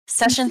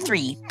Session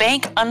 3,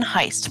 Bank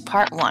Unheist,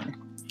 Part 1.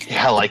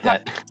 Yeah, I like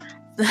that.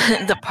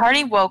 The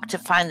party woke to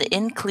find the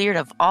inn cleared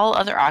of all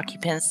other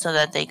occupants so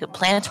that they could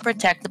plan to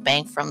protect the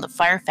bank from the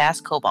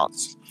fire-fast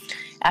kobolds.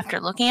 After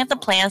looking at the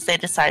plans, they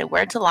decided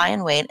where to lie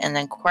in wait, and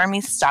then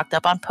Cormith stocked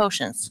up on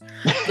potions.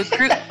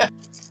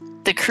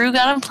 The crew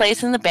got in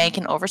place in the bank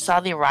and oversaw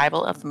the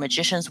arrival of the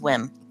magician's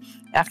whim.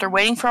 After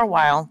waiting for a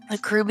while, the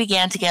crew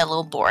began to get a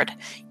little bored.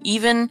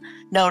 Even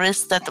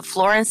noticed that the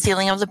floor and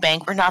ceiling of the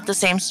bank were not the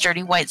same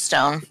sturdy white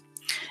stone.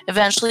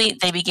 Eventually,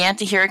 they began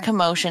to hear a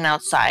commotion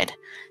outside.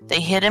 They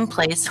hid in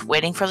place,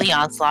 waiting for the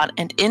onslaught,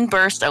 and in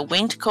burst a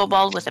winged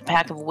kobold with a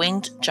pack of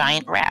winged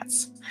giant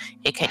rats,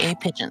 aka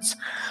pigeons.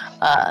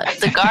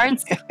 The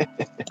guards,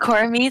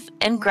 Cormith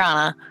and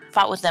Grana,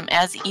 fought with them,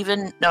 as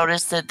even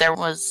noticed that there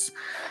was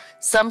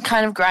some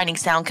kind of grinding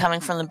sound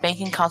coming from the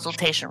banking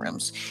consultation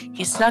rooms.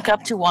 He snuck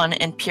up to one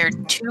and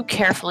peered too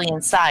carefully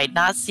inside,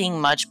 not seeing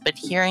much but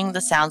hearing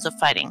the sounds of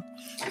fighting.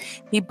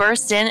 He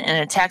burst in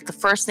and attacked the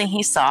first thing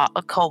he saw,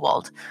 a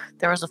kobold.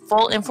 There was a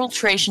full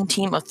infiltration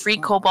team of 3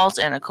 kobolds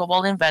and a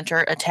kobold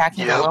inventor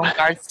attacking the lone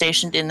guard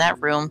stationed in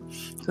that room,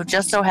 who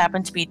just so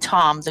happened to be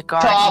Tom, the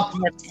guard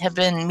had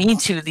been mean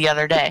to the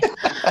other day.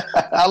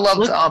 I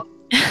love Tom.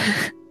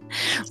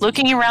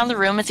 Looking around the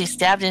room as he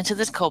stabbed into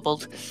this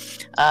kobold,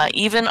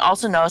 Even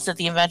also noticed that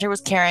the inventor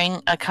was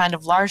carrying a kind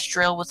of large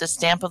drill with the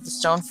stamp of the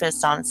stone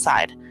fist on its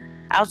side.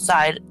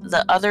 Outside,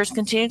 the others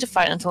continued to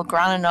fight until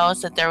Grana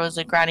noticed that there was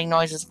a grinding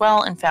noise as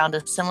well and found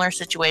a similar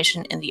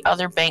situation in the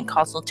other bank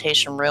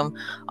consultation room,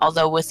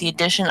 although with the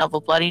addition of a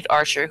bloodied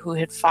archer who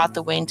had fought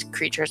the winged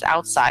creatures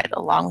outside,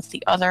 along with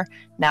the other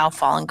now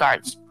fallen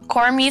guards.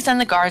 Cormith and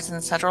the guards in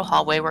the central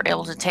hallway were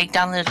able to take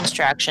down the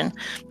distraction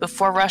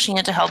before rushing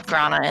in to help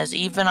Grana, as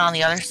even on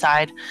the other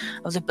side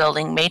of the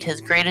building made his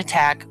great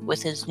attack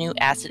with his new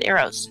acid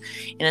arrows.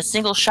 In a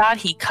single shot,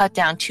 he cut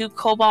down 2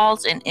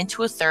 kobolds and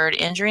into a third,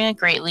 injuring it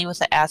greatly with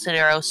the acid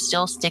arrow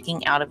still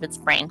sticking out of its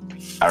brain.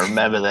 I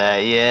remember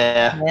that,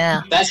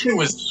 yeah. That shit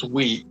was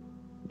sweet.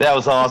 That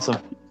was awesome.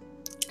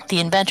 The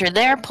inventor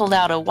there pulled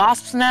out a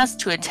wasp's nest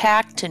to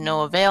attack to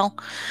no avail.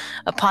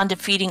 Upon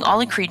defeating all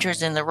the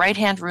creatures in the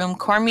right-hand room,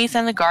 Cormith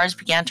and the guards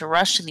began to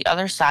rush to the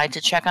other side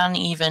to check on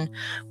Even,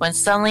 when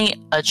suddenly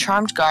a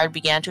charmed guard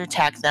began to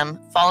attack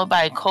them, followed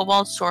by a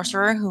kobold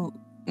sorcerer who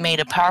made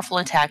a powerful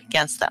attack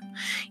against them.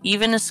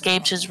 Even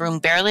escaped his room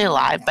barely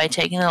alive by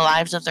taking the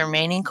lives of the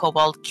remaining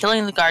kobold,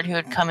 killing the guard who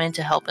had come in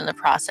to help in the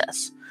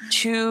process.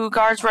 2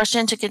 guards rushed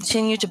in to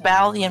continue to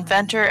battle the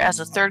inventor as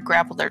a third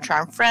grappled their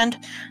charmed friend.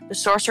 The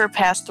sorcerer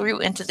passed through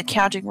into the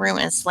counting room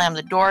and slammed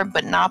the door,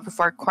 but not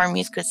before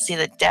Cormith could see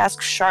that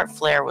Dask's sharp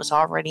flare was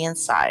already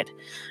inside.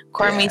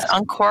 Cormith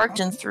uncorked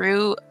and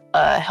threw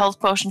a health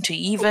potion to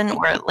Even,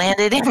 where it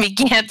landed and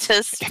began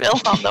to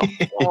spill on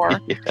the floor.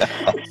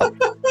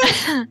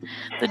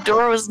 The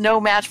door was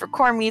no match for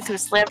Cormith, who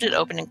slammed it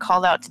open and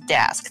called out to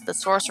Dask. The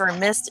sorcerer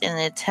missed in an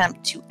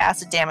attempt to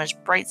acid damage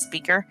Bright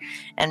Speaker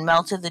and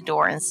melted the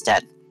door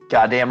instead.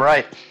 Goddamn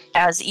right.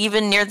 As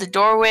Even neared the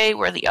doorway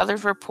where the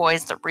others were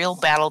poised, the real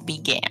battle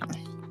began.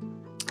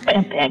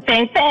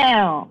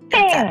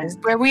 That is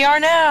where we are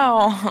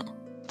now.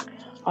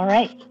 All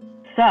right.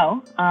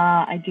 So,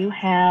 I do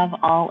have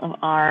all of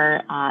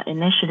our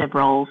initiative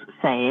rolls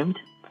saved.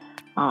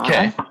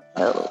 Okay.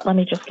 Let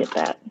me just get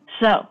that.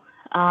 So,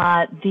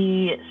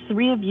 the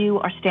 3 of you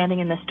are standing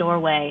in this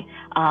doorway,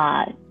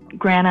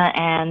 Grana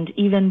and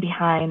Even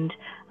behind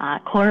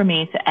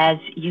Cormith, as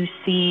you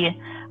see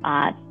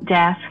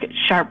Dask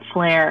Sharp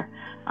Flare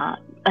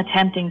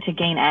attempting to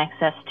gain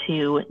access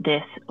to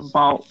this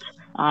vault.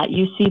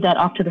 You see that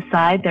off to the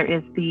side there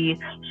is the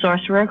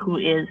sorcerer who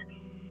is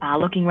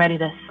looking ready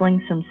to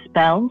sling some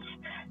spells,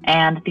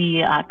 and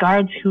the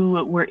guards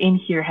who were in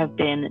here have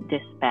been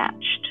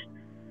dispatched.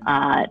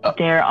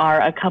 There are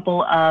a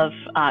couple of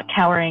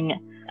cowering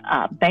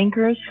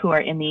bankers who are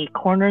in the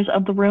corners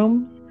of the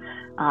rooms,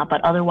 but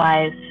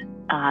otherwise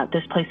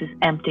this place is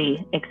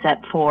empty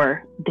except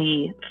for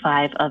the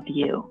 5 of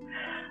you.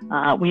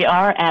 We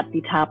are at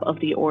the top of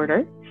the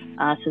order,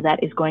 so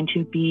that is going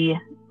to be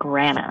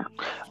Grana.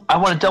 I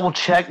want to double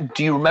check.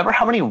 Do you remember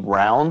how many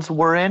rounds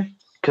we're in?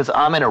 Because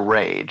I'm in a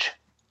rage.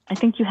 I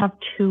think you have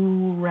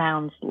 2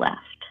 rounds left.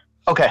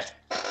 Okay,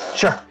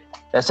 sure.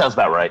 That sounds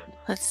about right.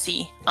 Let's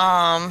see.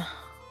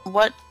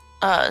 What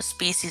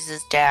species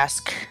is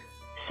Dask?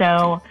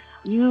 So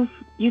you've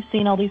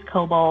seen all these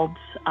kobolds.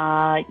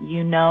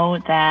 You know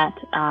that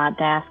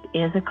Dask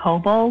is a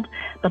kobold,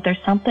 but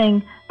there's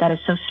something that is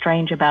so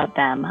strange about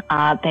them.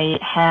 They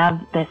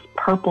have this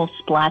purple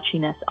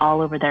splotchiness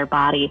all over their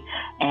body,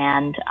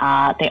 and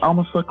they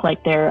almost look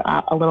like they're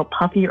a little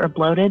puffy or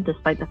bloated,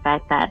 despite the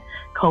fact that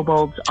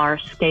kobolds are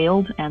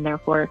scaled and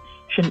therefore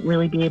shouldn't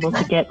really be able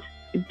to get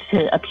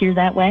to appear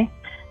that way.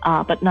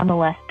 But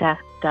nonetheless, Dask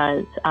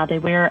does. They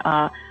wear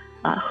a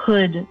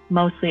hood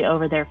mostly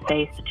over their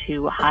face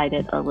to hide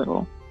it a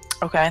little.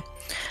 Okay.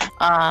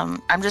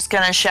 I'm just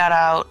going to shout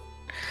out,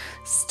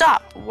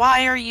 "Stop!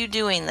 Why are you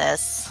doing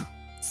this?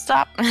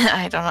 stop.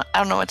 I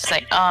don't know what to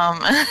say.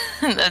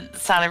 That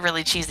sounded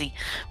really cheesy.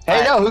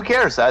 Hey, no, who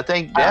cares? I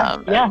think, yeah.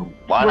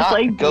 Why We're not?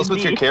 playing It goes with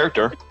your D&D.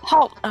 character.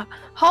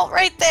 Halt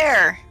right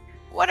there.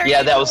 What are you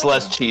Yeah, that was doing?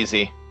 less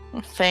cheesy.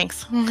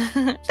 Thanks.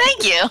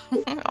 Thank you.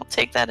 I'll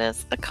take that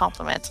as a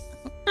compliment.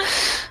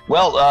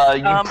 Well,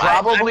 you I'm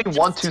probably just-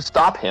 want to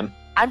stop him.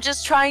 I'm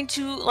just trying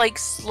to like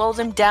slow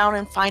them down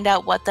and find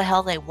out what the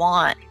hell they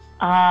want.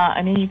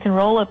 I mean, you can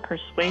roll a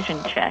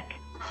persuasion check,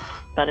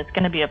 but it's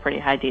going to be a pretty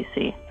high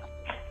DC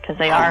because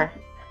they are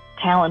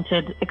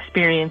talented,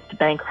 experienced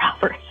bank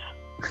robbers.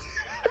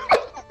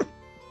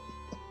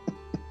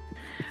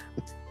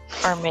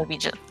 Or maybe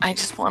I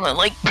just want to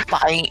like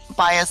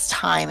buy us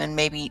time and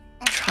maybe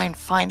try and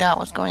find out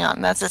what's going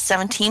on. That's a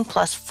 17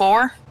 plus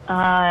 4.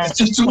 It's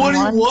a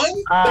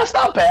 21? That's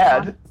not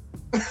bad.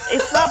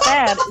 It's not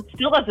bad. It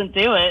still doesn't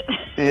do it.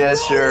 Yeah,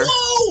 sure.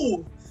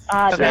 Whoa!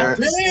 Sure. That glares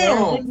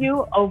at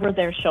you over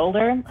their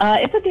shoulder.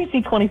 It's a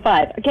DC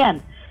 25.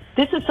 Again,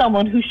 this is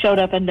someone who showed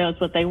up and knows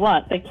what they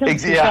want. They killed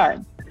two Yeah.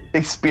 guards.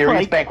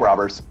 Experienced bank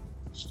robbers.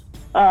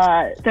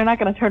 They're not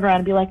going to turn around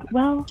and be like,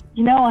 well,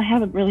 I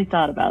haven't really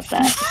thought about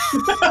that.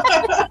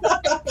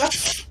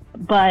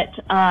 But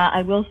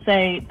I will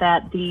say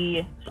that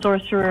the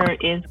sorcerer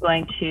is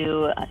going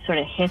to sort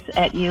of hiss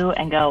at you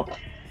and go,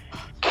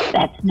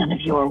 that's none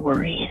of your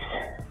worries.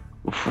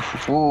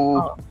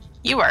 Ooh.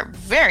 You are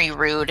very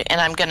rude, and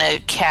I'm gonna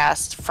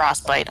cast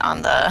Frostbite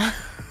on the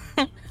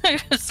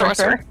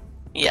sorcerer.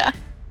 Yeah.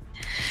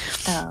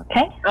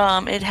 Okay.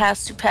 It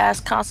has to pass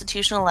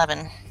Constitution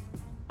 11.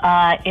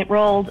 It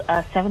rolled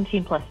a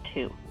 17 plus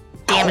 2.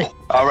 Damn it!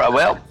 All right,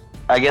 well,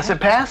 I guess it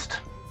passed.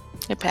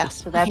 It passed.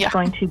 So that's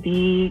going to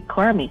be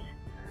Koramis.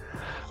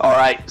 All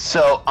right,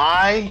 so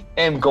I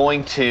am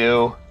going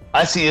to...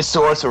 I see a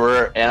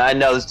sorcerer, and I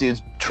know this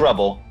dude's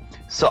trouble.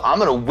 So I'm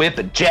going to whip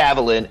a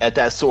javelin at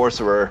that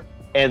sorcerer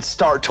and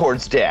start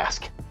towards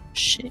Dask.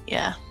 Shit.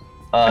 Yeah.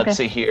 Let's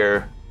see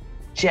here.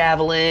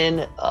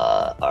 Javelin,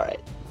 all right.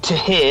 To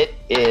hit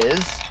is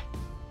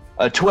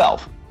a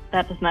 12.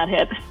 That does not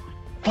hit.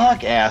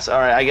 Fuck ass. All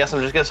right, I guess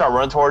I'm just going to start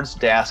running towards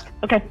Dask.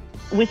 Okay.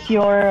 With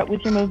your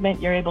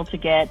movement, you're able to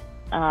get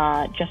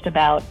just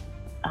about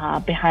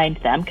behind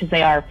them because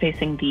they are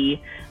facing the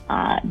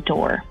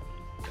door.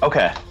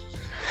 Okay.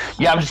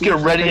 Yeah, I'm just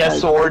getting ready that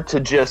sword to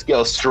just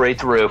go straight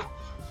through.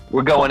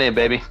 We're going in,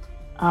 baby.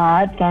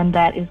 Then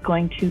that is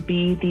going to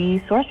be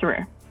the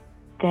sorcerer.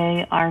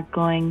 They are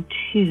going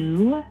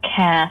to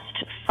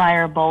cast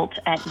Firebolt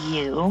at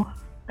you.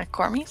 At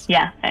Cormies?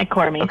 Yeah, at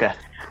Cormy. Okay.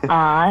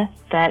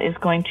 That is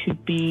going to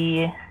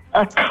be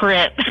a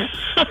crit.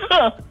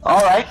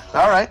 All right.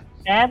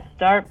 Bad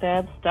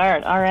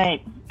start. All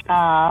right.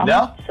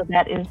 No. So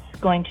that is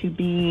going to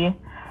be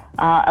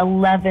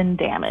 11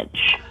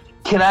 damage.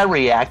 Can I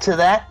react to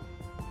that?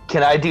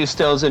 Can I do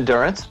Stone's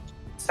Endurance?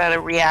 Is that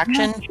a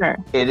reaction? Sure.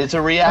 It is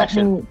a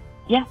reaction.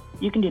 Yeah,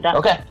 you can do that.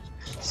 Okay.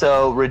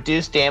 So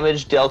reduce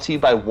damage dealt to you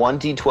by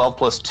 1d12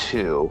 plus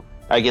 2.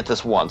 I get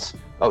this once.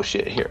 Oh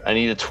shit, here. I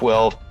need a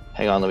 12.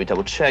 Hang on, let me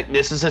double check.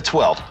 This is a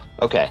 12.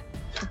 Okay.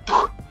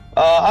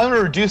 I'm going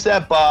to reduce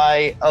that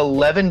by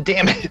 11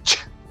 damage.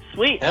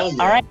 Sweet. Hell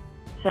yeah. All right.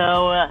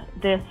 So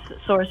this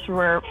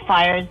sorcerer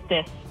fires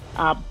this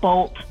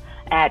bolt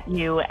at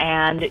you,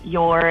 and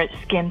your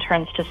skin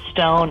turns to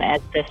stone as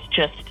this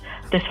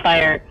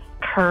fire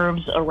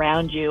curves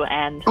around you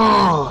and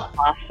Ugh.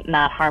 off,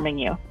 not harming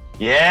you.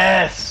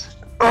 Yes.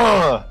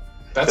 Ugh.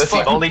 That's the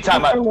fucking only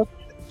time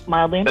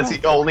Mildly That's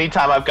impressed. the only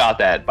time I've got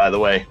that, by the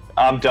way.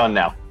 I'm done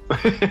now.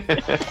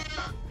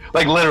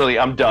 Like literally,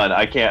 I'm done.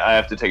 I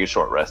have to take a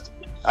short rest.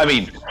 I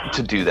mean,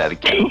 to do that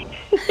again.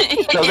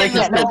 So they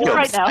Yeah, can no, still kill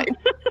right me.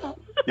 now.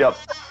 Yep.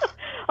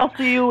 I'll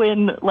see you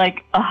in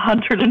like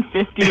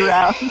 150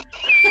 rounds.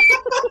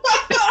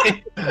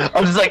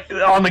 I'm just like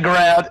on the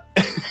ground.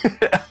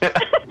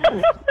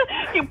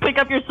 You pick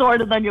up your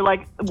sword and then you're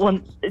like,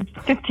 it's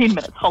 15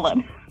 minutes. Hold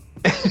on.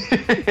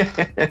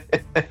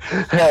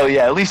 Hell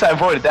yeah! At least I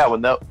avoided that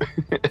one though.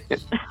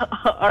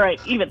 All right,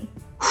 even.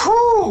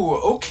 Whew,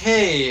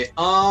 okay.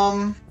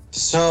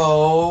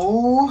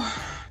 So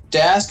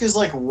Dask is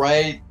like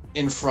right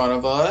in front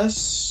of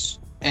us,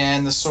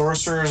 and the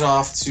sorcerer's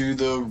off to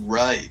the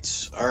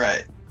right. All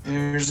right.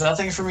 There's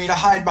nothing for me to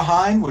hide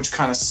behind, which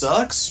kind of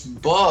sucks,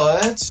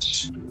 but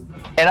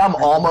And I'm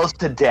almost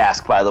to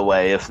Dask, by the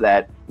way, if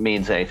that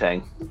means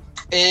anything.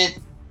 it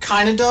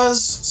kind of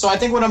does. So I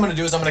think what I'm going to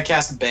do is I'm going to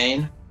cast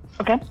Bane.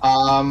 Okay.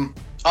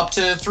 Up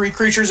to 3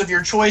 creatures of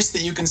your choice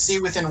that you can see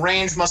within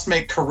range must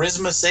make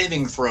charisma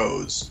saving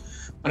throws.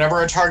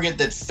 Whenever a target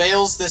that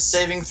fails this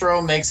saving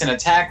throw makes an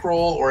attack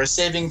roll or a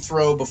saving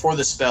throw before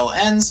the spell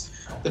ends,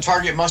 the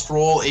target must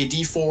roll a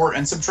d4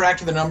 and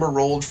subtract the number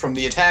rolled from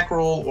the attack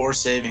roll or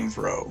saving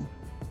throw.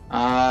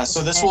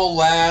 So this will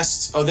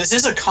last... Oh, this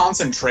is a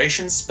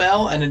concentration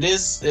spell, and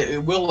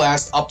it will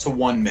last up to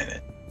 1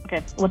 minute.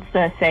 Okay. What's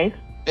the save?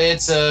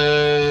 It's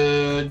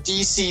a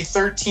DC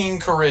 13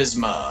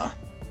 charisma.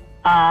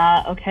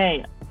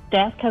 Okay.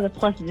 Dask has a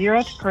 +0 to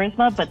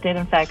charisma, but did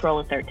in fact roll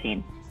a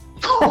 13.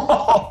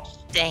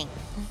 Dang.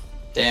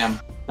 Damn.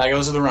 That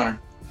goes to the runner.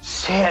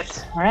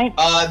 Shit. All right.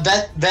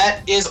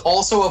 That is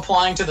also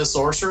applying to the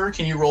sorcerer.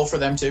 Can you roll for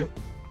them too?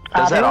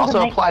 Does that they rolled a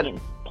also apply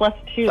 19, plus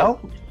 2. Oh.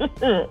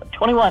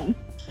 21.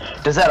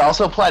 Does that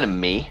also apply to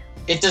me?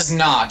 It does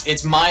not.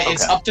 It's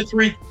It's Okay. up to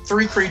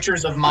three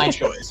creatures of my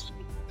choice.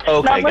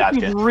 Okay, Not unless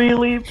gotcha. you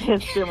really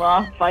pissed him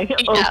off by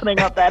opening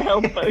up that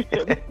health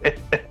potion.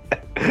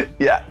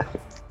 Yeah.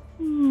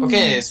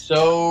 Okay,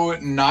 so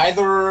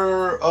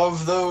neither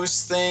of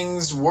those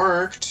things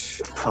worked,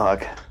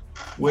 Fuck.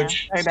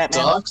 which sorry,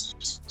 Batman.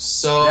 sucks.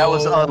 So That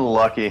was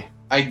unlucky.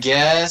 I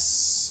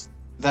guess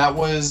that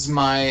was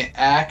my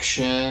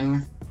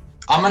action.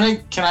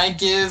 Can I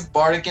give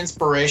Bardic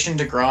Inspiration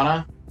to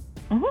Grana?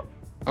 Mhm.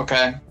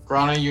 Okay.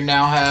 Grana, you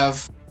now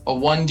have a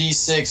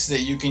 1d6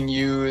 that you can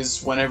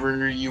use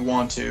whenever you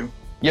want to.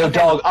 Yo,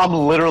 dog, I'm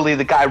literally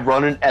the guy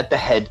running at the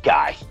head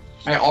guy.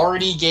 I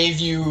already gave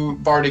you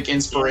Bardic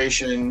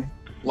Inspiration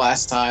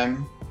last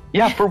time.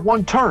 Yeah, for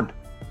one turn.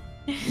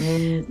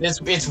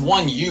 It's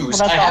one use.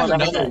 Well, I that's all have it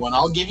ever another does. one.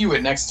 I'll give you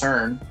it next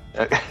turn.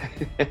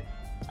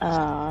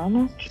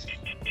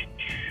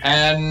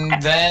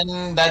 And then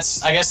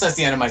I guess that's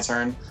the end of my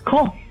turn.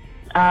 Cool.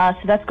 So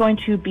that's going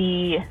to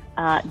be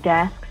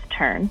Dask's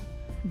turn.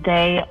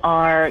 They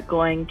are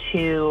going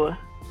to.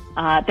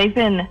 They've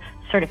been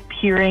sort of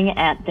peering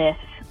at this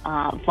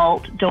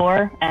vault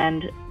door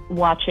and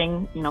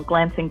watching,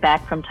 glancing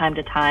back from time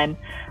to time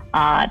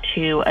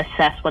to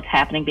assess what's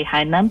happening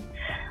behind them.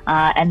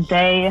 And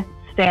they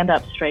stand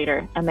up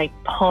straighter and they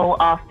pull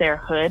off their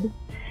hood,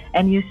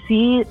 and you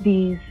see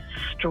these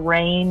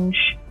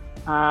strange,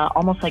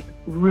 almost like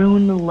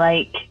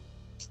rune-like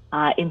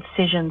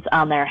incisions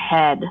on their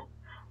head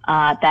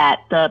that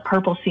the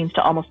purple seems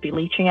to almost be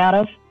leaching out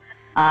of.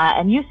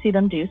 And you see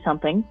them do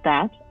something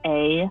that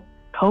a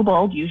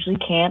kobold usually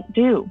can't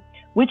do,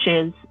 which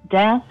is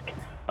Dask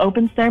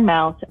opens their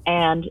mouth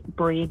and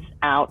breathes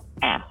out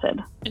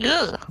acid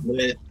Ugh.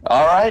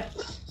 All right.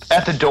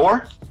 At the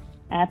door?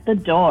 at the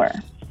door.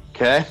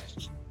 Okay.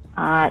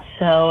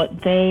 So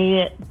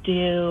they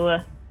do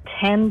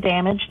 10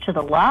 damage to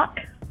the lock.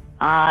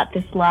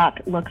 This lock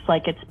looks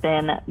like it's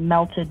been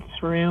melted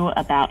through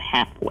about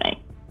halfway.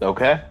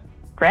 Okay.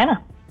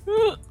 Grana.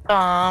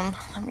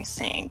 Let me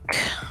think.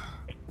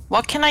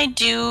 What can I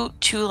do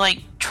to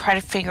try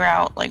to figure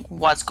out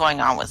what's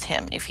going on with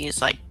him, if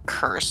he's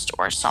cursed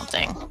or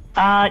something?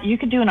 You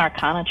could do an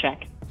Arcana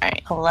check. All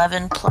right,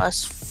 11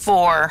 plus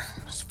 4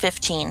 is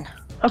 15.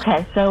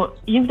 Okay, so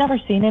you've never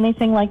seen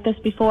anything like this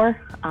before.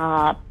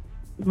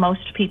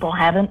 Most people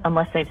haven't,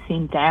 unless they've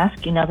seen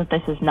Dask. You know that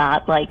this is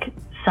not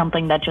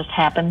something that just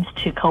happens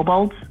to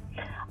kobolds.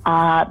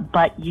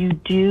 But you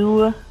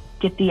do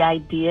get the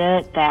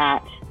idea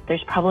that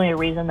there's probably a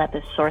reason that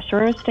this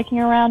sorcerer is sticking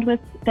around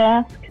with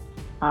Dask,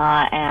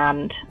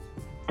 and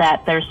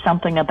that there's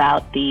something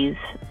about these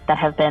that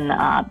have been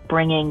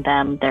bringing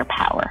them their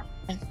power.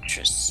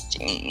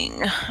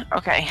 Interesting.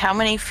 Okay, how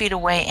many feet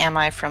away am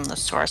I from the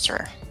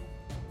sorcerer?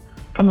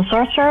 From the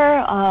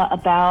sorcerer,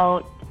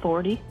 about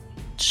 40.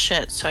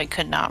 Shit, so I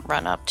could not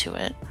run up to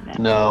it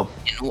No.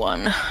 in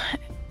one Not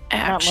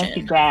unless you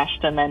action.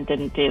 dashed and then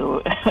didn't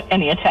do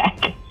any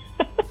attack.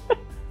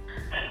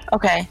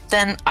 Okay,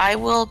 then I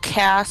will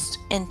cast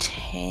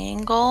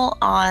Entangle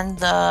on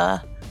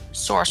the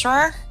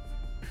sorcerer.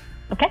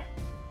 Okay.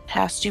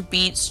 Has to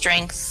beat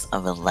strength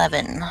of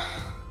 11.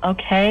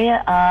 Okay,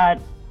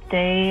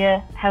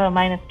 they have a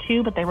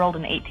 -2, but they rolled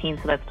an 18,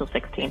 so that's still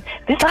 16.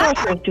 This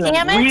sorcerer is doing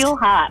damn it. real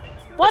hot.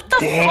 What the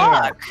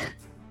Damn. fuck?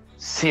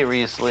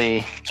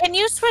 Seriously. Can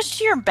you switch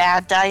to your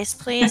bad dice,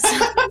 please?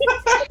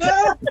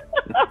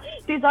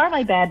 These are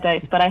my bad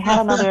dice, but I had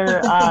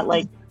another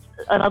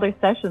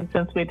session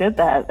since we did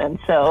that, and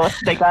so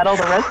they got all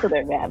the rest of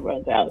their bad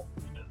ones out.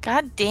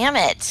 God damn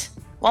it.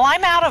 Well,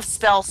 I'm out of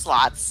spell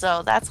slots,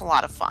 so that's a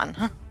lot of fun.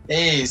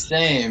 Hey,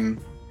 same.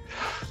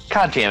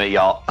 God damn it,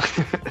 y'all.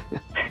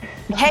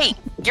 Hey,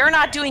 you're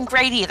not doing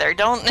great either.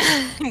 Don't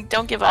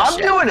give us I'm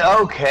shit. doing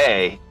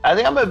okay. I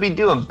think I'm going to be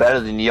doing better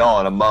than y'all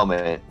in a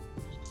moment.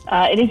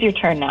 It is your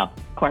turn now,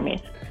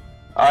 Cormies.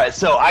 All right,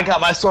 so I got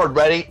my sword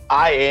ready.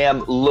 I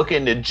am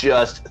looking to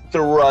just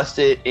thrust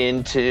it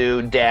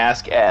into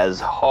Dask as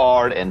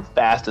hard and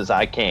fast as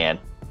I can.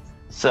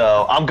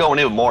 So I'm going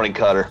in with Morning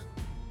Cutter.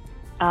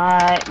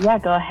 Yeah,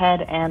 go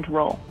ahead and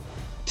roll.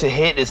 To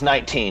hit is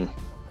 19.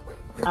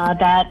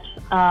 That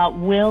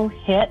will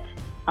hit,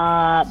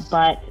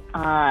 but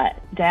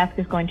Dask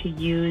is going to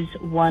use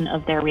one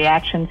of their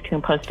reactions to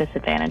impose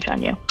disadvantage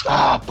on you.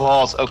 Ah,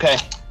 balls. Okay.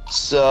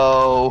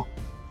 So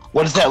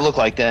what does that look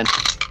like then?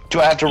 Do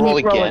I have to roll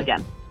You roll again?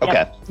 again. Okay.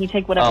 Yep. You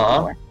take whatever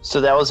lower.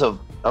 So that was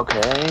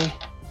okay.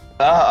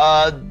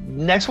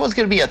 Next one's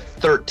going to be a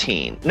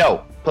 13.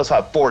 No, plus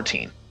 5,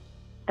 14.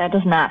 That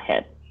does not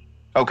hit.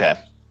 Okay.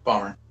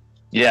 Bummer.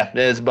 Yeah, that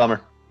is a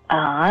bummer.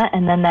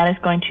 And then that is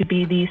going to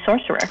be the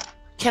sorcerer.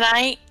 Can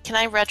I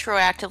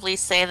retroactively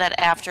say that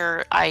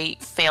after I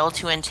fail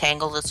to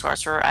entangle the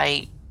sorcerer,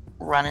 I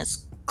run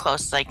as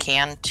close as I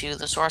can to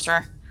the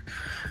sorcerer?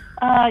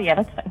 Yeah,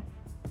 that's fine.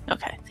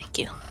 Okay, thank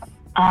you.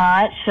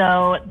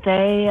 So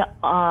they,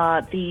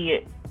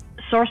 the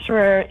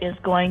sorcerer is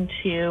going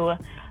to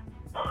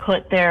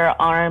put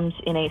their arms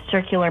in a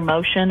circular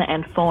motion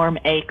and form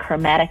a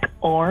chromatic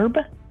orb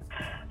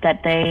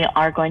that they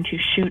are going to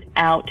shoot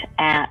out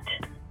at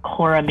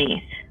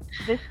Korameeth.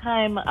 This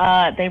time,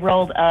 they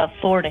rolled a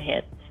 4 to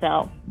hit,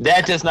 so...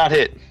 That does not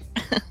hit.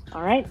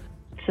 All right,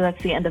 so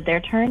that's the end of their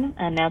turn,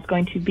 and now it's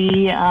going to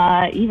be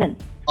even.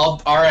 All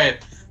right.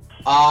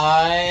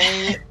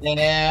 I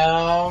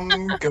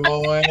am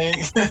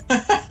going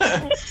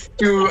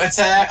to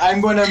attack.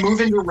 I'm going to move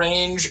into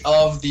range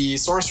of the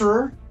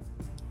sorcerer,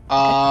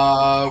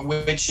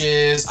 which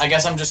is, I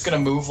guess I'm just going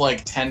to move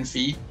like 10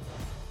 feet.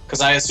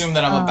 Because I assume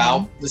that I'm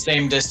about the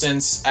same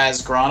distance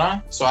as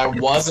Grana. So I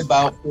was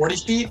about 40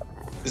 feet.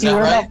 Is that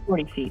right? About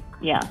 40 feet,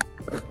 yeah.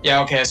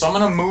 Yeah, okay. So I'm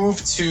going to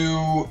move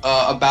to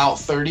about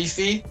 30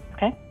 feet.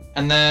 Okay.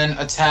 And then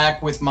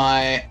attack with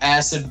my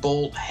acid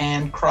bolt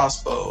hand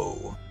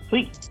crossbow.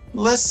 Sweet.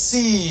 Let's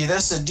see.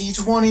 That's a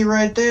D20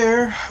 right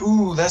there.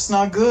 Ooh, that's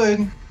not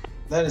good.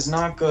 That is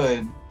not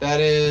good. That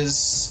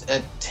is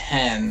a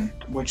 10,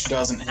 which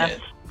doesn't hit.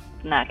 That's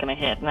not going to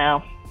hit,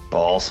 no.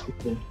 Balls.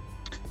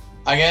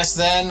 I guess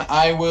then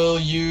I will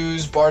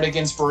use Bardic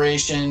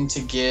Inspiration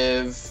to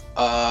give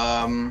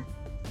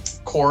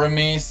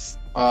Korameeth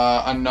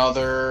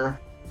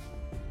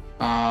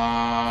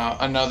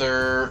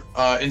another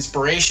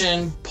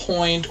inspiration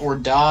point or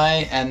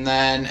die, and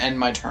then end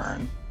my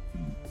turn.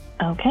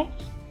 Okay.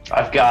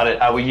 I've got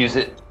it. I will use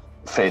it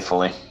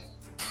faithfully.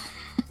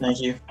 Thank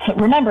you.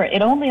 Remember,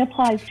 it only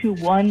applies to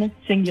one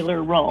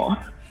singular roll.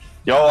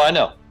 Yo, I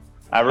know.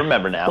 I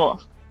remember now.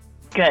 Cool.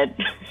 Good.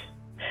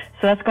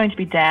 So that's going to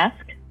be Dask.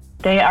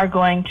 They are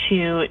going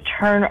to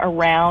turn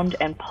around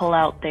and pull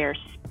out their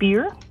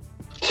spear.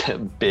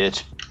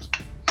 Bitch.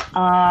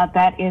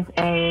 That is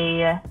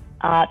a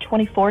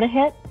 24 to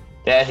hit.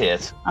 That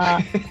hits.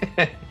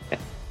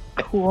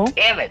 Cool.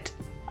 Damn it.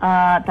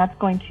 That's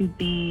going to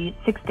be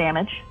 6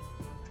 damage.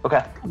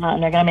 Okay. And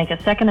they're going to make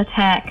a second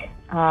attack.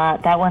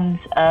 That one's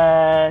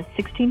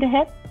 16 to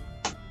hit.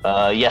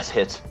 Yes,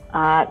 hits.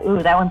 That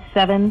one's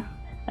 7.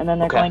 And then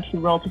they're Okay. going to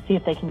roll to see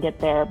if they can get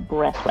their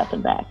breath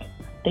weapon back.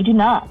 They do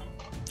not.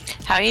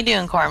 How are you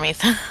doing,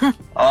 Korameeth?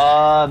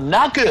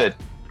 Not good.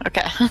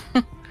 Okay.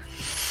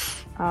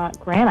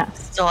 Grana,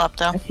 Still up,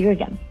 though. that's you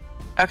again.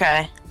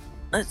 Okay.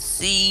 Let's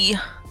see.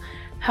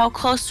 How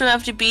close do I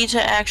have to be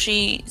to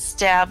actually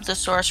stab the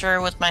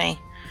sorcerer with my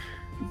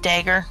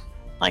dagger?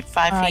 Like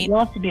 5 feet? You'll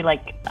have to be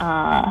like,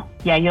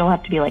 you'll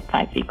have to be like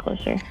 5 feet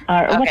closer.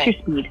 What's Okay.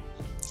 your speed?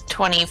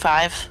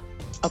 25.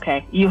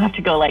 Okay, you have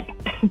to go like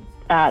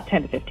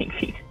 10 to 15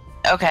 feet.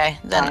 Okay,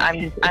 then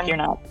If you're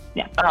not,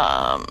 yeah.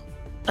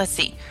 Let's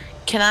see.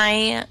 Can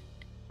I...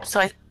 So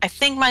I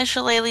think my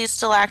shillelagh is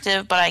still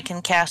active, but I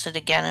can cast it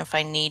again if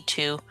I need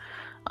to.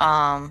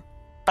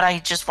 But I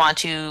just want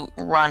to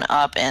run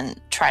up and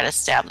try to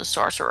stab the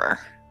sorcerer.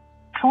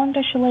 How long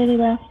does Shillelagh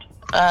last?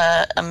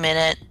 A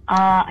minute.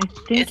 I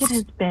think it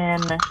has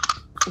been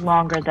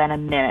longer than a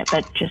minute,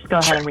 but just go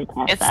ahead and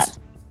recast that.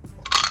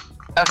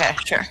 Okay,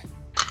 sure.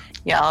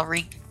 Yeah,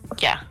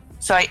 yeah.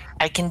 So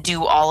I can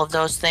do all of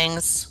those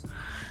things.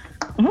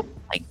 Mhm.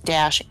 Like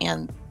dash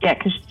and... Yeah,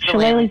 because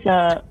Shillelagh's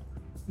a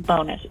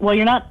bonus. Well,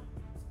 you're not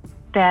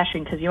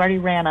dashing because you already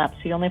ran up, so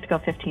you only have to go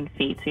 15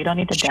 feet, so you don't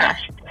need to Sure.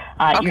 dash.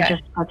 Okay.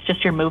 It's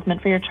just your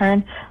movement for your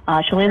turn.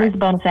 Shillelagh's a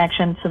bonus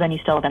action, so then you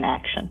still have an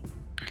action.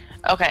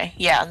 Okay,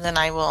 yeah, then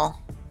I will,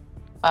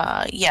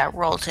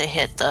 roll to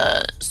hit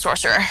the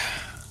sorcerer.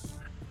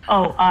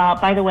 Oh,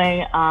 by the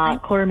way,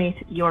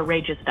 Korameeth, your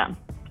rage is done.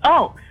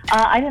 Oh,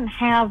 I didn't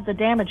have the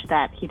damage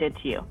that he did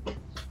to you.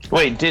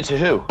 Wait, did to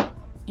who?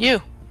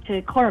 You.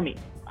 To Korameeth.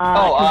 He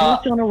was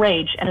still in a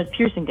rage and it's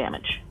piercing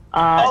damage.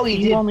 He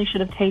you did. only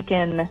should have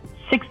taken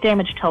 6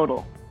 damage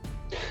total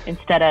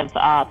instead of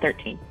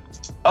 13.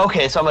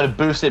 Okay, so I'm going to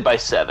boost it by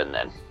 7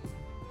 then.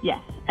 Yes,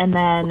 and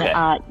then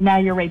Okay. now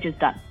your rage is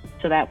done,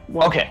 so that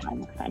won't Okay. be fine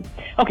next time.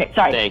 Okay,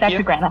 sorry, Thank back you.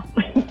 to Grana.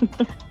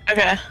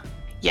 Okay.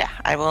 Yeah,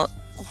 I will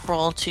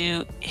roll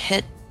to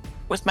hit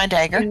with my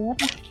dagger.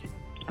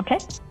 Okay.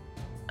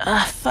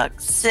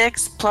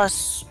 6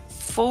 plus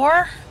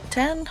 4?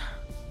 10?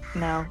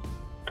 No.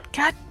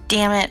 God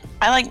damn it.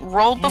 I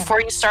rolled Damn.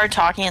 before you started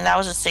talking and that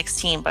was a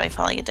 16, but I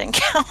felt like it didn't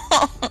count.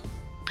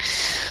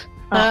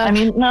 I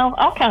mean, no,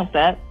 I'll count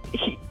that.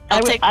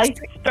 I'll take- I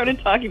started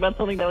talking about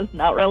something that was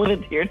not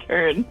relevant to your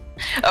turn.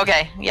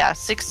 Okay, yeah,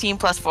 16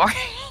 plus 4.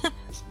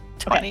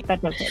 20. Okay,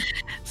 that does it.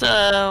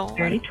 So,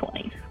 30,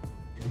 20.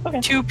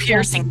 Okay. 2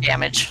 piercing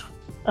damage.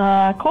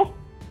 Cool.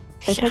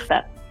 They Yeah. take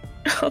that.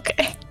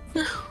 Okay.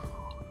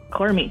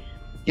 Korameeth.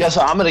 Yeah,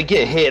 so I'm going to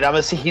get hit. I'm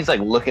going to see he's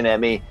looking at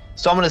me.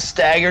 So I'm going to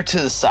stagger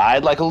to the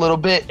side a little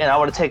bit, and I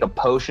want to take a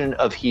potion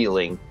of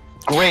healing.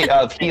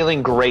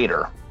 Healing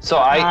greater. So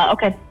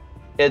Okay.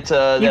 it's You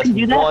that's can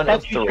do that. 1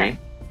 That's of your 3. turn.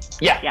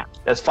 Yeah, Yeah.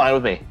 that's fine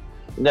with me.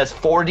 And that's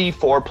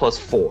 4d4 plus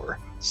 4.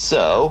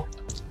 So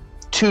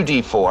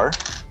 2d4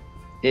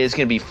 is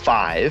going to be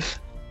 5.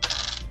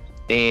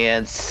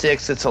 And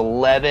 6, it's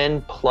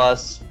 11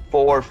 plus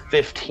 4,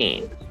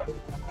 15.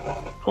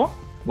 Cool.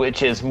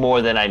 Which is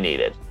more than I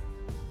needed.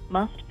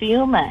 Must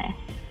feel nice.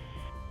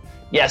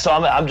 Yeah, so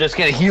I'm just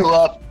gonna heal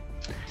up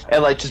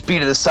and like just be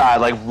to the side,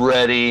 like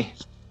ready.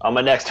 On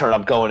my next turn,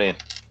 I'm going in.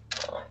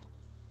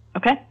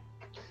 Okay.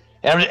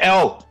 And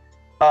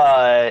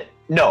I've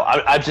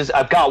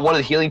got one of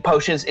the healing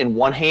potions in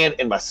one hand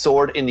and my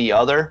sword in the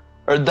other,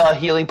 or the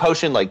healing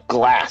potion like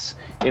glass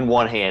in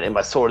one hand and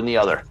my sword in the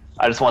other.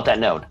 I just want that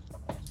known.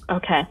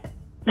 Okay.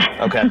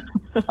 Okay,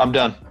 I'm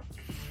done.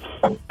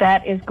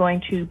 That is going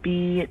to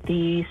be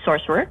the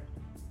sorcerer.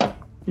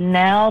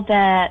 Now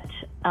that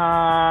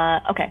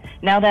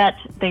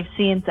they've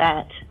seen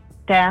that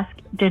Dask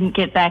didn't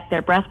get back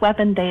their breath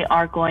weapon, they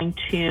are going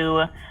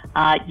to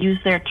use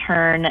their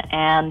turn,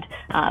 and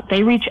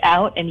they reach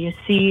out, and you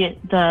see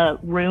the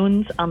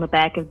runes on the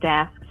back of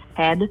Dask's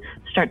head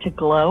start to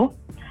glow,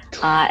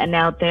 and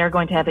now they are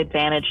going to have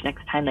advantage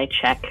next time they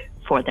check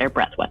for their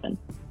breath weapon.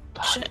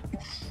 Shit.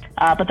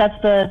 But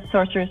that's the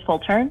sorcerer's full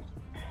turn,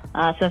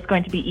 so it's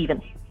going to be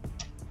even.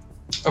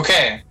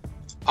 Okay.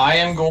 I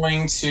am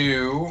going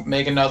to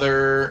make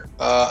another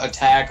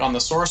attack on the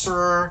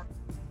sorcerer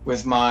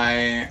with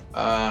my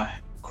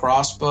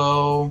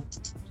crossbow.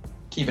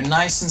 Keep it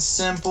nice and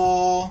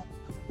simple.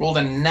 Rolled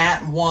a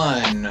nat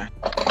 1.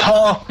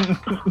 Oh,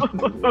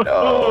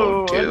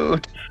 no,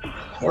 dude.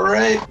 All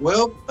right.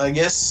 Well, I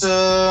guess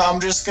I'm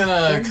just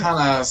gonna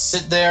kind of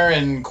sit there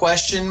and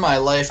question my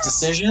life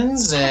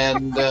decisions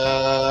and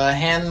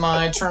hand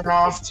my turn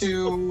off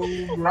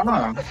to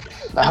Rana.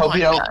 I hope my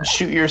you don't God.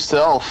 shoot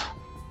yourself.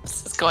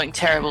 This is going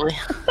terribly.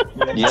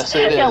 Yes,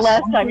 it is. Yeah,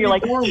 last time you're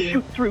like,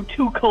 shoot through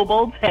 2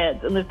 kobolds'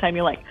 heads, and this time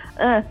you're like,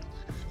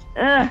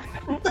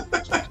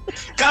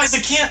 Guys,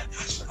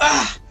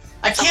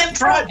 I can't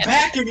draw it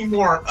back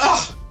anymore.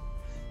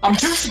 I'm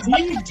too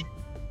fatigued.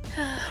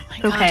 Oh my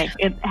It's okay. God.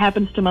 It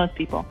happens to most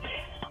people.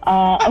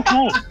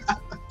 Okay.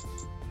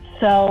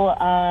 So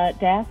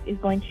Dask is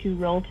going to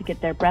roll to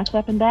get their breath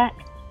weapon back.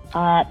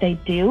 They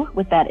do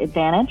with that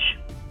advantage.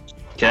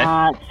 Okay.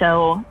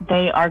 So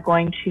they are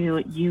going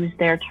to use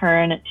their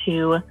turn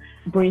to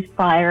breathe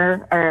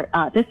fire. Or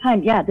this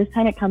time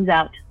it comes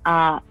out.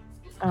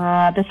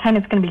 This time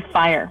it's going to be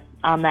fire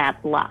on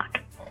that block.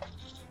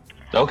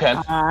 Okay.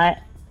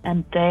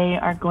 And they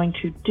are going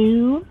to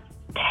do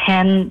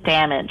 10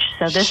 damage.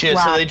 So this Shit,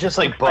 block so they just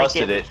like looks like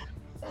busted it.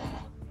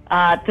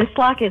 This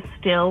block is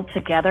still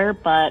together,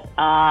 but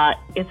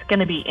it's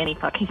going to be any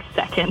fucking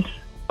second.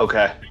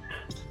 Okay.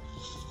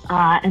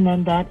 And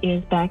then that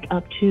is back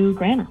up to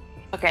Grana.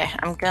 Okay,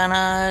 I'm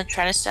gonna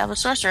try to stab a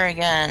sorcerer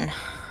again.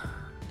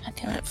 God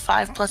damn it,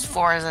 5 plus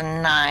 4 is a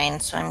 9,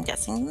 so I'm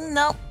guessing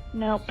nope.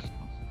 Nope.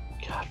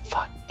 God,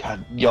 fuck.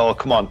 God, y'all,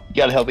 come on. You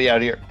gotta help me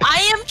out here.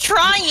 I am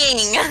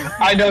trying!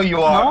 I know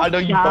you are. I know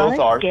you both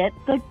are. Get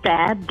the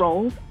bad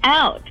rolls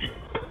out.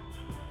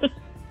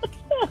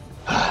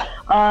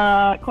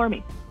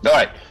 Cormy. All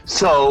right.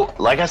 So,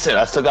 like I said,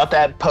 I still got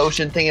that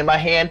potion thing in my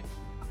hand.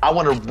 I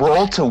want to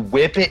roll to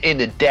whip it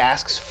into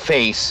Dask's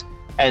face,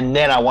 and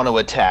then I want to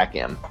attack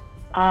him.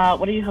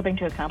 What are you hoping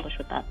to accomplish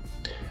with that?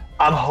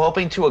 I'm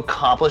hoping to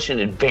accomplish an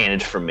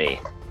advantage for me.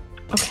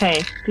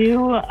 Okay,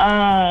 do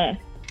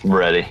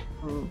Ready.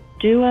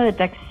 a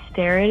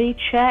dexterity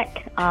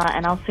check,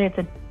 and I'll say it's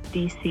a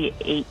DC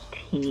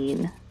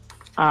 18,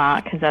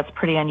 because that's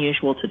pretty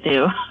unusual to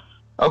do.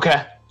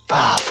 Okay.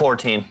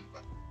 14.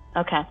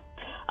 Okay.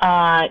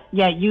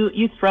 Yeah,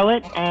 you throw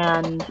it,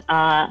 and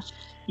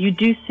you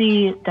do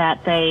see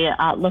that they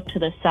look to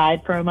the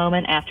side for a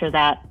moment after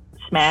that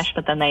smash,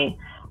 but then they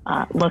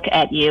look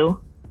at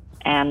you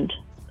and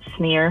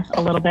sneer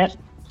a little bit.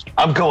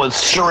 I'm going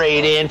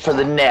straight in for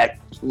the neck,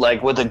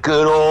 like with a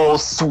good old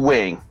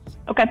swing.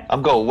 Okay.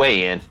 I'm going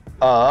way in.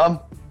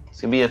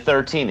 It's gonna be a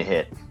 13 to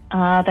hit.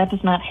 That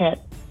does not hit.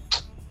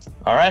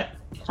 All right.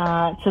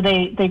 So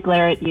they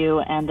glare at you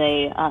and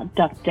they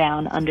duck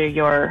down under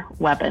your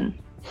weapon.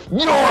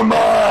 You're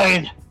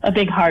mine. A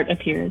big heart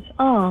appears.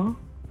 Oh.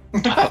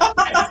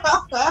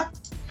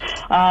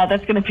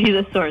 That's going to be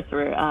the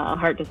sorcerer. A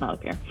heart does not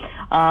appear.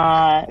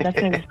 That's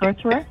going to be the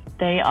sorcerer.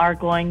 They are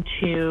going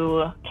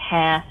to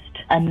cast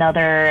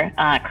another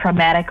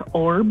chromatic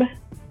orb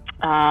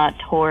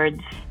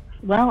towards.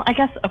 Well, I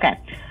guess okay.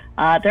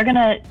 They're going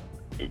to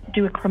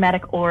do a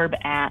chromatic orb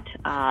at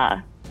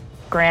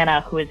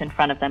Grana, who is in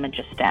front of them and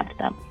just stabbed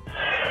them.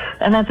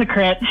 And that's a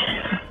crit.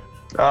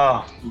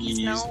 Oh,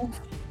 No.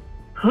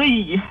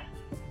 Hui.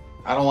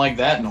 I don't like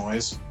that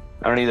noise.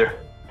 I don't either.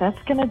 That's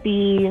going to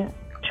be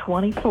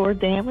 24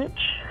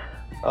 damage.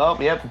 Oh,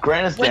 yep.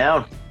 Grana's Wait.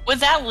 down. Would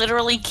that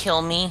literally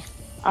kill me?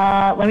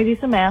 Let me do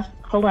some math.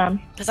 Hold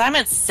on. Because I'm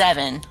at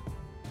 7.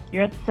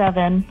 You're at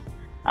 7,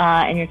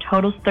 and your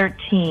total's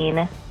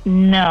 13.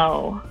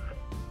 No.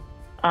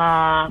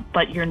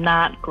 But you're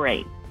not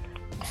great.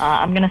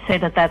 I'm going to say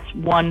that that's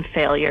 1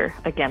 failure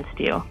against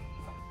you.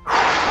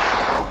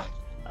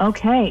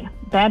 Okay.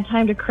 Bad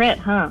time to crit,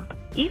 huh?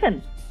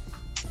 Even.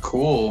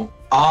 Cool.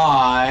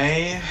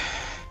 I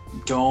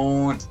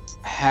don't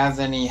have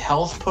any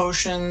health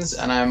potions,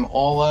 and I'm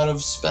all out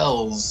of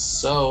spells,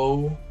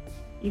 so...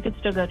 You could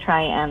still go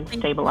try and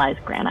stabilize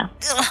Grana.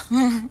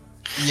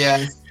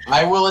 Yeah,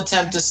 I will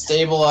attempt to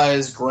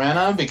stabilize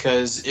Granna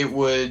because it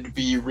would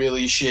be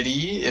really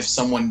shitty if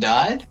someone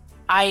died.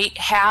 I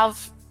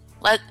have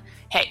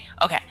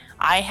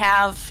I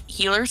have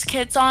healer's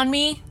kits on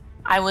me.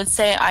 I would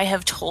say I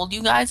have told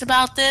you guys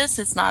about this.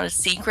 It's not a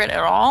secret at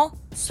all.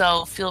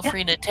 So feel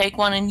free to take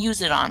one and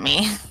use it on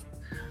me.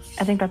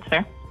 I think that's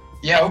fair.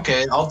 Yeah,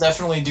 okay. I'll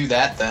definitely do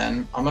that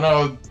then. I'm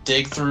gonna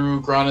dig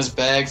through Granna's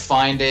bag,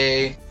 find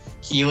a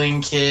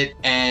healing kit,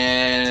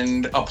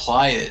 and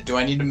apply it. Do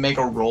I need to make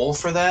a roll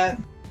for that?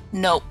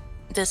 Nope.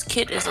 This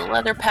kit is a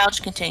leather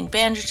pouch containing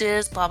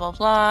bandages, blah, blah,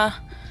 blah.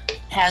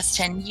 Has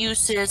 10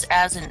 uses.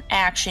 As an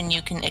action,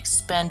 you can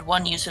expend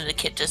 1 use of the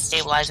kit to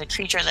stabilize a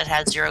creature that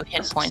has 0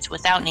 hit points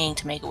without needing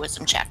to make a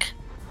wisdom check.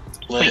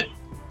 Lit.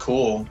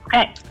 Cool.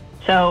 Okay,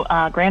 so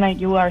Granna,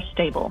 you are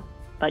stable,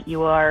 but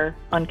you are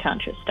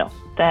unconscious still.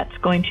 That's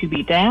going to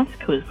be Dask,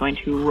 who is going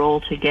to roll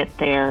to get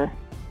their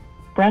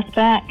breath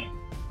back,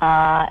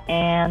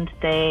 and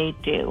they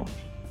do.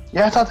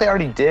 Yeah, I thought they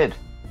already did.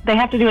 They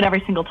have to do it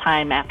every single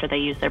time after they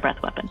use their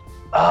breath weapon.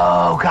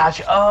 Oh,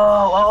 gotcha.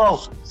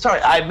 Oh.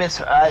 Sorry, I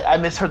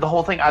misheard the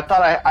whole thing. I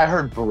thought I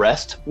heard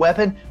breast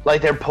weapon,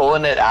 like they're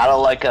pulling it out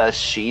of like a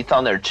sheath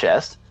on their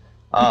chest.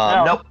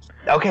 No. Nope.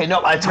 Okay,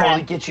 nope. I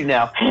totally get you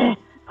now.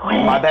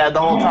 My bad the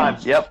whole time.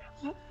 Yep.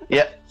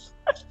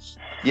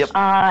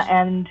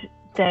 And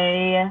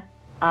they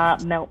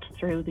melt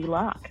through the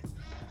lock.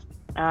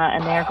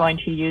 And they are going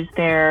to use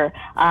their...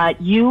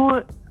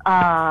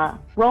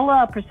 roll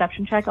a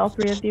perception check, all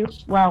 3 of you.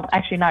 Well,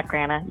 actually not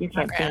Granna. You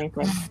can't see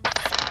anything.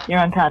 You're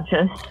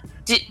unconscious.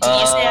 Did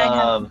you say I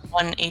have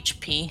 1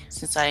 HP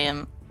since I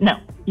am... No,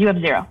 you have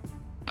 0.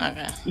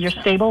 Okay. You're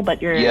stable,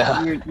 but you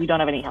don't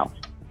have any health.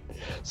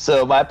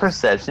 So my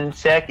perception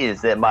check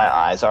is that my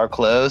eyes are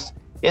closed.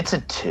 It's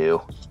a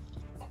 2.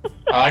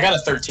 I got a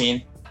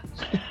 13.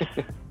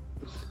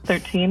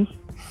 13?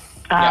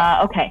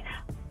 Yeah. Okay.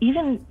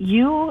 Even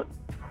you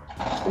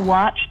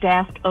watch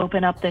Dask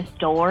open up this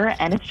door,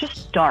 and it's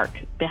just dark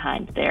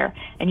behind there.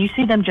 And you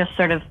see them just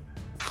sort of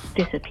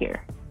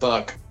disappear.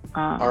 Fuck.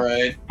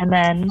 Alright. And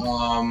then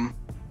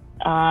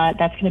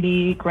that's going to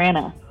be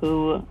Granna,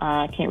 who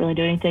can't really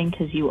do anything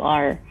because you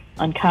are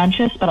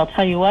unconscious. But I'll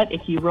tell you what,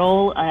 if you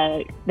roll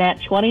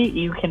that 20,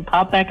 you can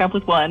pop back up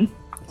with 1.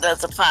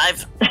 That's a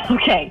 5.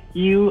 Okay,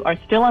 you are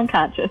still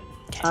unconscious.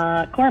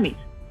 Cormie.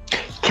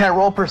 Can I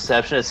roll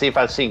perception to see if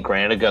I've seen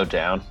Granna go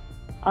down?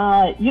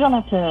 You don't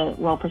have to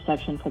roll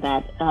perception for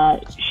that.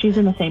 She's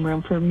in the same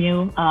room from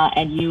you,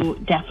 and you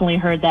definitely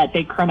heard that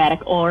big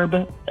chromatic orb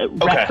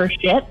wreck her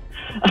shit.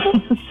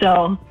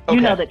 So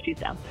you know that she's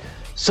down.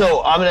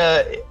 So I'm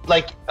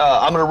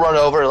gonna run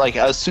over, like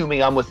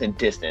assuming I'm within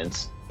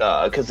distance,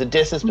 because the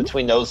distance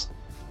between those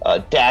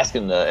Dask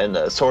and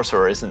the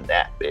sorcerer isn't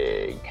that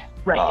big.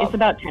 Right, it's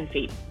about 10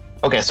 feet.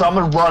 Okay, so I'm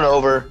gonna run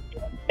over,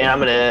 and I'm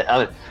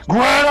gonna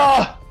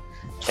Granna,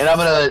 and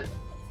I'm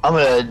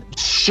gonna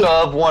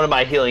shove one of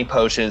my healing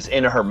potions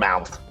into her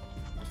mouth.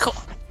 Cool.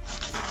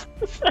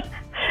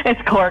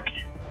 It's corked.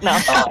 No.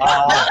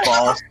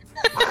 Balls.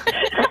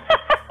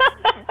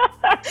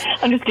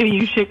 I'm just giving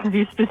you shit because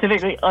you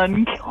specifically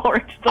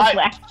uncorked the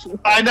last one.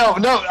 I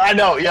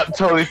know. Yep,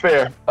 totally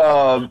fair.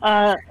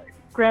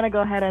 Granna,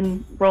 go ahead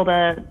and roll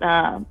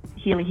the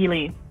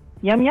healy.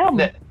 Yum yum.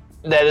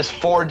 That is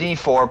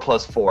 4d4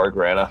 plus 4,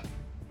 Granna.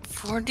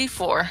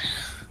 4d4.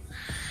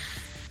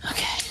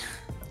 Okay.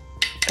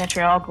 Bet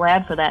you're all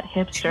glad for that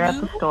hipster at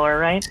the store,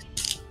 right?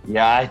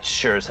 Yeah, I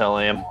sure as hell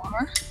am.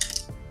 4.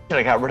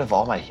 I got rid of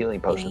all my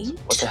healing potions.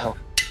 What the hell?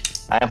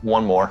 I have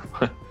 1 more.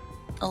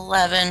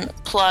 11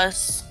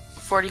 plus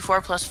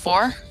 44 plus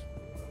 4?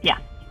 Yeah.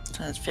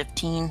 So that's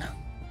 15.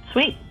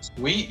 Sweet.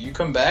 You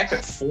come back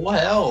at full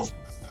health.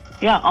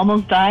 Yeah,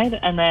 almost died,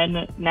 and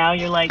then now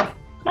you're like,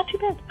 not too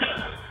bad.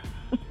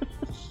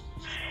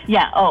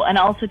 Yeah, and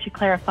also to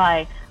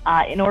clarify,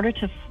 in order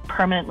to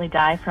permanently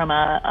die from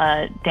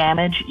a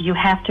damage, you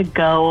have to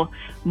go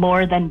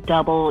more than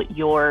double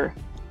your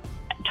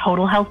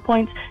total health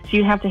points, so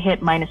you have to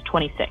hit minus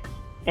 26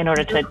 in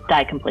order to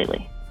die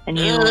completely. And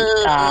you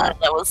that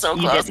was so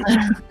close.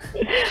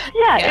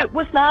 Yeah, it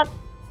was not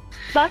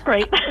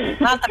great.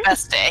 Not the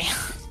best day.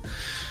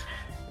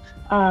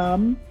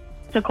 So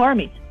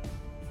Cormie,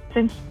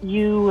 since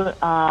you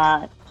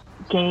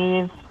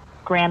gave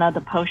Granna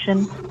the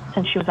potion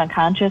since she was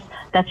unconscious,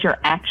 that's your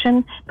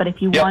action, but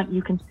if you want,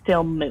 you can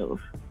still move.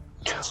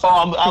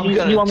 Oh, I'm you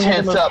gonna only have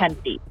to tense move up. 10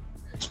 feet.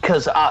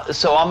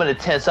 So I'm gonna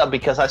tense up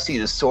because I see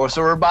the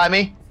sorcerer by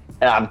me,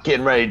 and I'm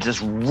getting ready to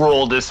just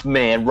roll this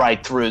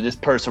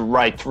person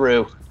right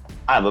through.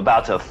 I'm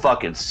about to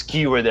fucking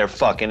skewer their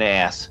fucking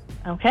ass.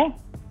 Okay,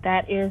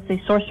 that is the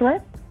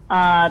sorcerer.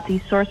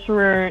 The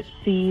sorcerer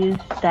sees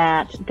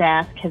that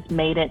Dask has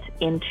made it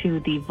into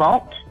the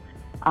vault,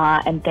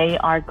 and they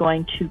are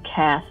going to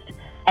cast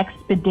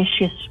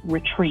Expeditious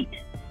Retreat.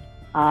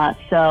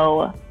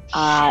 So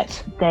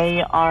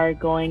they are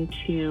going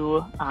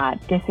to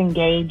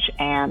disengage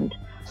and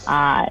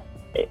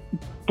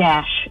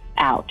dash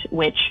out,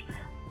 which,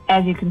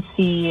 as you can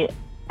see,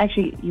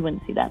 actually, you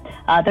wouldn't see that.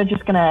 They're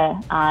just going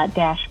to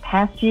dash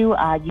past you.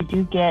 You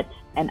do get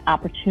an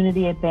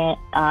opportunity attack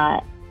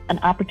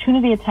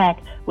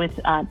with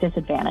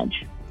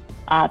disadvantage.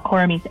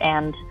 Koramis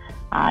and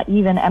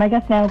Even, and I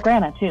guess now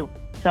Grana too.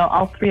 So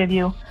all three of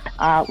you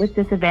with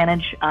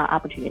disadvantage,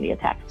 opportunity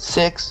attack.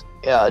 6.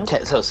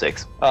 10, so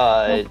 6.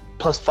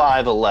 Plus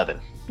 5, 11.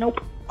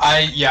 Nope.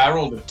 I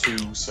rolled a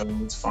 2, so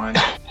it's fine.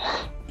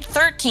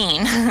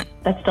 13.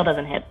 That still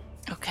doesn't hit.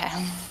 Okay.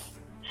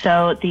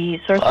 So the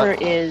sorcerer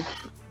is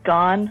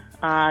gone.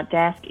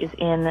 Dask is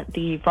in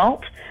the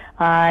vault.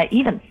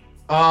 Even.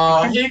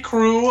 Hey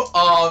crew.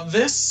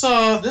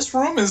 This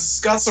room has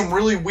got some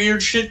really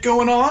weird shit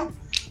going on.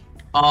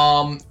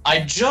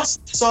 I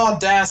just saw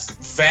Dask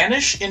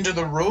vanish into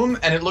the room,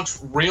 and it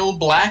looks real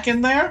black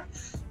in there.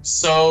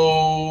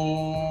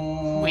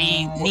 So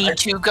We need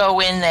to go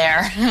in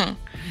there.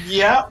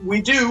 Yeah,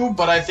 we do,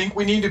 but I think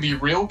we need to be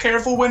real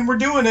careful when we're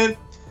doing it.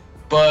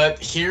 But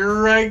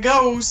here I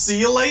go. See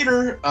you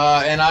later.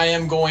 And I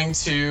am going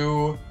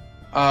to.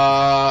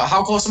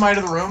 How close am I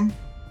to the room?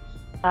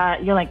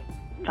 You're like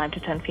 5 to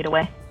 10 feet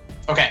away.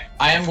 Okay,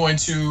 I am going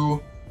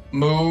to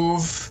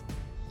move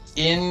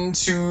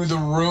into the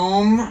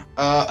room,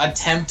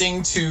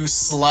 attempting to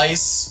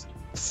slice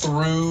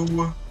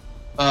through,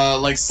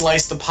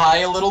 slice the pie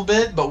a little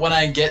bit. But when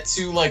I get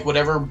to like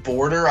whatever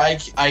border I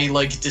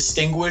like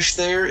distinguish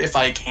there, if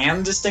I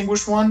can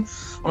distinguish one,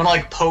 I'm gonna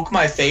like poke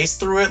my face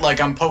through it, like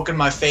I'm poking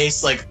my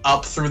face like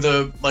up through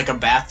the like a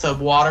bathtub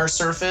water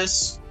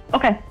surface.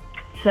 Okay,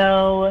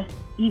 so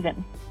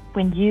Even,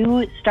 when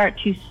you start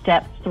to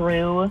step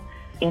through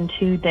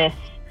into this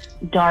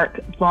dark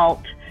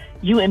vault,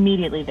 you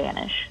immediately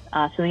vanish.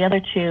 So the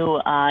other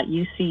two,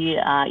 you see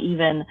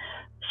Even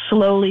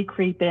slowly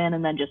creep in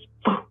and then just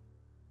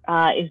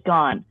is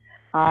gone.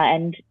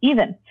 And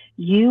Even,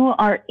 you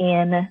are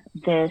in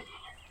this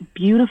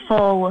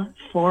beautiful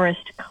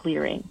forest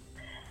clearing,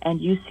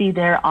 and you see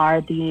there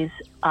are these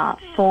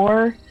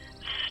 4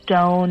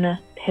 stone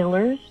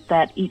pillars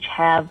that each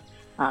have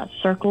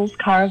circles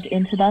carved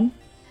into them.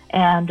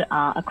 And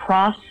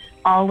across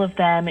all of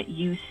them,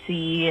 you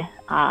see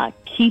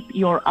keep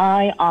your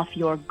eye off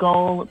your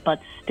goal,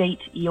 but state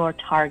your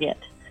target.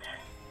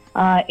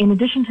 In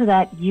addition to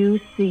that, you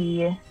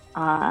see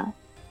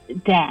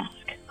Dask,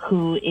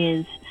 who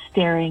is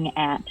staring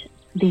at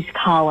these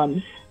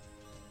columns.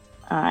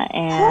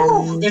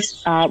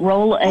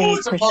 Roll a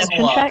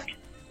perception check.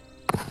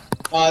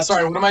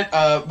 Sorry, what am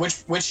I?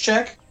 Which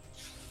check?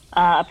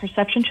 A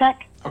perception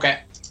check. Okay.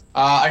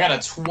 I got a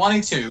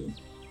 22.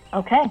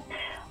 Okay.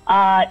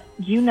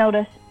 You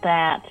notice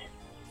that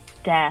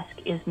Dask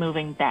is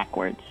moving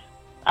backwards.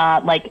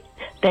 Like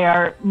they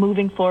are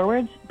moving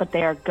forwards, but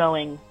they are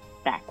going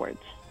backwards.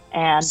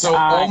 And so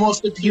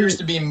almost appears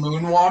to be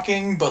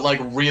moonwalking, but like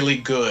really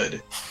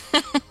good.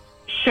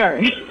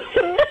 Sure.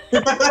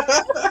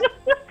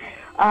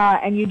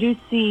 And you do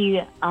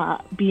see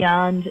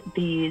beyond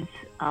these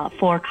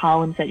 4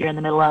 columns that you're in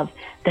the middle of,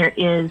 there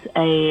is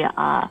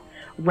a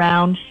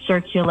round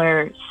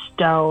circular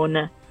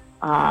stone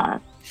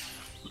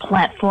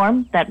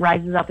platform that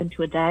rises up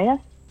into a dais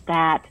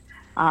that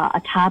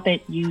atop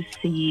it you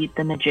see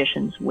the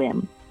magician's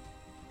whim.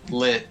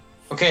 Lit.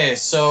 Okay,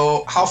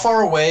 so how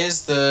far away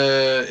is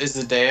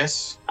the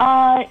dais?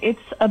 It's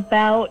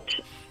about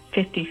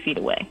 50 feet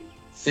away.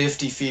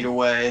 50 feet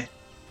away.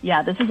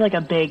 Yeah, this is like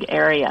a big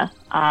area,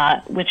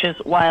 which is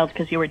wild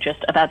because you were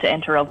just about to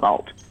enter a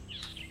vault.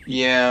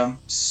 Yeah,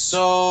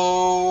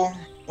 so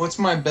what's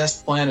my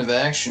best plan of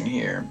action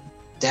here?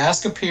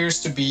 Dask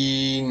appears to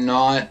be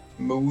not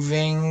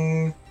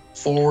moving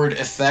forward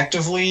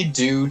effectively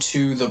due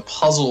to the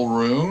puzzle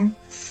room.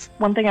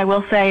 One thing I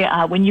will say,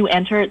 when you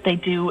enter, they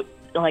do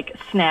like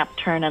snap,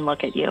 turn, and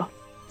look at you.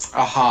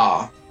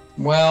 Aha.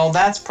 Well,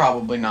 that's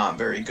probably not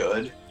very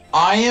good.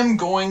 I am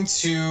going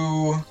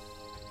to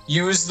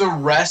use the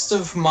rest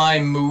of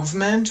my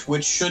movement,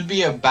 which should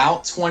be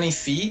about 20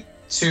 feet,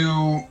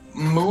 to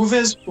move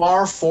as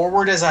far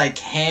forward as I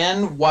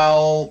can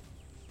while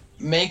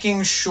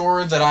making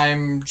sure that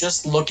I'm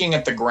just looking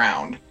at the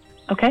ground.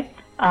 Okay.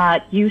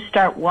 You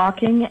start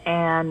walking,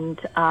 and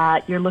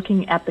you're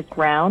looking at the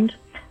ground.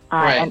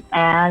 Right. And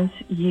as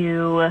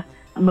you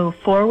move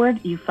forward,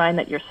 you find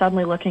that you're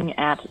suddenly looking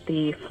at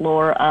the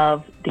floor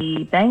of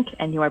the bank,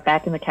 and you are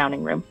back in the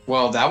counting room.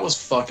 Well, that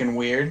was fucking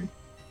weird.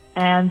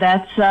 And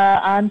that's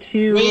on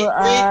to...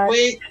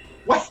 Wait!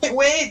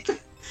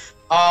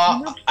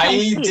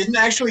 I didn't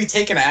actually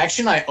take an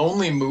action, I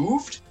only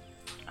moved.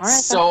 All right,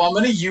 so I'm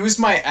going to use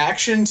my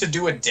action to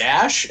do a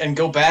dash and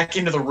go back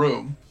into the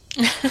room.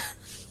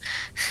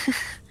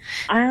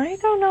 I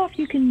don't know if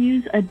you can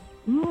use a...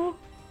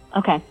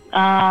 Okay.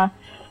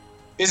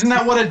 Isn't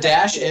that what a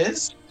dash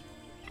is?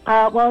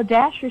 Well, a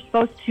dash, you're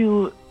supposed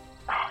to...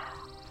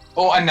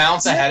 Oh,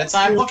 announce ahead of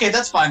time? Okay,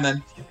 that's fine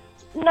then.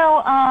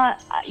 No,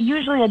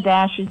 usually a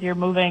dash is you're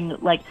moving,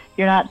 like,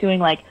 you're not doing,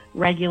 like,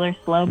 regular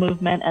slow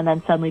movement and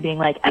then suddenly being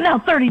like, and now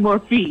 30 more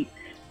feet.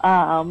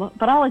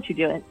 But I'll let you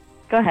do it.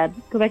 Go ahead.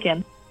 Go back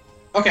in.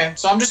 Okay,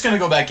 so I'm just going to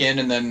go back in,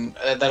 and then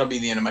that'll be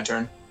the end of my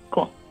turn.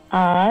 Cool.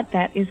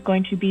 That is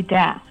going to be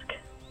Dask.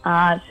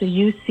 So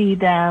you see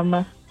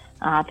them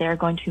They're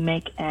going to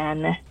make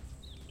an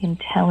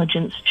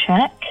intelligence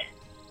check.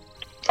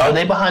 Are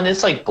they behind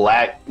this like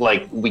black,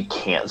 like we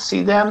can't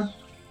see them?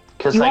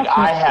 Because You like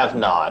also- I have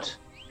not.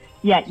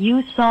 Yeah,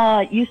 you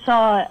saw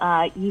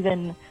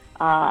even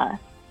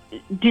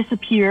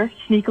disappear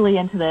sneakily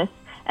into this,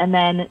 and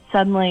then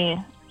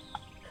suddenly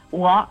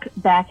walk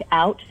back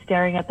out,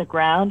 staring at the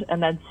ground,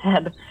 and then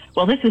said,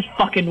 "Well, this is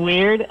fucking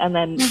weird," and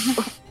then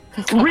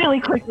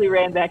really quickly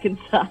ran back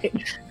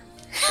inside.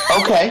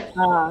 Okay.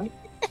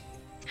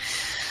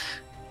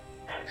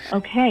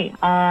 Okay.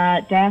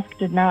 Dask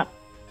did not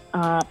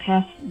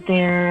pass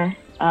their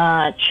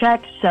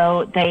check,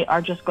 so they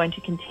are just going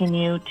to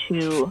continue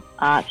to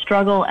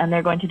struggle, and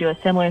they're going to do a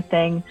similar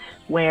thing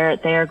where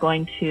they are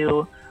going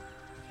to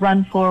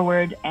run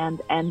forward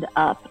and end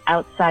up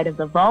outside of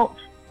the vault.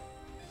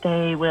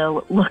 They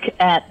will look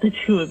at the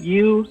two of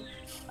you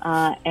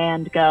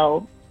and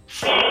go,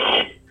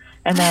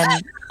 and then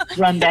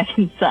run back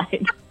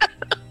inside.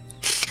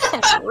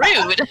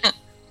 Rude.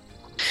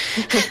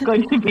 It's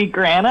going to be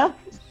Grana.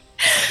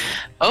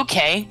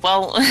 Okay,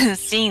 well,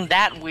 seeing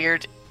that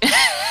weird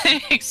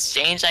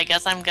exchange, I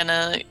guess I'm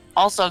gonna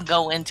also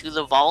go into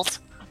the vault,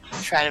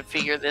 try to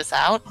figure this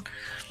out.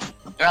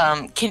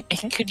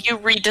 Could you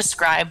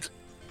re-describe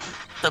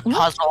the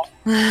puzzle?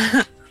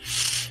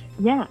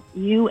 Yeah,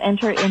 you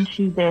enter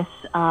into this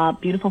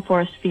beautiful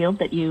forest field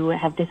that you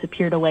have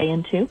disappeared away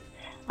into,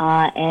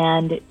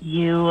 and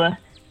you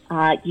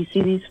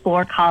see these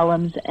 4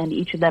 columns, and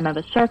each of them have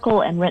a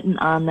circle, and written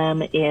on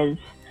them is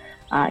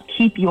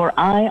 "Keep your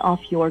eye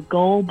off your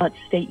goal, but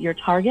state your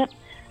target."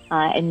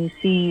 And you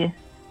see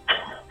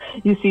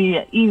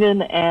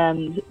Even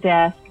and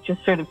Dask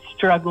just sort of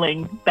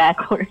struggling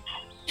backwards.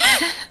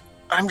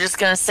 I'm just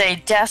gonna say,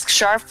 Desk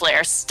Sharp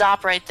Flare,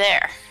 stop right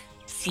there.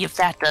 See if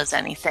that does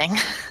anything.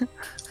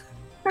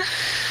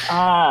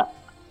 I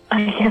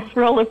guess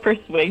roll a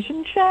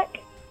persuasion check.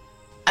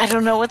 I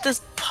don't know what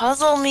this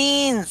puzzle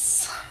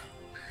means.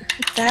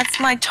 That's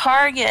my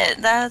target.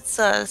 That's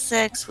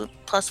 6 with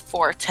plus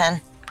 4,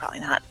 10. Probably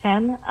not.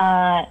 10.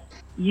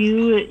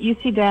 You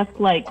see Dask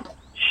like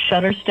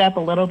shudder step a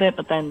little bit,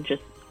 but then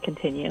just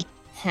continue.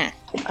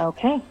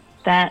 Okay,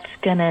 that's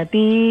gonna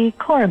be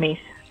Cormie.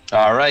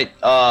 All right.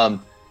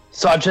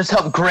 So I just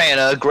helped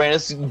Grana.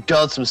 Grana's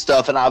done some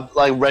stuff, and I'm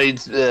like ready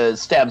to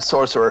stab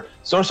Sorcerer.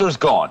 Sorcerer's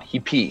gone. He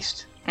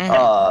pieced.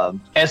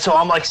 And so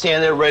I'm like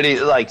standing there ready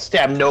to like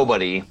stab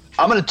nobody.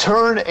 I'm gonna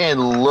turn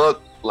and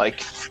look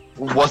like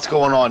what's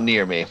going on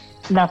near me.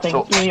 Nothing.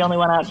 So- You're the only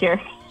one out here.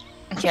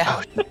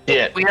 Yeah,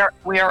 Yeah.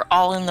 we are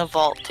all in the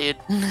vault, dude.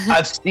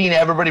 I've seen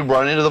everybody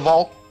run into the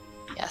vault.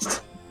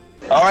 Yes.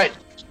 All right.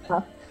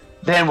 Huh.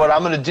 Then what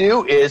I'm gonna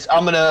do is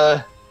I'm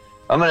gonna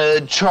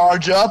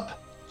charge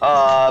up,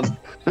 and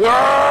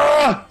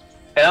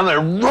I'm gonna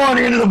run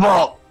into the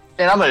vault,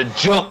 and I'm gonna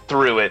jump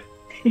through it.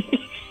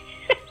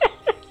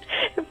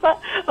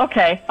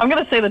 Okay, I'm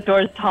gonna say the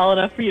door is tall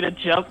enough for you to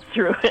jump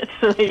through it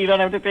so that you don't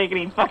have to take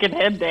any fucking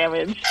head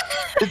damage.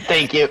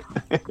 Thank you.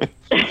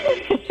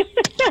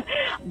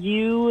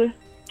 You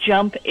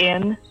jump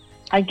in.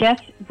 I guess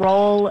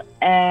roll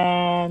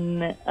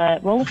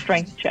a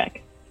strength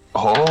check.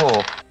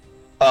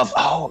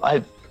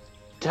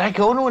 Did I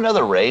go into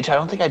another rage? I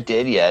don't think I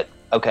did yet.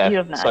 Okay. You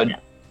have not So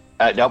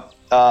yet. nope.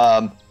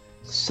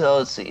 So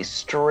let's see.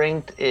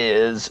 Strength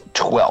is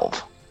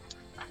 12.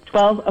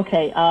 12.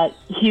 Okay.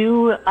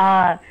 You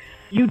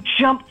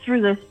jump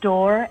through this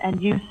door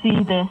and you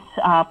see this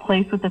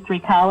place with the 3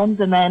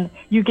 columns, and then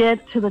you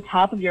get to the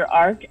top of your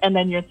arc, and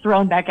then you're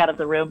thrown back out of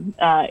the room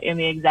in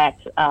the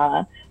exact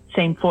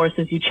same force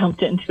as you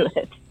jumped into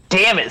it.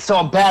 Damn it! So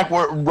I'm back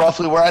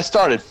roughly where I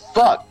started.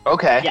 Fuck.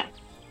 Okay. Yeah.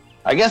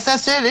 I guess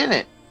that's it, isn't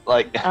it?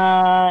 Like.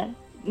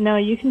 No,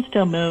 you can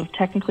still move.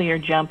 Technically, your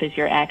jump is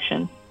your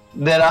action.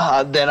 Then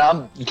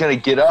I'm gonna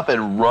get up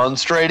and run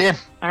straight in.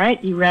 All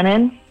right, you run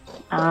in,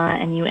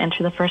 and you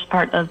enter the first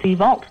part of the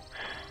vault,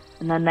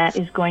 and then that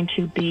is going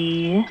to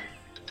be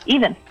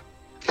Even.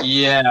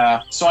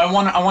 Yeah. So I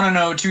want to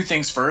know 2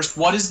 things first.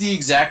 What is the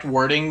exact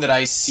wording that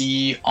I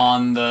see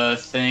on the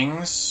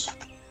things?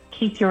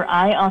 Keep your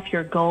eye off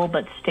your goal,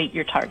 but state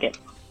your target.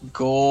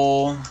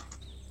 Goal,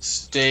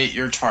 state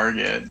your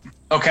target.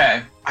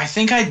 Okay. I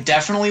think I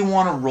definitely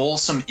want to roll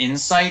some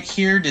insight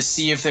here to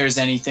see if there's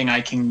anything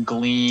I can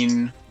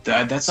glean.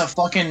 That's a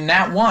fucking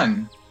nat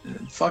 1.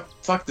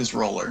 Fuck this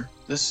roller.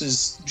 This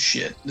is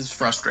shit. This is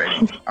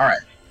frustrating. All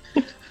right.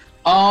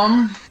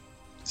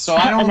 So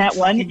I don't. And that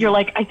one, you're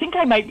like, I think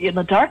I might be in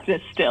the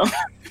darkness still.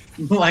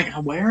 Like,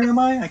 where am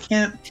I? I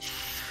can't.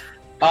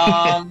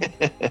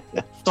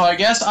 So I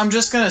guess I'm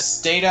just gonna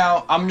state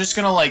out. I'm just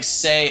gonna like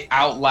say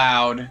out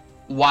loud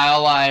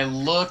while I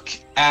look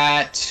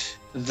at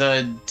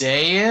the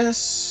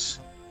dais.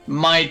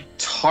 My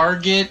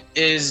target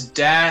is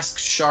Dask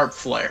Sharp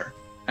Flare,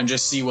 and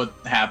just see what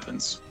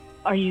happens.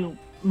 Are you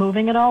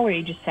moving at all, or are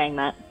you just saying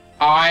that?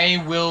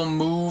 I will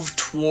move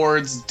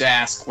towards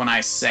Dask when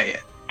I say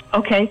it.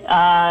 Okay,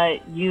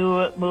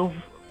 you move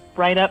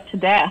right up to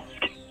Dask.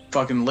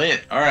 Fucking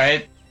lit. All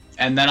right,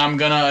 and then I'm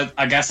gonna,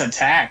 I guess,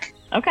 attack.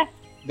 Okay.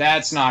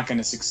 That's not going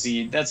to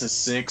succeed. That's a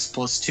 6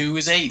 plus 2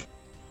 is 8.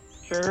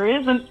 Sure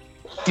isn't.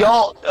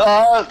 Y'all,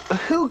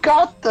 who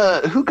got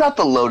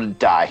the loaded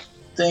die?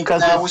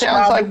 Because it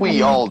sounds like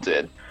we all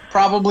did.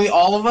 Probably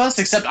all of us,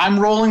 except I'm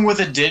rolling with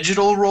a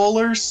digital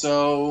roller,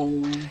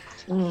 so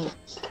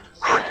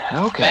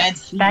Okay. bad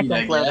seed, That I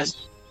gets loaded. guess.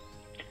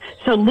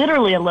 So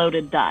literally a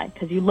loaded die,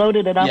 because you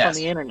loaded it up Yes.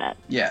 on the internet.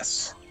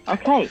 Yes.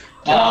 Okay.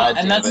 God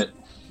and damn it.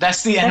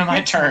 that's the end of my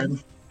That's your turn.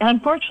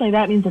 Unfortunately,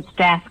 that means it's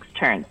Dask's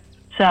turn.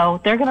 So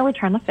they're going to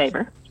return the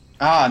favor.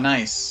 Ah,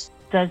 nice.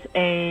 Does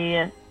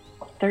a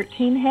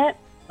 13 hit?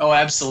 Oh,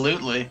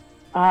 absolutely.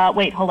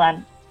 Wait, hold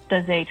on.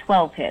 Does a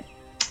 12 hit?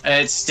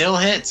 It still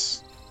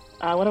hits.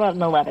 What about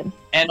an 11?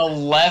 An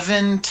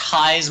 11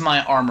 ties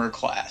my armor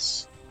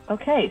class.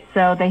 Okay,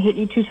 so they hit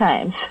you 2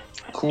 times.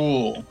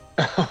 Cool.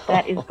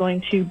 That is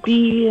going to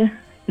be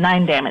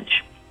 9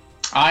 damage.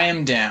 I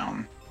am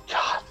down.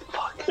 God,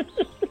 fuck.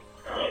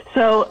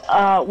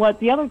 So what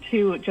the other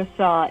two just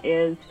saw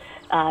is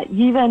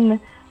Yevon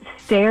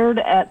stared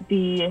at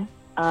the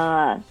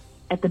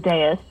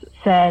dais,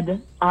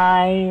 said,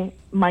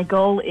 my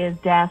goal is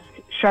Dask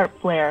Sharp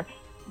Flare,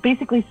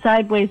 basically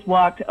sideways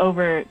walked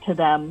over to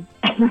them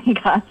and then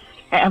got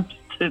stabbed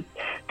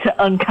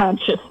to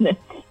unconsciousness.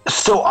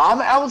 So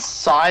I'm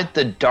outside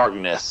the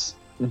darkness.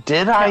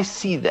 Did I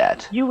see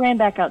that? You ran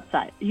back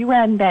outside. You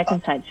ran back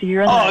inside, so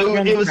you're in the you're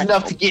in it the was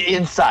enough to threshold. get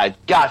inside.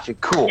 Gotcha,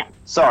 cool. Yeah.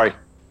 Sorry,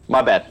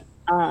 my bad.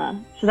 So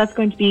that's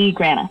going to be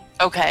Grana.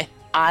 Okay.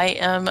 I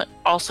am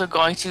also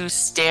going to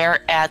stare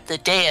at the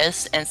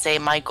dais and say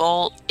my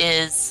goal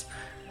is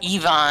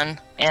Yevon,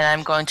 and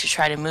I'm going to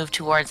try to move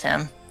towards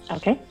him.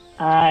 Okay.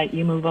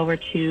 You move over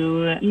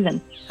to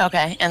Yevon.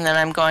 Okay, and then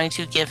I'm going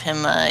to give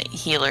him a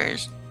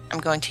healer's. I'm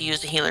going to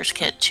use the healer's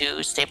kit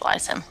to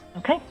stabilize him.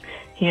 Okay.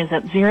 He is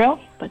at 0,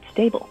 but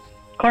stable.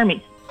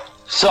 Cormy.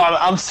 So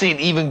I'm seeing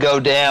Even go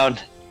down,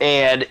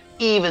 and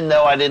even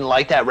though I didn't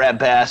like that rat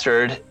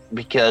bastard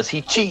because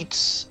he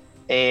cheats,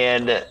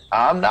 and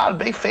I'm not a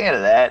big fan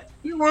of that,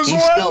 It was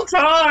He's one still-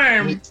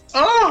 time!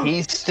 Oh!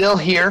 he's still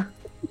here.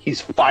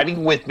 He's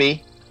fighting with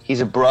me.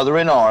 He's a brother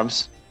in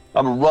arms.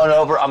 I'm gonna run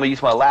over. I'm gonna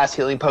use my last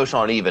healing potion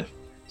on Even.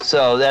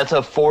 So that's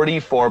a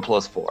 44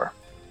 plus 4.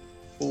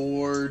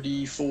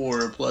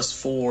 44 plus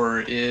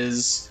 4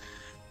 is...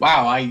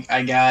 Wow,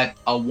 I got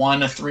a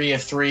 1, a 3, a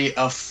 3,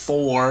 a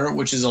 4,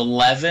 which is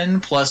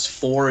 11, plus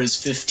 4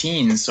 is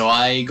 15, so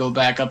I go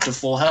back up to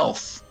full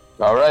health.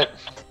 All right.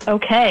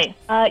 Okay.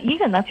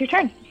 Yevon, that's your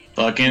turn.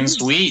 Fucking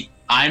sweet.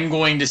 I'm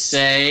going to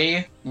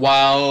say,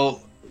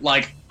 while,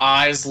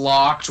 eyes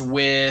locked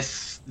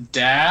with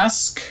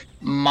Dask,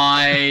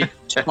 my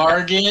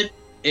target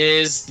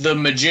is the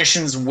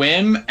Magician's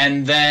Whim,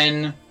 and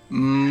then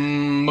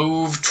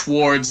move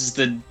towards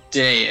the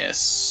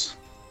dais.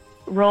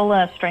 Roll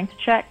a strength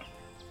check.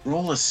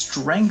 Roll a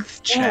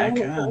strength check.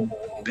 Oh,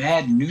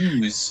 bad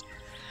news.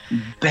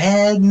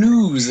 Bad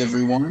news,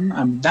 everyone.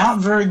 I'm not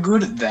very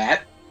good at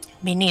that.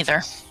 Me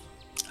neither.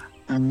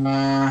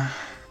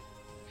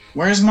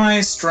 Where's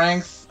my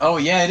strength? Oh,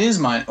 yeah, it is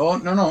mine. Oh,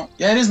 no.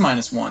 Yeah, it is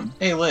 -1.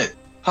 Hey, lit.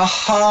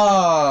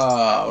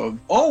 Haha.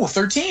 Oh,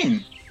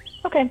 13.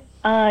 Okay.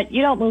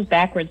 You don't move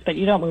backwards, but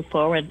you don't move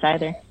forwards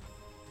either.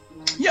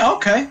 Yeah,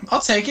 okay.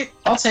 I'll take it.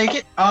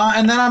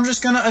 And then I'm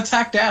just gonna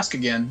attack Dask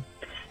again.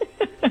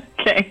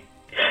 Okay.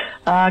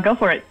 Go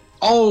for it.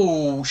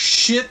 Oh,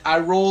 shit. I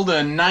rolled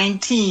a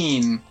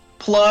 19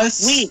 plus...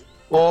 Sweet.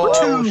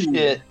 Oh, 2.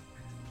 shit.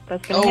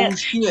 That's gonna Oh, hit.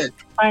 shit.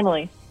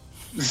 Finally.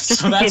 Just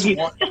So to that's give you,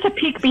 one. just a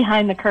peek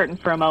behind the curtain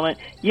for a moment.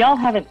 Y'all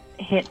haven't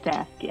hit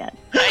Dask yet.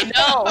 I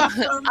know.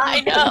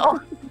 I know.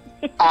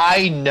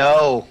 I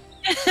know.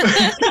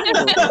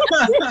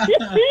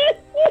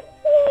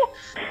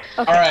 Okay,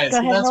 All right, go so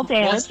ahead and roll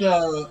damage.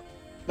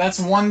 that's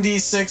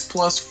 1d6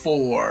 plus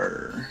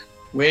 4,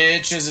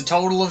 which is a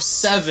total of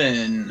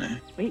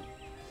 7.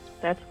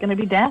 That's going to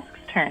be Dask's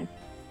turn.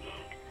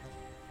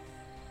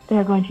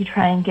 They're going to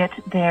try and get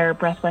their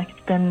breath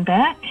weapon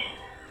back.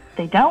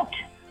 They don't.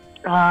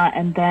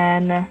 And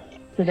then,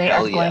 so they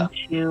Hell are going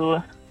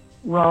to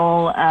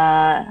roll.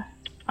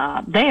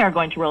 They are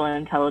going to roll an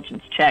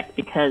intelligence check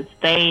because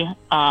they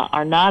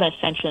are not a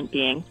sentient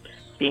being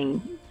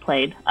being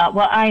played.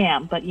 Well, I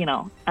am, but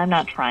I'm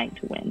not trying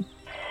to win.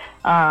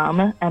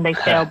 And they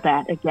failed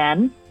that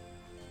again.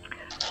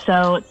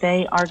 So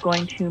they are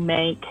going to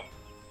make.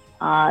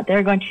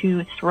 They're going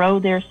to throw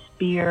their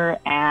spear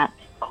at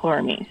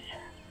Cormies,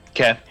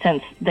 Okay.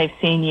 since they've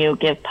seen you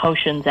give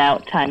potions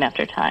out time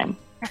after time.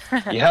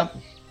 Yep.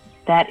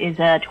 That is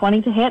a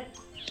 20 to hit.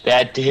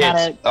 That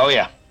hits. Oh,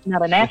 yeah.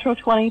 Not a natural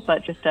 20,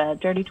 but just a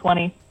dirty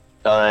 20.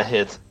 Oh, that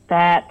hits.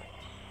 That's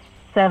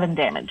 7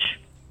 damage.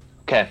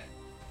 Okay.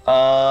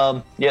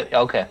 Yep.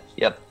 Okay.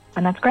 Yep.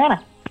 And that's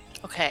Grana.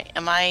 Okay,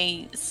 am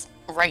I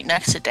right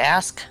next to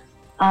Dask?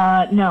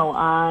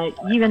 No,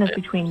 even is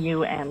between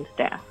you and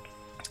Dask.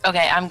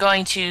 Okay, I'm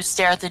going to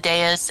stare at the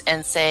dais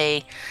and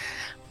say,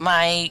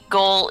 my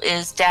goal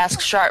is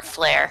Dask Sharp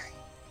Flare,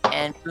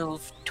 and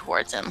move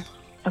towards him.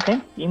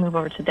 Okay, you move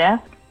over to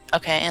Dask.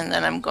 Okay, and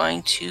then I'm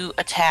going to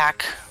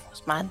attack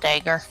with my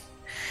dagger.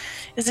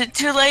 Is it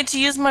too late to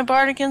use my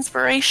bardic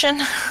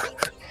inspiration?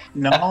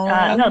 No.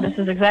 No, this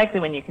is exactly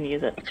when you can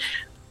use it.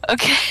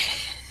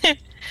 Okay.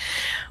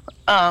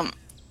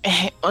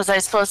 Was I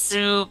supposed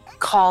to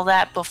call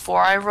that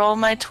before I roll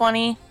my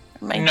 20?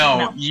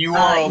 No, you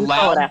are you call it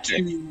allowed after.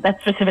 to.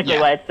 That's specifically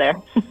why it's there.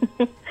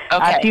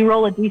 Okay. So you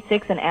roll a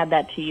d6 and add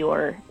that to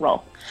your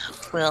roll.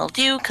 Will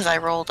do, because I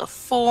rolled a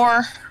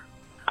 4.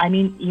 I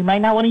mean, you might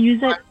not want to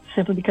use it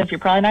simply because you're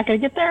probably not going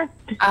to get there.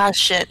 Ah,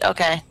 shit.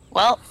 Okay.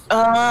 Well,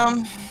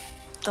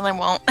 then I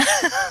won't.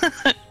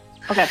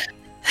 Okay.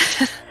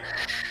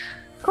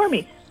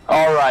 Cormy.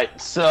 All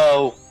right.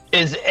 So,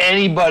 is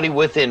anybody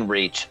within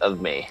reach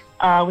of me?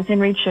 Within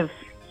reach of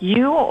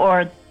you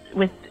or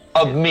with...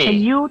 Of me? Can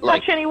you touch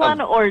Like,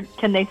 anyone or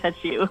can they touch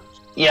you?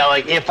 Yeah,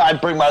 like if I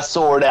bring my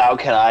sword out,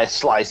 can I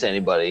slice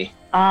anybody?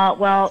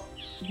 Well,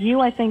 you,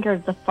 I think, are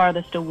the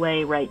farthest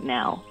away right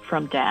now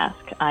from Dask.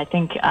 I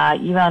think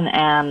Ivan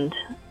and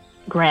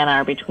Grana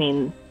are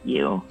between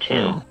you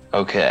two.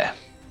 Okay.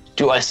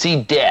 Do I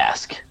see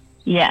Dask?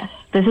 Yes.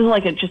 This is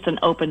like just an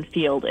open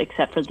field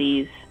except for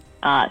these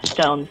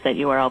stones that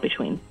you are all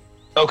between.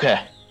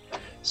 Okay.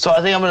 So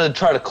I think I'm going to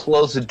try to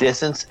close the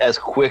distance as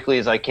quickly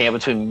as I can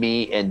between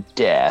me and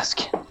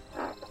Dask.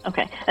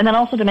 Okay. And then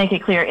also to make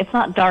it clear, it's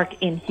not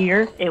dark in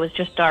here. It was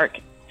just dark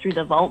through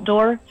the vault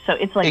door. So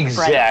it's like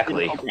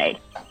Exactly. bright, beautiful day.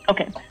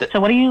 Okay. So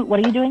what are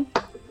you doing?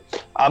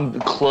 I'm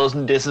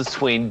closing distance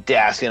between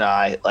Dask and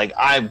I. Like,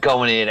 I'm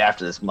going in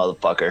after this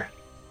motherfucker.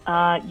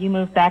 You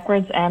move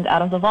backwards and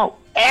out of the vault.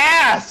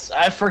 Ass!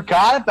 I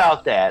forgot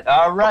about that.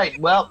 All right.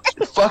 Well,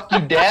 fuck you,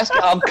 Dask.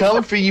 I'm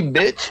coming for you,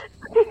 bitch.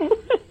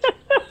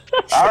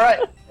 All right.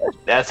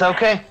 That's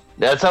okay.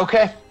 That's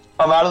okay.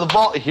 I'm out of the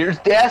vault. Here's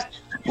Dask.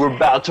 We're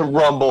about to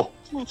rumble.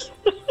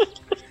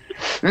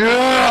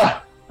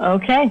 Yeah!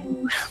 Okay.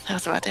 That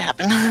was about to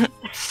happen.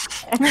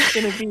 It's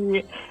going to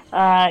be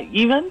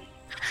Even.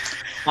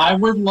 I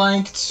would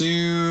like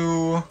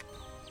to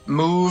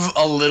move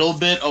a little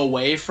bit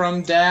away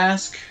from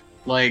Dask,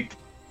 like,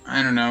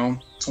 I don't know,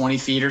 20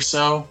 feet or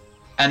so.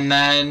 And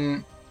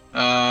then,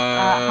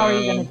 How are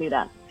you going to do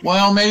that?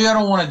 well, maybe I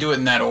don't want to do it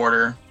in that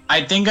order.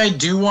 I think I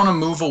do want to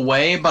move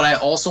away, but I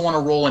also want to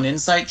roll an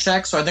insight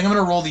check. So I think I'm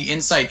going to roll the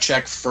insight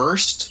check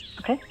first.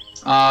 Okay.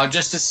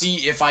 Just to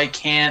see if I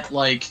can't,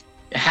 like,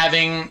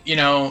 having,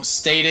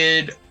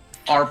 stated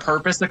our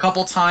purpose a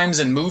couple times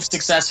and moved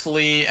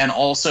successfully and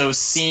also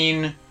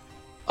seen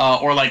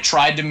or, like,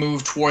 tried to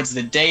move towards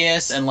the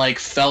dais and, like,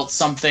 felt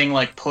something,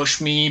 like, push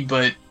me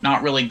but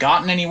not really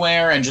gotten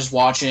anywhere and just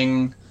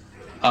watching,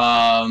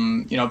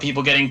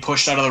 people getting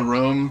pushed out of the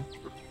room.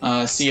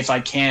 See if I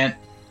can't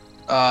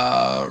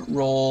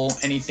roll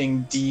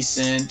anything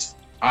decent.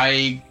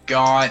 I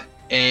got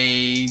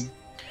a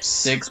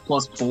 6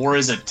 plus 4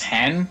 is a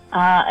 10.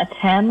 A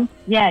 10?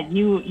 Yeah,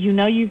 you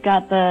know you've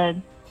got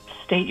the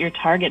state your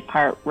target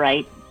part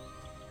right.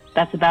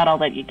 That's about all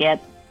that you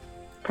get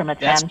from a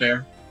 10. That's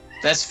fair.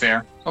 That's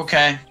fair.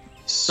 Okay.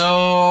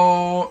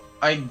 So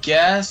I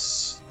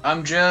guess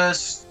I'm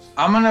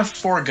gonna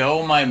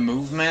forego my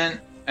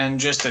movement and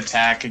just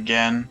attack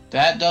again.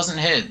 That doesn't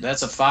hit.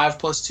 That's a 5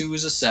 plus 2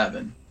 is a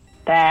 7.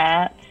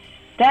 That's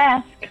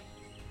Dask,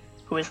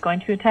 who is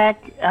going to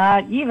attack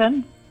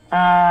Even.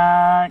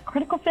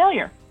 Critical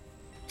failure.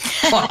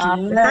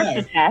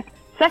 The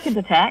second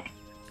attack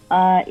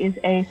is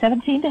a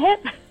 17 to hit.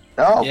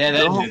 Oh, Yeah,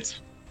 that no. hits.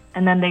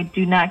 And then they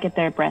do not get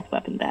their breath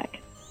weapon back.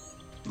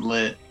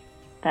 Lit.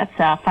 That's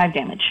 5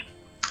 damage.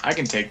 I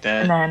can take And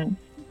that. then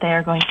they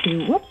are going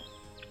to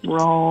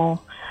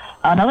roll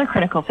another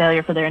critical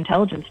failure for their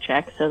intelligence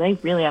check, so they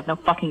really have no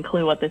fucking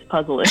clue what this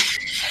puzzle is.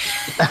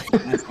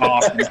 That's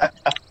awesome.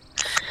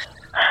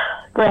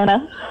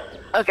 Grana.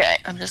 Okay,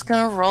 I'm just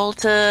gonna roll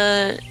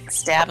to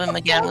stab him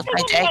again with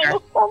my dagger.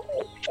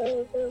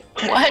 What?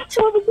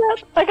 What was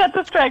that? I got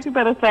distracted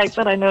by the fact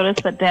that I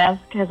noticed that Dask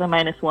has a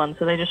 -1,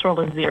 so they just rolled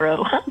a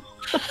 0.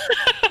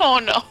 Oh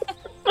no.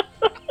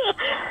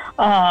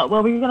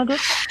 What were you gonna do?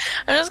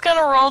 I'm just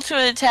gonna roll to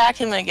attack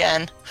him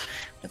again.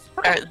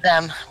 Or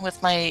them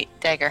with my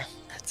dagger.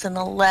 That's an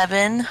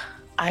 11.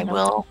 I Nope.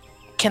 will.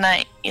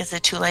 Is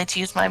it too late to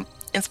use my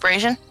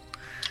inspiration?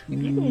 You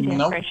can use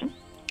Nope. inspiration.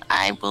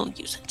 I will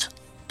use it.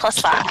 Plus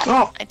 5.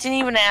 Oh. I didn't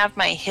even have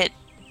my hit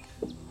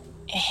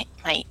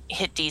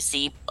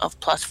DC of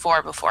plus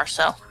 4 before,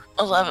 so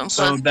 11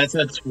 So plus that's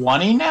a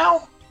 20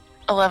 now?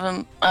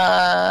 11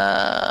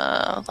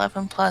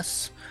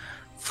 plus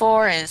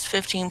 4 is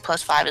 15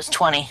 plus 5 is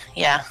 20.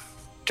 Yeah.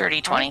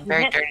 Dirty 20. you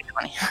Very hit. dirty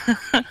 20.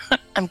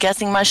 I'm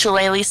guessing my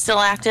shillelagh's still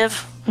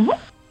active. Mhm.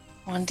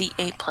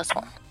 1d8 plus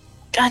 1.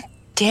 God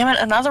damn it,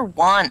 another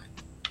 1.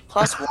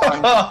 Plus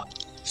 1.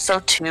 So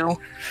 2.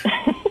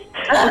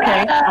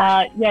 Okay.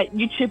 Yeah,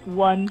 you chip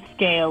 1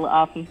 scale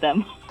off of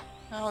them.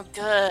 Oh,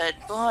 good.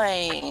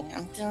 Boy,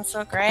 I'm doing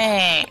so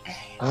great.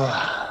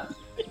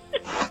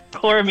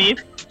 Poor me.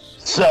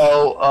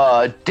 So,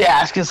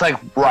 Dask is like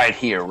right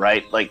here,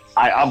 right? Like,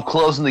 I'm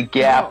closing the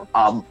gap.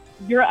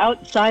 You're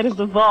outside of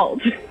the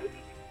vault.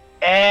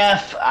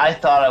 I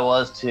thought I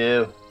was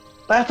too.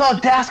 But I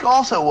thought Dask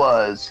also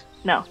was.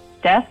 No,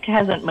 Dask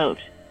hasn't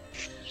moved.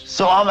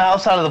 So I'm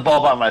outside of the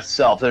vault by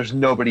myself. There's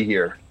nobody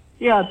here.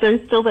 Yeah,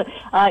 there's still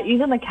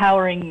even the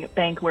cowering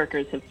bank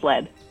workers have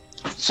fled.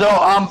 So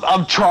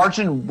I'm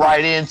charging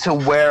right into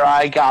where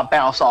I got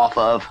bounced off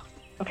of.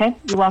 Okay,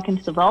 you walk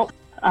into the vault.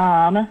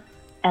 And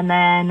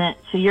then,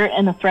 so you're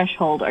in the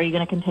threshold. Are you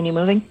going to continue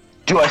moving?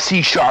 Do I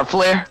see Sharp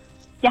Flare?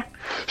 Yeah.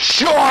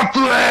 Sharp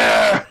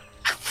Flare!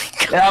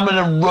 And I'm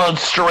gonna run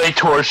straight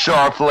towards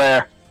Sharp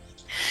Flare.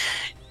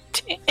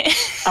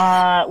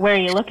 Where are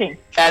you looking?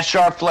 At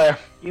Sharp Flare.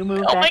 You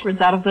move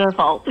backwards out of the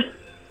vault.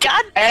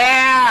 God,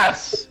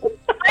 Ass! why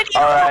do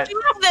you All right.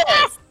 do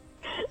this?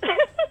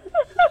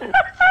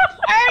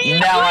 Why are you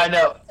Now I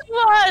doing know.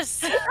 this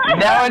to us?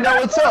 Now I know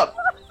what's up.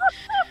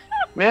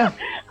 Yeah.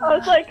 I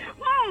was like,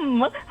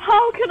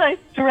 how can I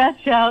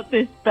stretch out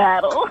this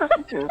battle?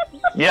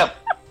 Yep.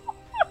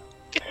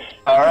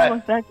 All right.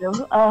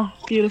 Effective. Oh,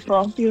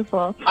 beautiful,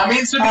 beautiful. I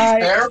mean, to be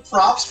fair,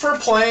 props for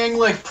playing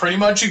like pretty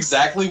much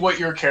exactly what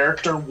your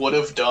character would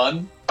have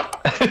done.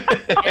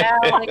 Yeah,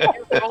 like your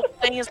role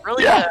playing is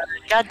really Yeah.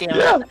 good. God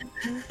damn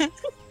it.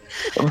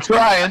 I'm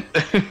trying.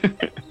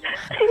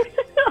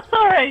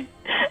 All right,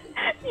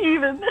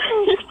 even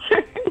your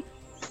turn.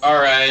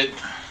 All right.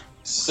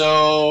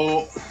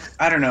 So,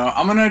 I don't know.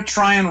 I'm gonna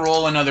try and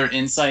roll another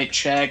insight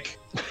check.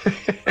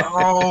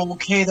 Oh,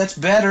 okay, that's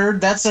better.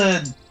 That's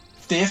a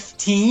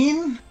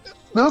 15?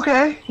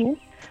 Okay.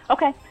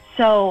 Okay,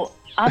 so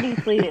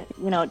obviously,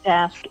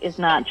 Dask is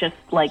not just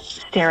like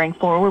staring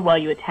forward while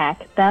you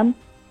attack them.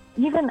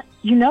 Even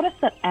you notice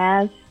that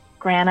as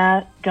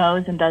Grana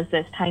goes and does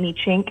this tiny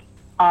chink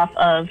off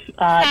of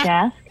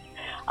Dask,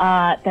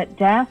 that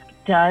Dask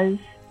does,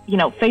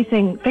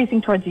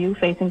 facing towards you,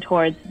 facing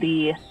towards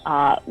the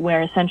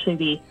where essentially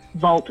the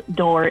vault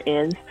door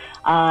is.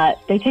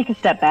 They take a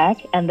step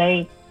back and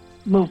they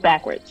move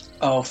backwards.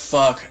 Oh,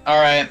 fuck.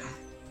 Alright.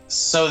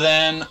 So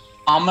then,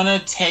 I'm gonna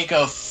take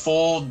a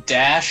full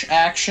dash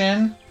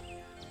action,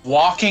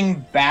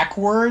 walking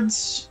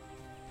backwards,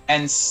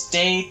 and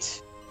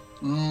state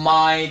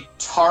my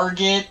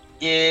target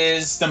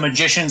is the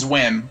Magician's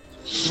Whim.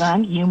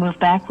 Then you move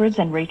backwards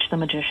and reach the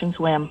Magician's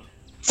Whim.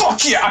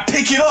 Fuck yeah, I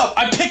pick it up!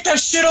 I pick that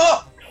shit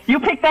up! You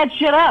pick that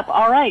shit up.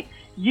 All right.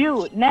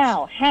 You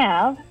now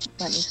have.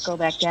 Let me scroll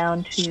back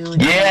down to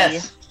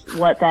Yes. see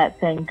what that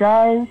thing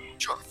does.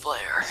 Short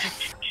flare.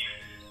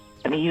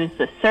 Let me use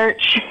the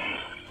search.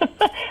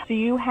 So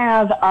you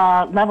have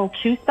a level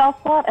 2 spell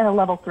slot and a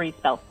level 3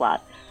 spell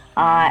slot,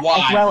 as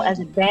well as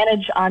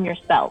advantage on your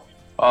spells.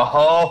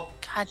 Uh-huh.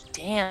 God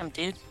damn,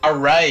 dude.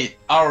 Alright.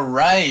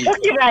 Took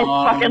you guys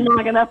fucking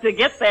long enough to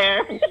get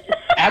there.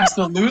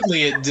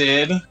 Absolutely it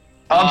did.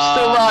 I'm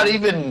still not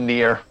even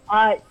near.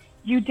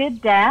 You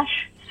did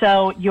dash,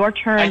 so your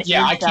turn is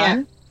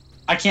done.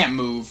 I can't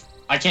move.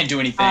 I can't do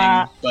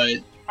anything, but...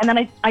 And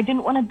then I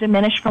didn't want to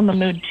diminish from the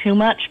mood too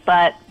much,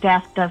 but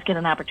Dask does get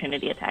an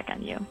opportunity attack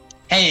on you.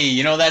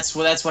 Hey, that's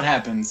what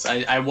happens.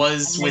 I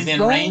was within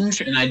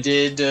range, and I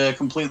did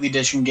completely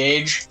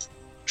disengage.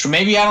 So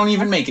maybe I don't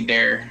even make it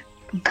there.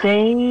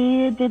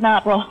 They did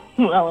not roll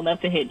well enough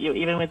to hit you,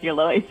 even with your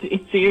low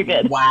AC, so you're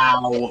good.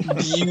 Wow,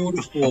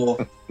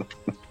 beautiful.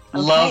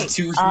 Love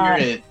to hear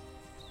it.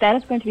 That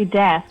is going to be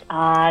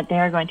Dask. They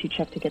are going to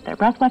check to get their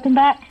breath weapon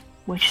back,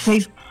 which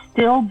they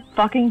still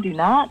fucking do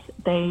not.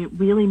 They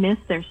really miss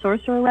their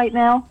sorcerer right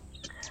now.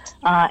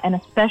 And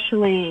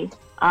especially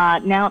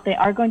now they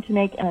are going to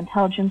make an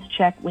intelligence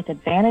check with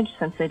advantage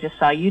since they just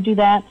saw you do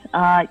that,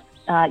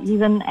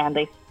 and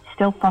they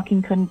still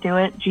fucking couldn't do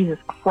it. Jesus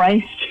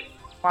Christ.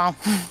 Wow.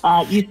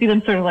 You see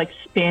them sort of like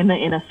spin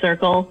in a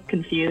circle,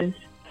 confused.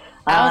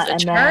 And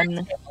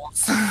then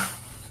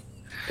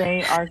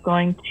they are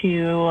going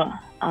to,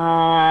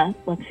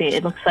 let's see,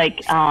 it looks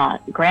like,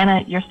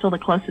 Grana, you're still the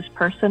closest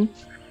person,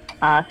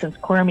 since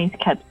Cormie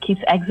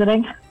keeps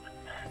exiting.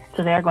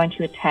 So they are going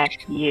to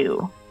attack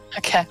you.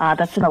 Okay.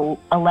 That's an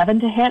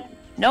 11 to hit.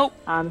 Nope.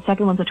 The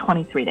second one's a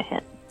 23 to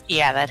hit.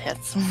 Yeah, that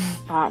hits.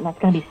 And that's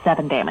going to be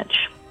 7 damage.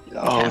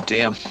 Oh,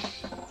 damn.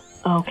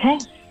 Okay.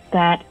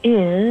 That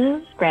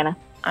is Grana.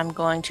 I'm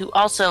going to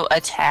also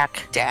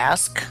attack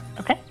Dask.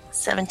 Okay.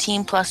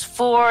 17 plus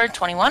 4,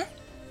 21.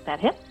 That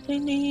hits.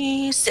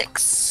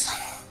 26.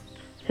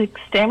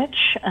 6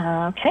 damage.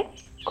 Okay.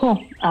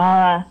 Cool.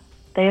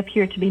 They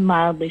appear to be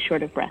mildly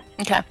short of breath.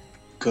 Okay.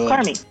 Good.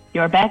 Cormie,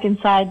 you're back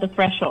inside the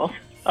threshold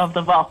of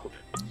the vault.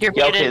 You're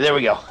Yeah, muted. okay, there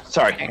we go.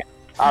 Sorry.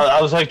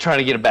 I was like trying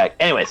to get it back.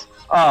 Anyways,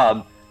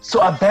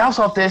 so I bounce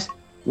off this.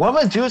 What I'm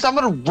going to do is I'm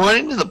going to run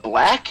into the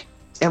black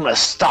and I'm going to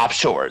stop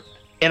short.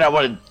 And I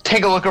want to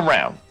take a look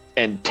around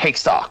and take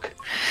stock.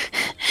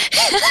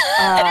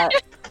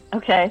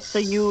 Okay, so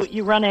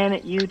you run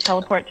in, you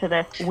teleport to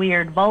this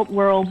weird vault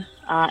world,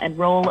 and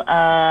roll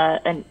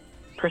an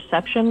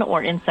perception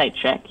or insight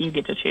check. You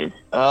get to choose.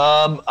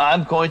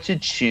 I'm going to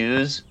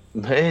choose.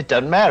 It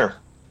doesn't matter.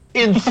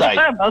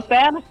 Insight. Both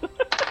bad.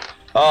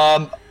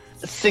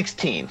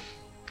 16.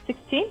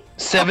 16.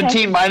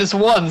 17 minus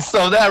 1,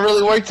 so that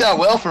really worked out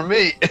well for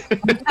me.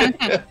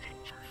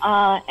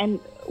 And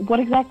what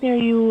exactly are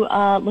you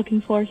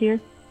looking for here?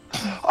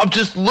 I'm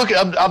just looking.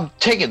 I'm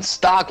taking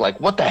stock. Like,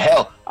 what the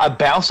hell? I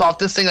bounced off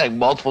this thing like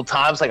multiple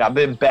times. Like, I've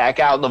been back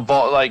out in the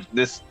vault, like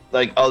this,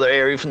 like other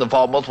area from the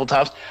vault multiple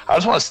times. I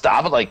just want to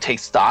stop and like take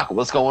stock of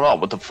what's going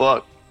on. What the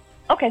fuck?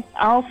 Okay,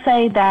 I'll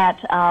say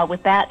that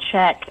with that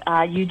check,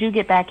 you do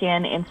get back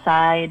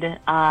inside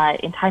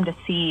in time to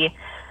see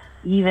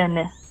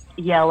even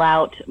yell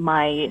out,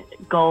 "My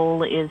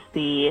goal is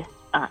the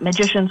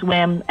magician's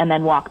whim," and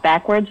then walk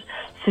backwards.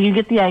 So you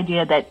get the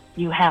idea that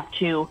you have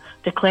to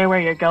declare where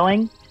you're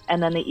going,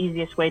 and then the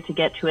easiest way to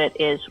get to it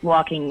is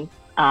walking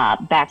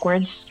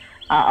backwards.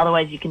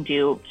 Otherwise, you can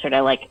do sort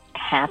of like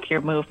half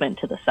your movement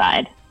to the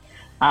side,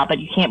 but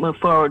you can't move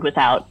forward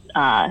without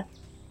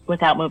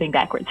moving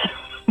backwards.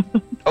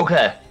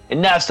 Okay,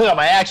 and now I still got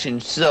my action,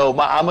 so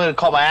I'm going to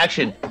call my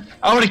action.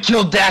 I'm going to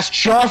kill Dash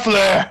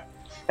Charfler!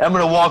 And I'm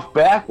going to walk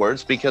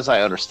backwards because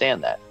I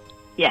understand that.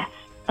 Yes.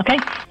 Okay,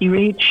 you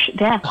reach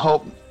Dash.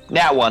 Hope.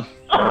 Nat one.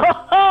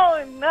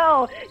 Oh,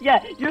 no.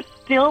 Yeah, you're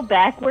still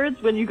backwards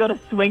when you go to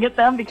swing at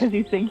them because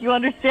you think you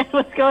understand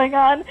what's going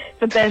on,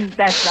 but then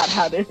that's not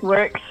how this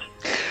works.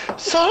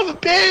 Son of a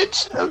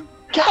bitch!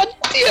 God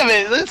damn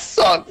it, this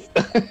sucks.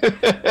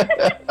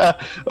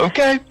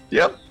 Okay,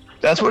 yep,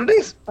 that's what it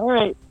is. All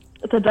right.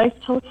 The dice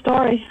tell a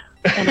story,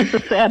 and it's a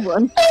sad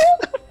one.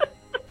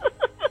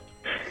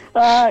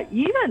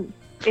 Even,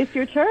 it's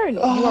your turn.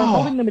 You are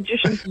holding the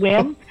magician's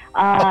whim,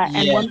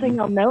 and one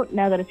thing I'll note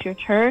now that it's your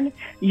turn,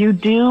 you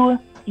do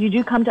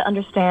come to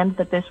understand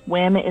that this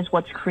whim is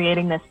what's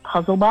creating this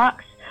puzzle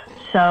box.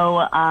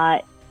 So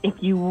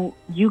if you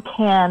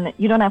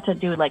don't have to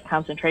do like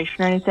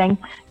concentration or anything.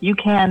 You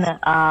can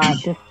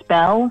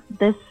dispel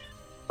this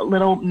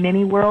little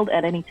mini world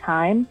at any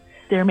time.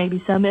 There may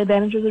be some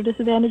advantages or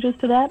disadvantages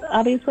to that,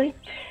 obviously.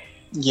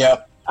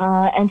 Yep.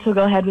 And so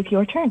go ahead with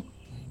your turn.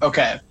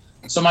 Okay.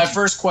 So my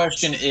first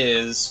question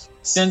is,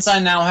 since I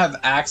now have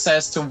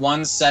access to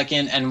 1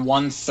 second and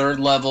 1 third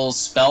level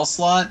spell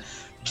slot,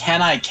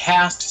 can I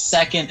cast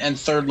second and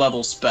third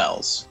level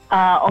spells?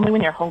 Only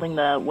when you're holding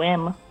the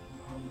whim.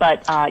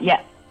 But,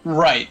 yeah.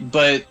 Right,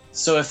 but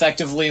so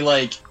effectively,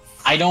 like,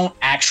 I don't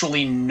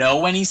actually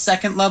know any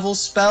second level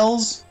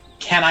spells.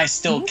 Can I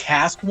still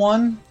cast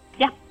one?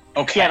 Yeah.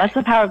 Okay. Yeah, that's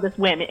the power of this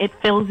whim. It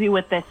fills you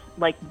with this,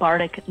 like,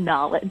 bardic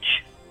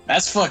knowledge.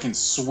 That's fucking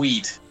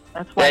sweet.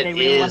 That's why That they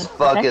really is want to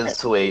protect fucking it.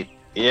 sweet.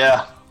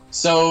 Yeah.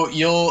 So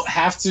you'll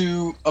have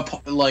to,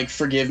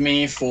 forgive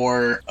me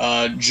for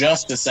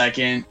just a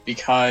second,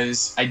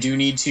 because I do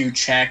need to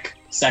check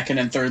second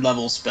and third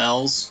level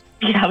spells.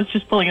 Yeah, I was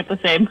just pulling up the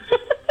same.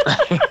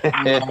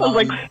 I was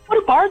like, what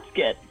do bards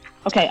get?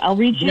 Okay, I'll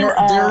read you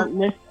a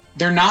list.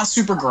 They're not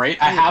super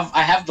great. I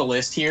have the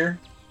list here.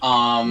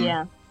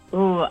 Yeah.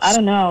 Ooh, I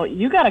don't know.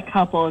 You got a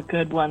couple of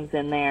good ones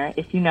in there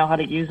if you know how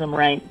to use them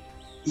right.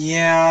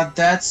 Yeah,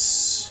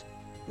 that's...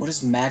 What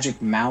does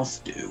Magic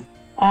Mouth do?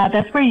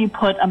 That's where you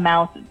put a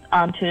mouth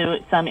onto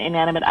some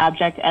inanimate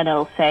object and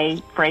it'll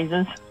say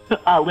phrases,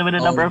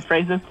 limited number of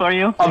phrases for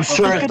you. I'm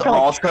sure it's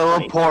also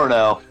a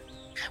porno.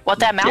 What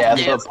that mouth Yeah,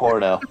 do? it's a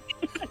porno.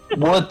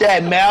 What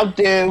that mouth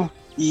do?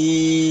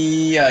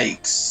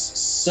 Yikes.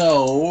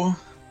 So...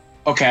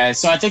 Okay,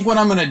 so I think what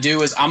I'm going to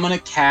do is I'm going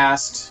to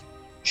cast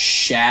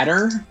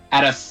Shatter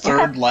at a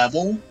third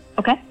level.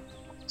 Okay.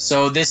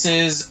 So this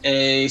is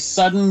a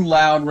sudden,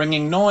 loud,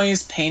 ringing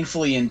noise,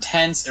 painfully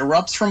intense,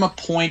 erupts from a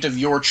point of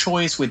your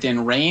choice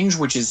within range,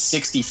 which is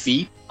 60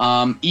 feet.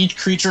 Each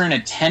creature in a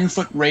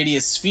 10-foot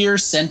radius sphere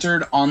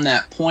centered on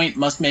that point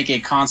must make a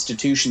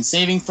Constitution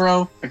saving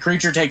throw. A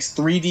creature takes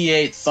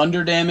 3d8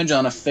 thunder damage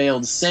on a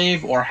failed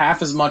save, or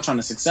half as much on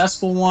a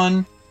successful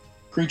one.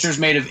 Creatures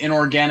made of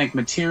inorganic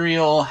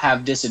material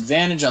have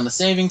disadvantage on the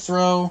saving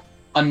throw.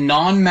 A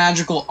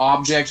non-magical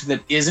object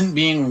that isn't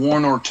being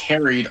worn or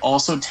carried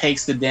also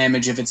takes the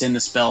damage if it's in the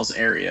spell's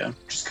area,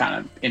 which is kind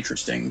of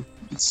interesting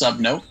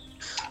sub-note.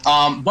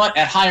 But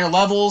at higher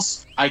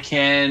levels, I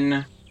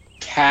can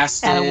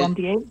cast At it... a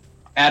 1d8?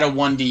 At a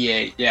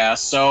 1d8, yeah.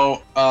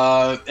 So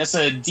it's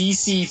a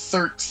DC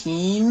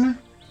 13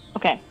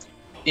 Okay.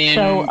 in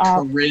So,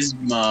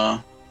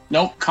 Charisma.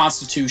 Nope,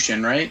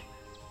 Constitution, right?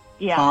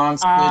 Yeah.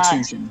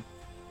 Constitution.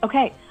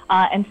 Okay.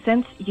 And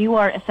since you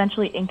are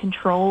essentially in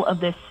control of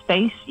this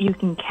space, you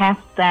can cast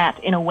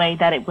that in a way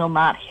that it will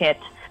not hit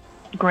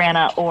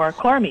Grana or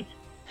Cormie.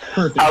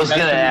 Perfect. I was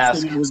That's gonna the next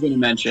ask. thing I was going to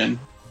mention.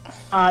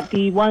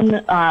 The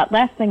one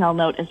last thing I'll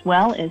note as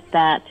well is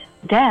that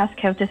Dask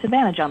has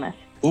disadvantage on this.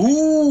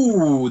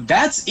 Ooh,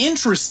 that's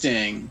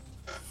interesting.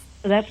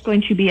 So that's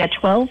going to be a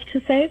 12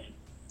 to save.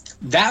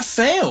 That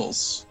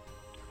fails.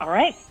 All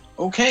right.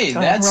 Okay,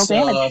 Go ahead and that's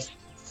roll damage.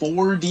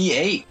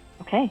 4d8.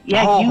 Okay.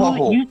 Yeah,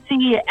 Oh. you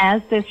see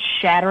as this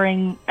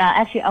shattering.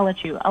 Actually, I'll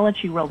let you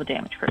roll the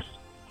damage first.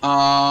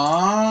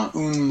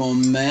 Un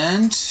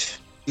moment.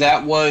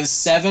 That was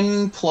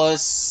 7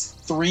 plus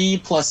 3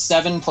 plus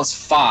 7 plus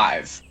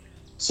 5.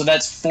 So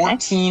that's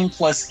 14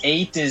 plus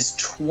 8 is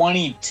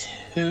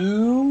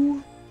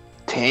 22?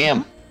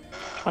 Damn.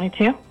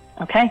 22.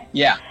 Okay.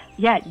 Yeah.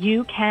 Yeah,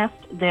 you cast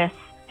this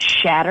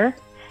shatter,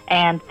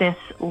 and this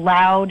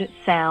loud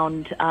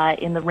sound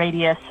in the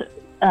radius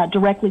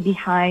directly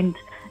behind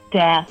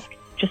Dask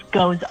just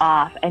goes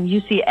off, and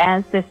you see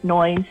as this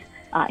noise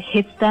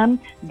hits them,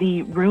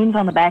 the runes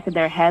on the back of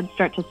their heads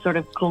start to sort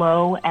of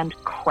glow and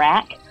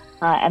crack,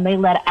 and they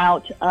let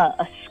out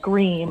a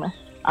scream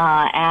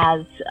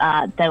as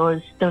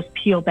those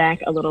peel back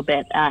a little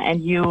bit,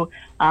 and you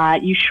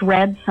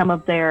shred some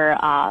of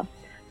the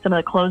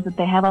clothes that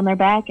they have on their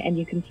back, and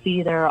you can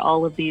see there are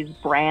all of these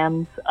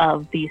brands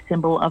of the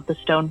symbol of the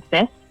stone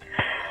fist,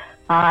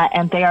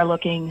 and they are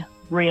looking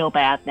real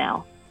bad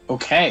now.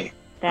 Okay.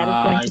 That is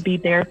going to be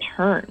their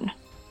turn,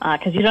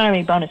 because you don't have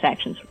any bonus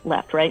actions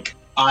left, right?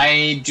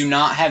 I do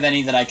not have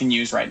any that I can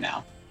use right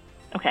now.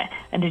 Okay.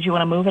 And did you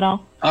want to move at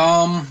all?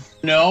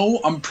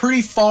 No, I'm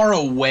pretty far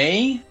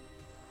away.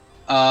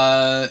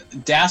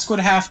 Dask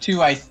would have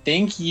to, I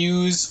think,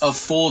 use a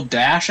full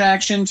dash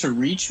action to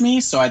reach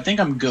me, so I think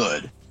I'm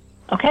good.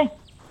 Okay.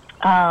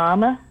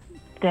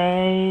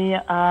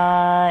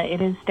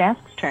 It is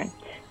Dask's turn.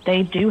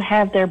 They do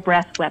have their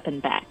breath weapon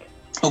back.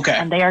 Okay.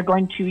 And they are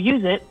going to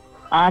use it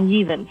on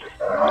Yevon.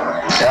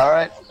 All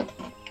right.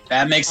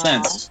 That makes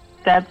sense.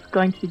 That's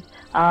going to...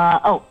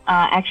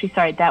 actually,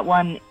 sorry, that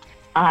one,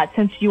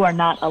 since you are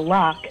not a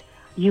lock,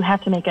 you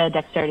have to make a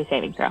dexterity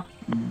saving throw.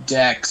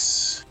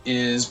 Dex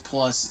is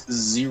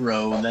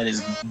 +0. That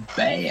is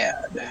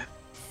bad.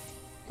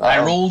 I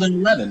rolled an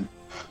 11.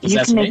 You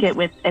can make it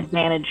with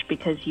advantage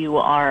because you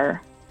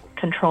are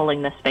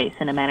controlling the space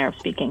in a manner of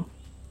speaking.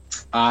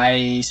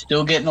 I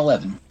still get an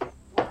 11.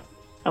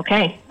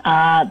 Okay.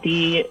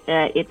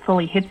 It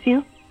fully hits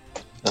you.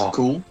 Oh.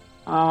 Cool.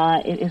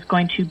 It is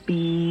going to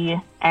be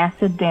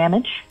acid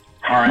damage.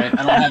 All right.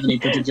 I don't have any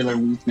particular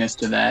weakness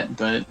to that,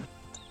 but...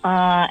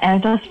 and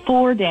it does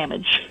 4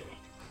 damage.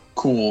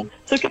 Cool.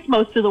 So it gets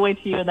most of the way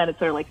to you, and then it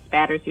sort of like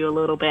spatters you a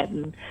little bit,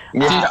 and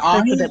it's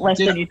a bit less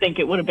than you think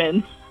it would have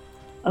been.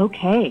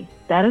 Okay,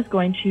 that is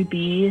going to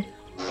be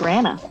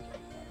Grana.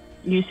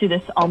 You see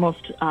this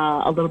almost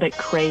a little bit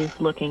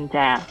crazed-looking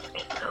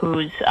Dask,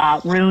 whose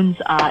runes,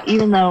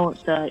 even though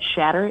the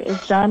shatter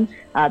is done,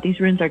 these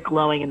runes are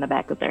glowing in the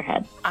back of their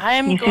head.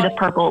 You see the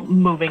purple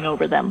moving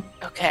over them.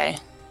 Okay,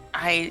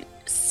 I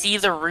see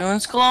the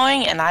runes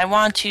glowing, and I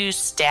want to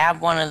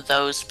stab one of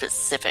those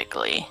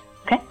specifically.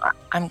 Okay.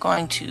 I'm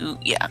going to,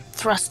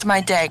 thrust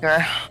my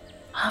dagger.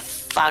 Oh,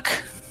 fuck.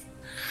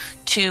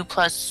 2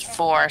 +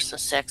 4, so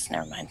 6.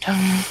 Never mind.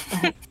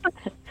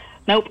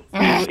 Nope.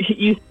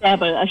 You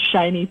stab a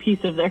shiny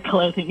piece of their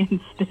clothing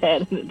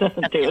instead, and it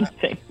doesn't do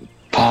anything.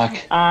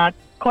 Fuck.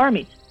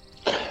 Cormy.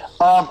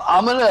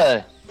 I'm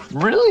gonna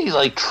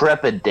really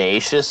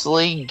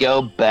trepidatiously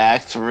go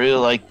back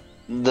through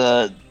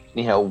the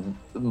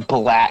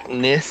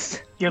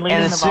blackness. You're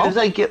leaving and the vault?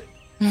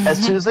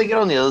 As soon as I get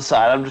on the other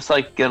side, I'm just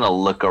gonna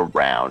look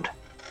around.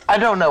 I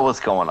don't know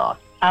what's going on.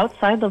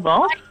 Outside the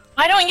vault?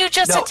 Why don't you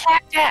just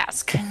attack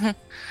Dask?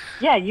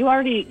 Yeah, you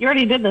already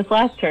did this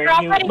last turn.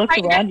 You looked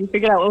around, you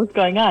figured out what was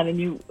going on, and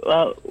you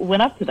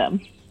went up to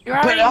them.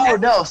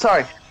 No,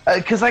 sorry,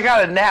 because I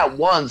got a nat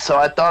 1, so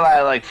I thought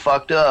I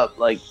fucked up.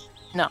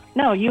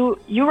 No, you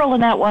roll a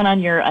nat 1 on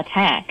your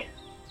attack.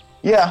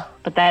 Yeah.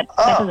 But that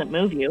doesn't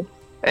move you.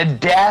 And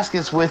Dask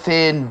is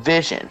within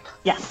vision.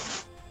 Yeah.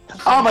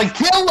 I'm gonna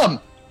kill him.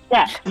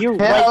 Yeah, you're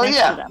right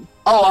next to them.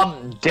 Oh,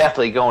 I'm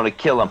definitely going to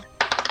kill him.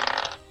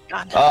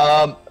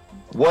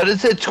 What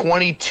is it?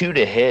 22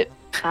 to hit.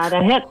 That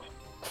hits.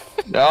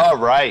 All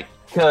right,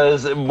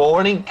 because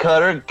Morning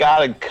Cutter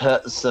gotta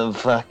cut some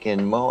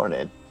fucking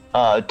morning.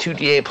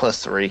 2d8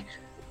 + 3.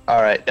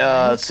 All right,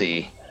 let's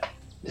see.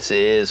 This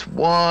is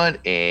 1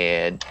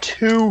 and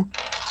 2.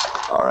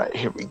 All right,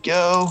 here we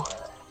go.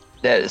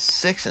 That is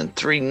 6 and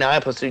 3,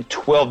 9 + 3,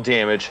 12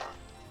 damage.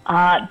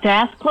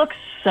 Dask looks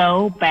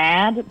so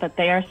bad, but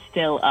they are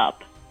still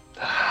up.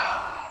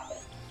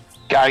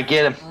 Gotta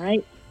get him. All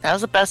right. That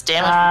was the best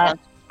damage so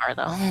far,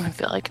 though. I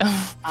feel like.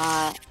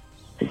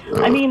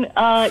 I mean,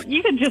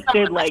 you just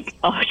did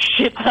a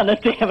shit ton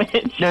of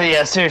damage. No,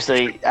 yeah,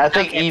 seriously. I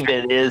think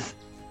Even is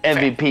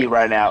MVP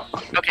right now.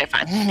 Okay,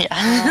 fine.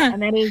 Yeah.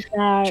 And that is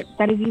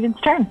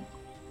Even's turn.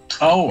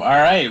 Oh,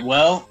 all right.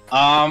 Well,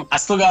 I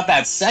still got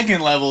that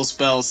 2nd level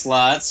spell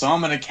slot, so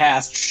I'm gonna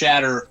cast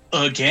Shatter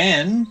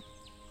again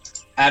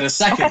at a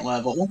 2nd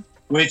level,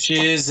 which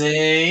is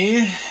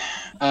a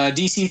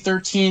DC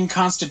 13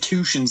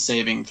 Constitution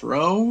saving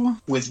throw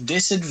with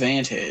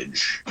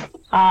disadvantage.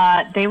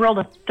 They rolled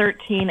a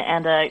 13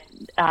 and a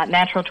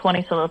natural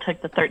 20, so they'll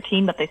take the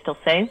 13, but they still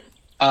save.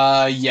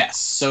 Yes.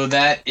 So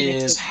that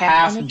is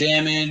half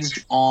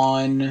damage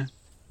on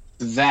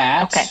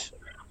that. Okay.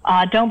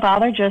 Don't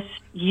bother. Just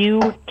you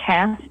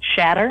cast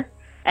Shatter,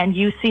 and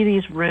you see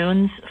these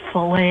runes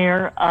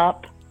flare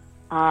up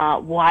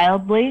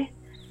wildly,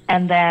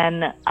 and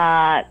then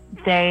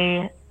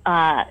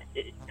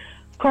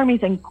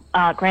Cormith and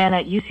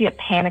Grana, you see a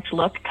panicked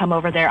look come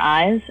over their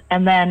eyes,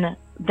 and then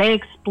they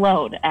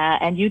explode.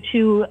 And you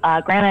two,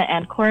 Grana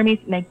and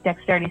Cormith, make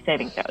dexterity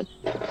saving throws.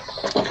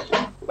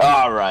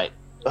 All right.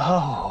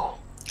 Oh.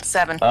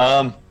 7.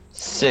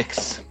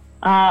 6.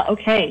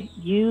 Okay,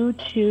 you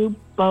two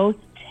both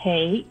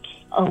take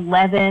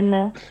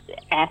 11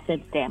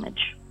 acid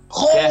damage.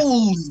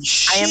 Holy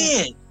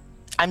shit!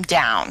 I'm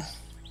down.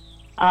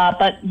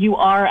 But you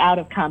are out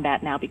of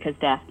combat now because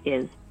death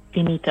is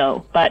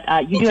finito. But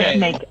you do have to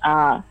make...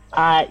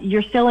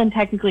 you're still in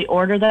technically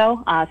order,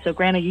 though. So,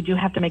 Grana, you do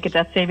have to make a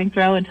death saving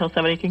throw until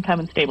somebody can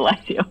come and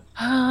stabilize you.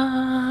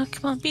 Come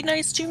on, be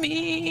nice to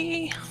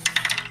me.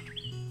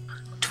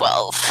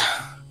 12.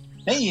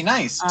 Hey,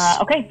 nice.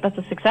 Okay, that's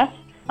a success.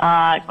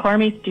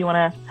 Cormie, do you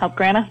want to help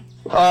Grana?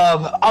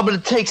 I'm gonna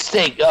take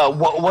stake.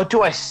 What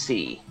do I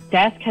see?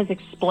 Dask has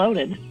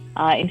exploded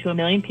into a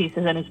million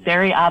pieces and is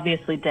very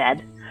obviously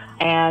dead.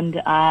 And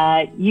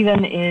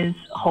Even is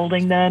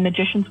holding the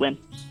magician's whim.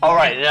 All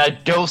right, and I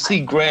don't see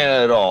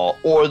Grana at all,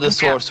 or the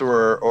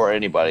sorcerer, or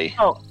anybody.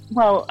 Oh,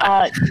 well,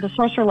 the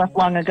sorcerer left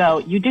long ago.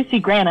 You do see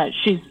Grana.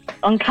 She's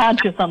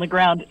unconscious on the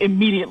ground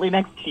immediately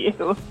next to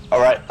you. All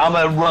right, I'm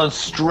gonna run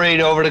straight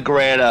over to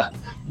Grana.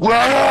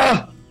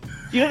 Grana!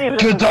 You don't even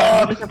Get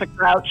up! You just have to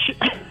crouch.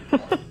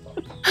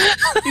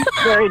 He's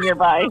very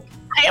nearby.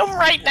 I am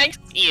right next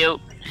to you.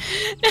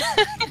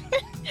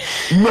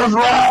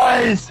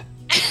 Rise!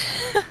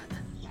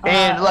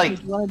 And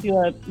do you want to do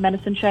a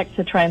medicine check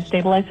to try and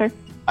stabilize her?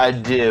 I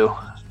do.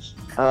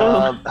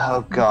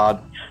 Oh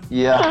God.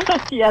 Yeah.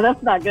 Yeah,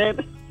 that's not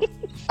good.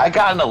 I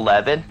got an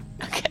 11.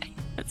 Okay.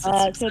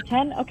 So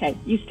 10? Okay,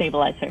 you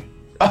stabilize her.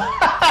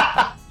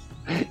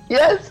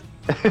 Yes!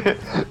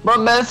 My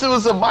medicine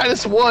was a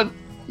 -1.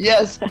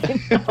 Yes.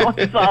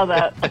 I saw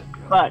that.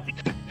 Fuck.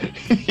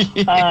 She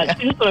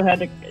just would have had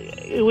to...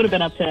 It would have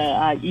been up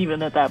to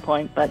Even at that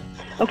point, but...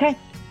 Okay.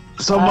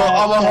 So I'm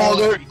gonna hold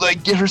her,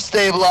 like, get her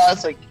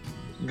stabilized, like,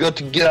 good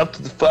to get up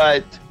to the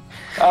fight.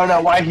 I don't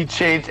know why he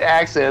changed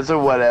accents or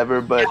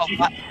whatever, but...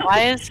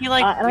 Why is he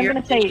like and I'm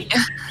going to say...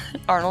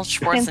 Arnold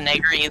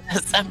Schwarzenegger in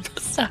this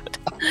episode?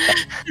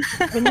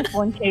 In this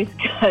one case,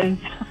 because...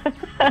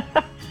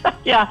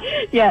 yeah,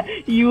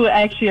 you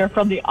actually are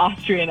from the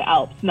Austrian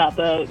Alps, not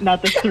the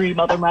three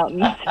mother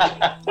mountains.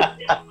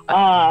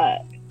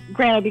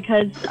 Granted,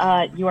 because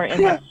you are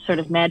in this sort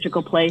of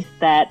magical place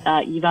that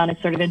Yvonne is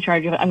sort of in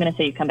charge of, I'm going to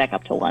say you come back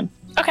up to 1.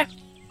 Okay.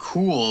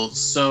 Cool.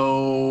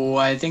 So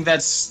I think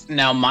that's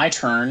now my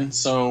turn.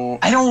 So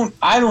I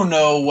don't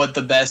know what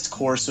the best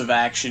course of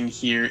action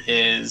here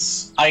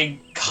is. I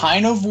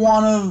kind of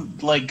want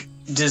to like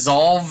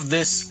dissolve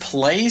this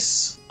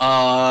place,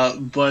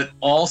 but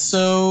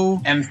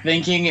also am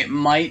thinking it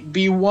might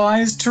be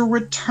wise to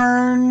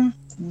return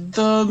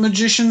the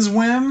magician's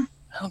whim.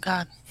 Oh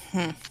God.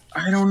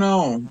 I don't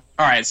know.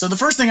 All right. So the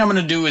first thing I'm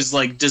going to do is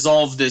like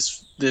dissolve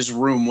this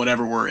room,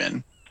 whatever we're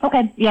in.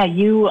 Okay, yeah,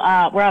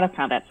 we're out of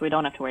combat, so we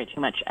don't have to worry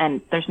too much.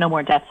 And there's no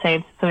more death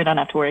saves, so we don't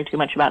have to worry too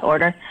much about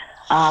order.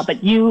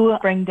 But you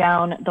bring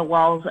down the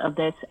walls of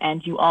this,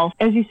 and you all,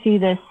 as you see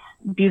this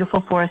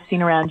beautiful forest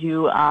scene around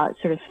you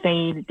sort of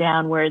fade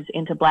downwards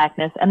into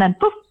blackness, and then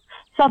poof,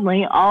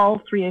 suddenly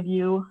all three of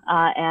you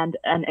and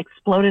an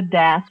exploded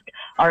Dask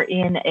are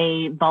in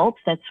a vault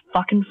that's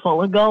fucking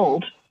full of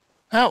gold.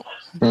 Oh.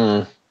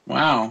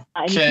 Wow.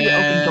 And you see the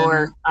open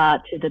door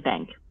to the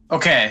bank.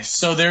 Okay,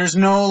 so there's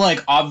no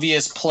like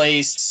obvious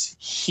place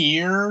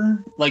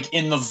here, like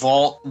in the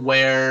vault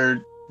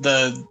where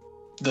the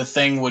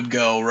thing would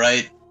go,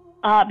 right?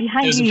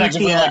 Behind there's you,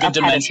 effectively you see like a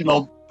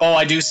dimensional. pedestal. Oh,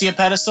 I do see a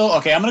pedestal.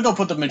 Okay, I'm gonna go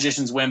put the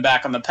magician's whim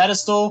back on the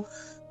pedestal,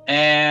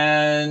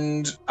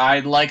 and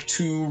I'd like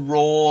to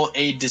roll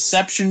a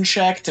deception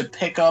check to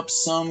pick up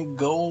some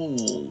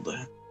gold.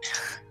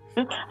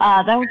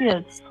 That would be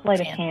a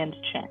sleight of hand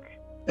check.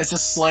 It's a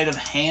sleight of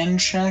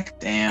hand check.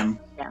 Damn.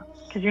 Yeah,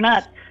 because you're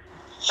not.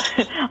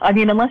 I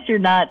mean, unless you're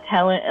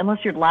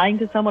lying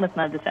to someone, it's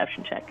not a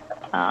deception check.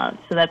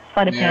 So that's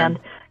sleight of hand.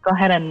 Go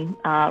ahead and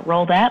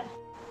roll that.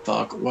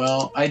 Fuck.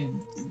 Well, I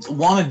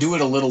want to do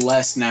it a little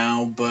less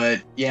now,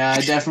 but yeah,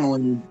 I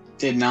definitely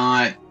did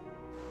not.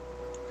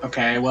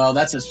 Okay, well,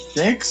 that's a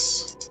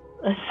 6.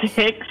 A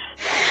 6.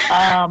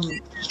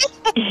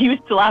 You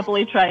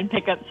sloppily try and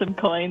pick up some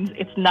coins.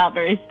 It's not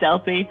very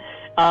stealthy.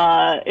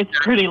 It's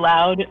pretty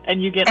loud,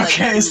 and you get like.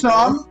 Okay,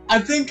 so I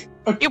think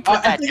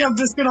I'm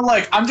just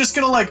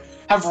gonna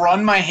have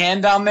run my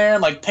hand down there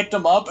and like picked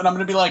them up, and I'm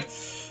gonna be like,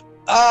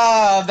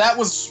 that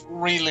was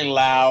really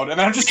loud, and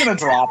I'm just gonna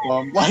drop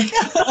them. Like,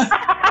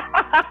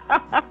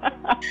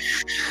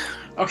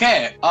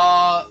 okay,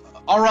 all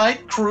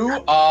right,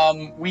 crew.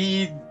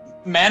 We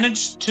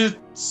managed to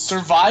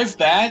survive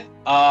that.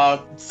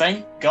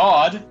 Thank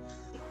God.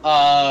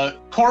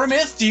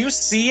 Cormith, do you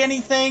see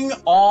anything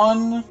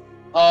on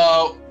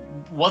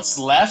what's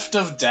left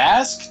of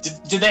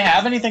Dask? Did they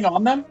have anything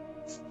on them?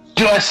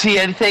 Do I see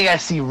anything? I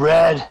see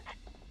red.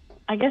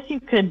 I guess you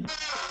could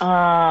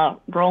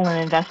roll an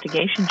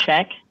investigation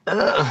check.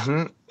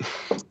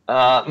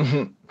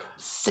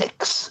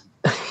 6.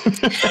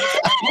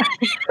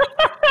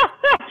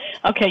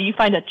 Okay, you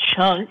find a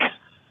chunk.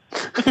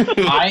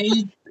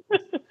 I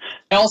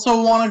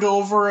also want to go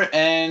over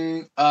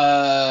and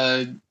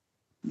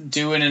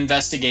do an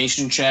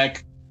investigation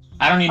check.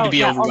 I don't need to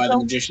be over by the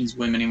magician's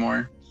whim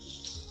anymore.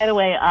 By the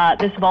way,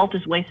 this vault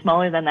is way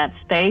smaller than that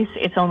space.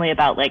 It's only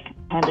about like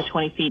 10 to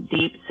 20 feet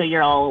deep, so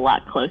you're all a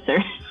lot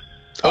closer.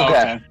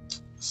 Okay.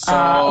 So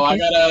I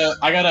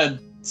gotta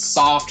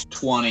soft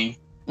 20.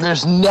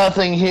 There's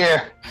nothing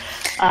here.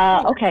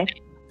 Okay.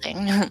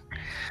 Thing.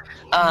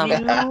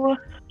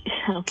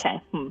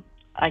 Okay.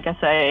 I guess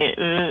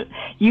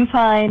you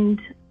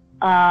find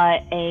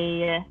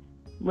a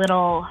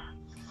little,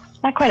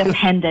 not quite a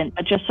pendant,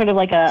 but just sort of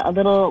like a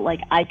little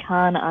like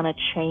icon on a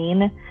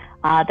chain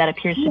that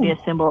appears to be a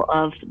symbol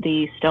of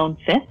the stone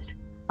fist.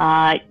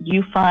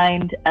 You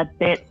find a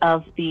bit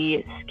of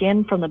the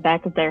skin from the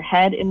back of their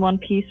head in one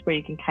piece where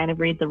you can kind of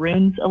read the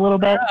runes a little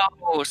bit.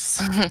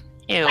 Gross.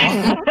 Ew.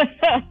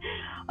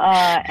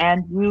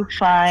 And you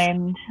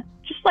find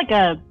just like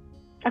a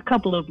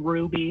couple of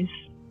rubies.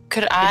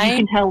 Could You I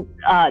can tell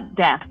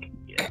Dask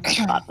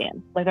popped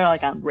in. Like they're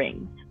like on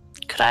rings.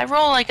 could I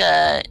roll like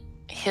a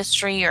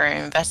history or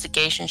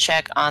investigation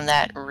check on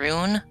that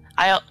rune?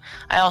 I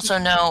also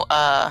know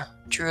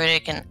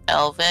Druidic and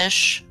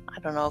Elvish. I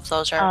don't know if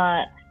those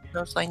are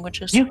those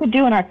languages. You could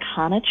do an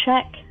Arcana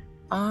check.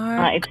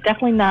 Are It's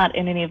definitely not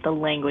in any of the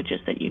languages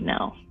that you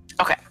know.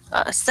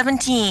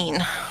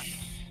 17.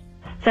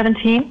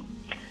 17?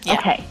 Yeah.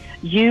 Okay.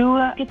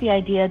 You get the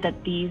idea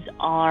that these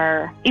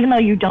are, even though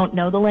you don't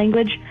know the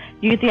language,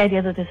 you get the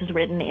idea that this is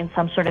written in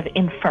some sort of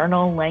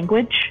infernal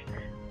language.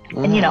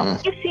 And you know,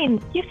 you've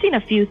seen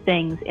a few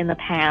things in the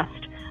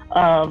past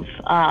of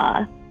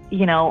a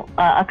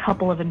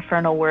couple of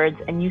infernal words,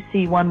 and you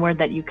see one word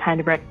that you kind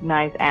of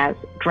recognize as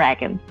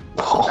dragon.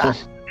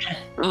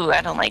 Ooh,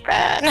 I don't like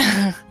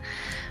that.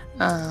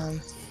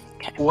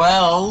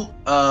 Well,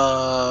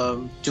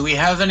 do we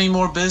have any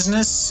more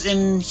business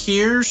in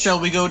here? Shall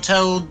we go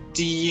tell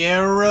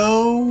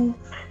Diero?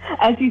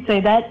 As you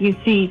say that, you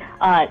see,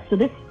 so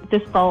this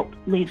vault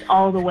leads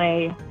all the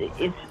way,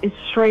 it's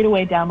straight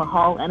away down the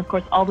hall, and of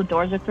course all the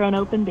doors are thrown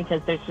open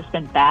because there's just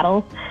been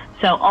battle.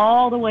 So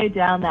all the way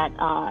down that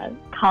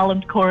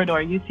columned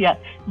corridor, you see a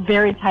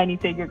very tiny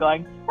figure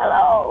going,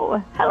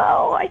 hello,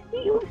 I see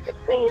you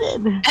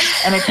succeeded.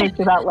 And it takes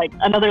about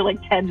another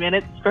 10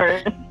 minutes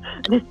for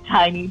this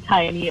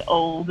tiny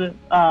old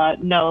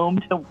gnome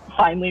to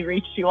finally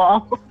reach you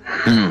all.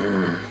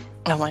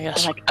 Oh my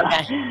gosh.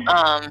 Okay.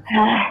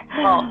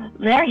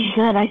 Very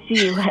good. I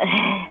see you.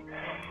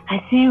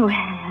 I see you.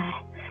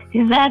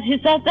 Is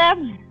that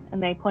them?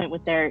 And they point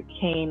with their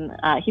cane.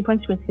 He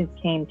points with his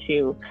cane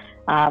to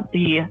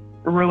the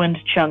ruined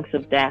chunks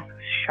of Dask's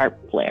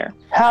sharp flare.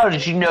 How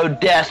did you know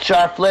Dask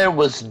Sharpflare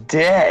was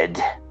dead?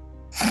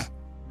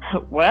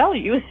 Well,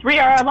 you three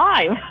are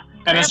alive.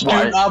 An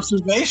astute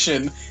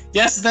observation.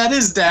 Yes, that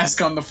is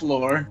Dask on the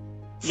floor.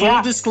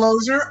 Full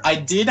disclosure, I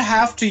did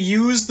have to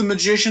use the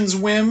magician's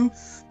whim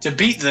to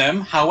beat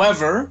them.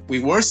 However, we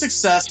were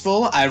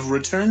successful. I've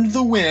returned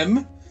the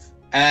whim,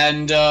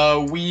 and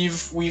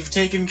we've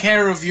taken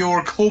care of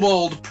your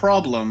kobold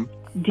problem.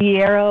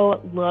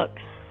 Diero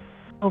looks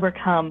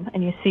overcome,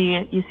 and you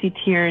see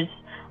tears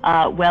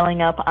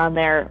welling up on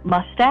their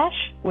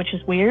mustache, which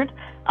is weird,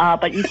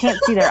 but you can't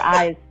see their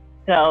eyes,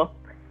 so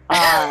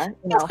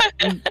you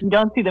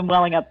don't see them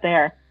welling up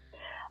there.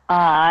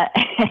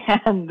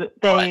 And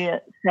they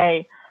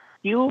say,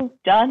 "You've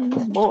done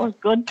more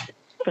good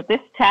for this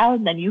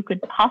town than you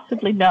could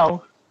possibly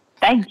know.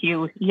 Thank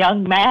you,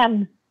 young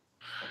man."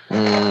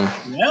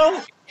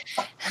 Well,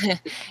 I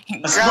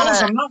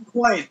suppose I'm not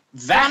quite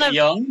that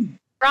young.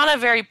 Grana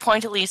very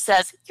pointedly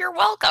says, "You're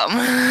welcome."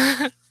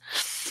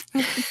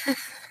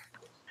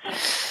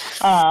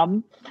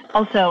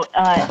 Also,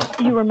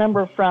 you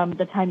remember from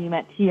the time you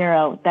met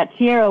Tiero that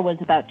Tiero was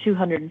about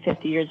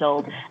 250 years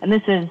old, and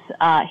this is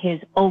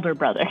his older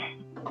brother.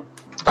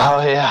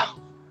 Oh, yeah.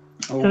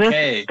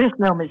 Okay. So this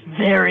gnome is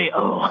very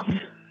old.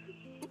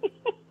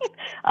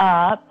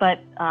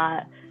 But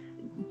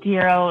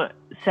Tiero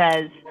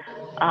says,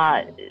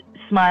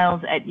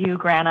 smiles at you,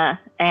 Grana,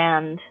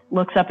 and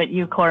looks up at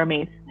you,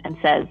 Cormith, and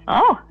says,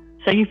 "Oh,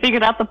 so you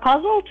figured out the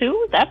puzzle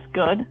too? That's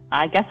good.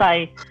 I guess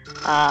I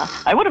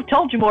would have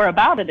told you more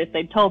about it if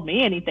they'd told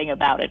me anything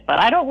about it, but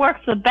I don't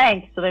work for the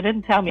bank, so they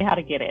didn't tell me how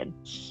to get in."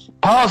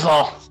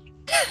 Puzzle!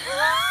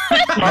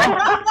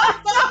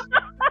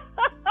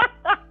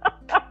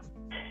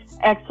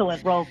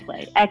 Excellent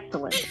roleplay.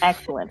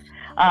 Excellent.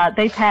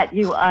 They pat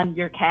you on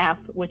your calf,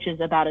 which is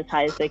about as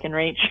high as they can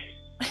reach.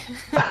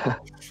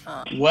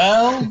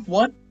 Well,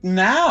 what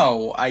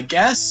now? I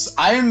guess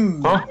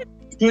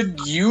could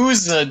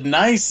use a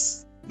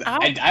nice,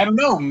 I don't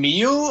know,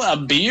 meal, a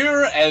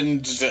beer,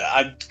 and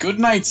a good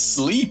night's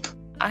sleep.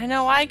 I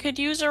know I could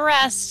use a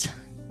rest.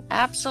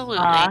 Absolutely.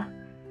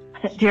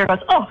 Deer goes,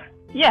 "Oh,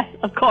 yes,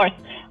 of course."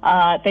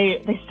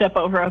 They step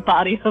over a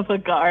body of a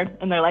guard,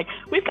 and they're like,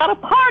 "We've got a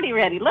party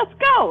ready. Let's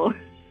go."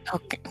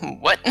 Okay.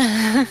 What?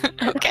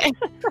 Okay.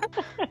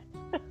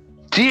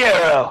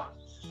 Diero,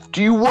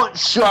 do you want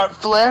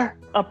Sharpflare?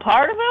 A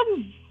part of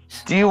him?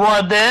 Do you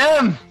want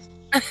them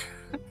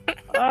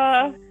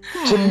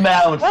to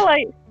mount Well,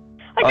 I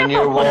guess on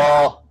your I'll put it-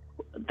 wall?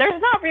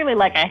 There's not really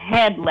like a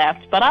head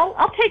left, but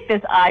I'll take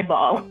this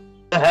eyeball.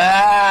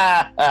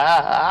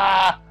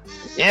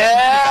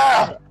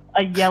 Yeah!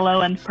 A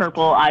yellow and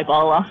purple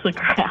eyeball off the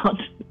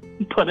ground.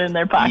 Put it in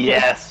their pocket.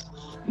 Yes.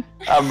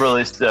 I'm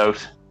really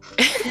stoked.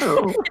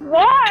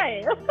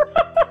 Why?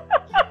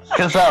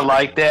 Because I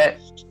like that.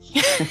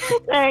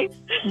 Thanks.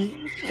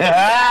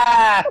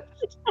 Ah!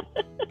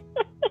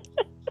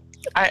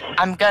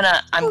 I'm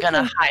gonna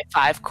high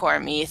five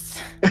Cormith.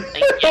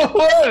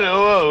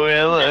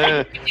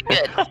 Whoa,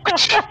 Good.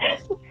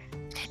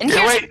 And yeah,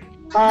 here's wait.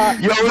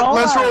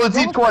 Let's roll a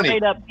D20.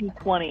 Straight up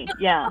D20.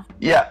 Yeah.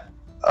 Yeah.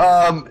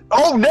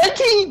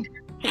 19!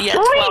 yeah,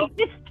 Sweet! 12.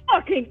 It's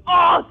fucking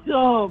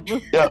awesome.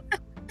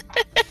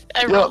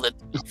 I rolled it.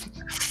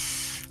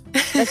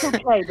 That's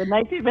okay. The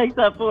 19 makes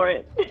up for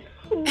it.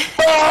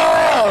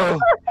 Oh!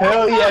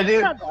 Hell yeah,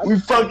 dude. We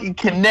fucking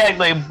connect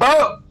like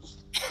boom.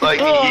 Like,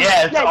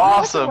 yeah, it's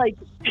awesome.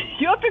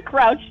 You have to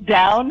crouch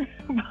down,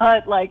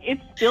 but like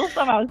it's still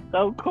somehow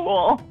so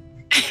cool.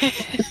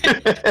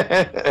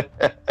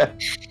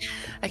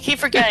 I keep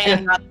forgetting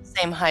I'm not the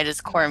same height as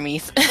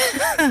Cormith.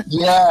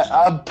 Yeah,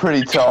 I'm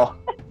pretty tall.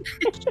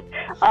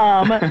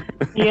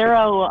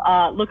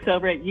 Piero looks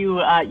over at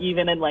you,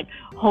 even, and like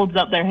holds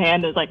up their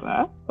hand and is like,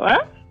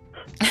 what?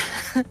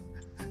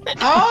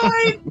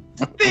 I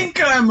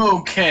think I'm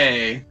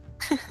okay.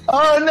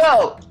 Oh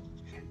no!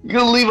 You're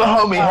gonna leave a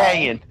homie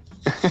hanging.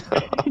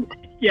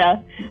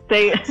 Yeah,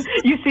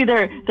 you see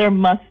their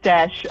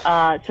mustache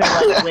sort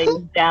of like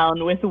weighed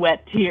down with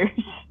wet tears,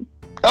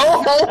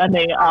 Oh! and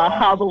they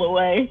hobble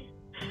away.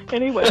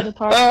 Anyway, the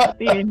park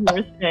the inn you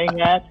were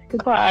staying at.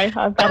 Goodbye.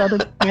 I've got other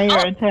mayor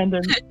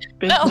attendance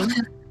No,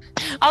 business.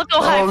 I'll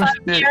go high five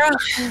shit.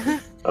 Piero.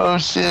 Oh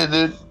shit,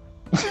 dude.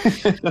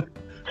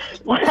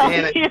 Well,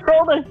 Damn it. he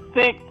rolled a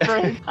 6 for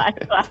his high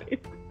five.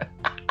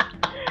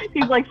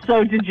 He's like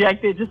so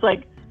dejected, just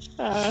like.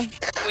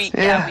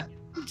 Yeah.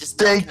 We just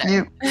don't Thank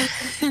you.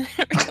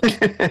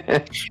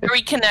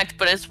 reconnect,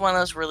 but it's one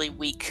of those really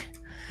weak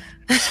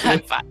high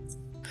fives.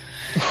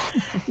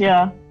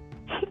 Yeah.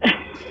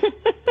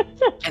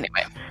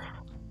 Anyway,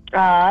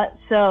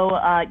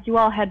 So you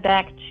all head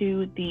back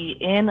to the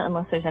inn,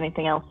 unless there's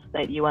anything else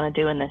that you want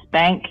to do in this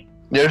bank.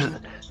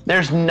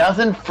 There's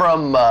nothing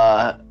from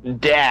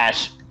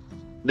Dash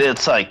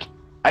that's like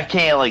I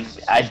can't like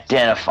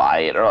identify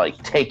it or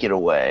like take it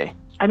away.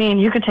 I mean,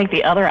 you could take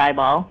the other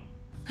eyeball.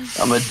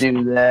 I'm gonna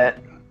do that.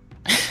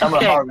 I'm gonna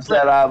Okay. harvest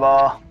that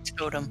eyeball.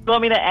 totem. You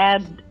want me to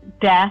add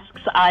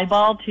Dask's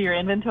eyeball to your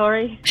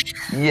inventory?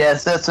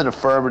 Yes, that's an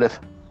affirmative.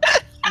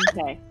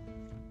 Okay.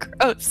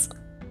 Gross.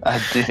 I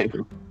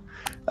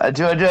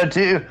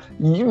do.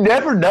 You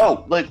never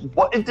know. Like,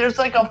 what if there's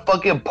like a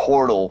fucking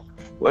portal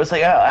where it's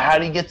like, how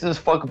do you get to this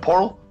fucking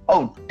portal?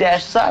 Oh,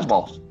 Dash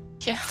eyeball.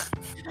 Yeah.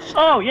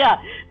 Oh, yeah.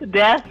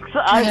 Dask's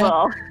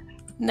eyeball.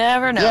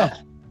 Never know. Yeah.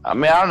 I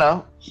mean, I don't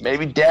know.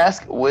 Maybe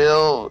Dask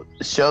will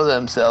show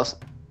themselves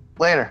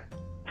later.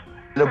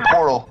 The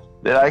portal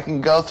that I can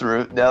go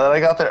through now that I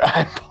got their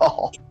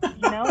eyeball.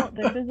 You know,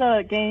 this is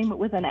a game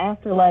with an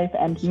afterlife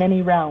and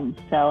many realms,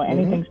 so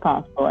anything's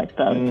possible, I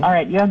suppose. Mhm. All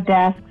right, you have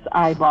Dask's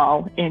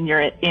eyeball in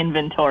your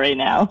inventory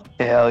now.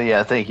 Hell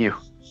yeah, thank you.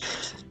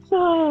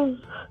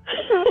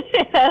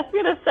 It asked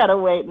me to set a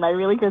weight, and I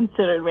really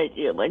considered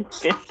making it like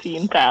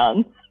 15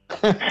 pounds.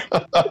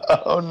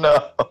 Oh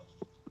no.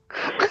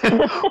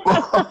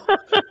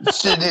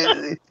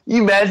 Shit,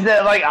 you imagine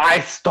that like I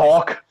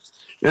stalk?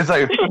 It's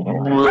like,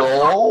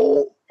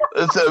 bro.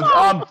 It says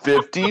I'm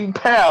 15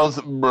 pounds,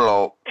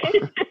 bro.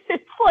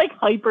 It's like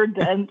hyper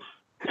dense.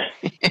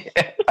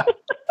 Yeah.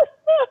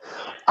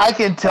 I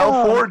can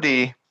tell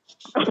 4D.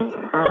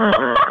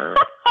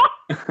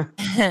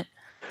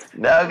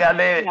 No,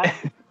 goddamn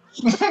it.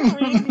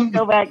 You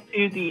go back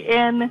to the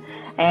inn,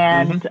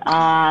 and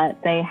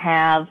they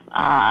have,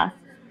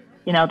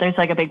 there's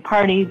like a big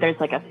party. There's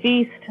like a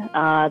feast.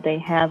 They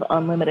have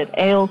unlimited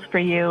ales for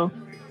you,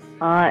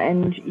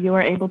 and you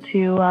are able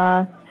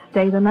to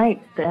stay the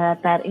night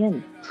at that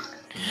inn.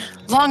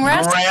 Long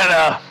rest?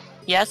 Grana,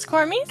 Yes,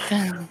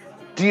 Cormith?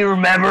 do you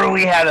remember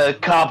we had a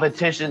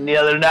competition the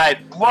other night?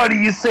 What do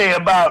you say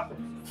about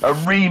a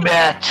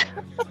rematch?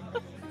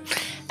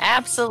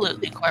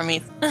 Absolutely,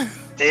 Cormith.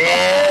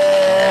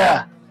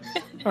 Yeah.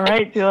 All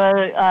right, do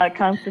a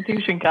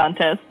constitution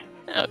contest.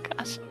 Oh,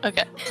 gosh.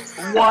 Okay.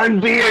 One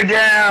beer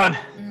down.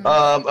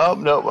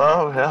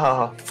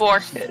 No. 4.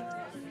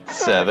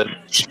 7.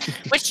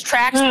 Which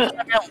tracks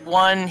at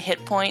 1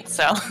 hit point,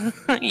 so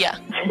yeah.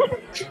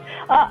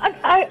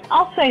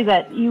 I'll say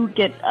that you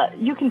get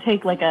you can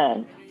take like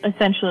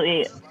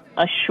essentially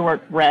a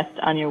short rest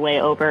on your way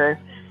over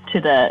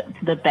to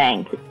the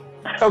bank,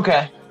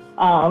 Okay.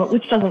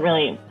 which doesn't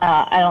really.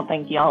 I don't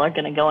think y'all are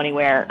gonna go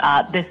anywhere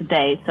this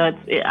day, so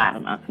I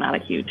don't know. It's not a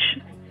huge.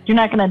 You're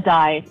not gonna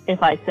die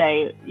if I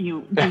say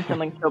you do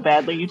something so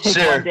badly you take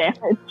Sure. 1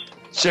 damage.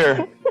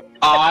 Sure.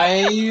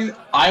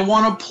 I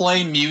want to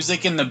play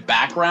music in the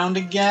background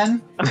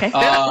again, Okay.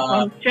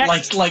 Check.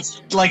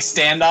 like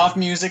standoff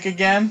music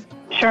again.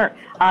 Sure.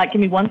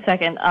 Give me 1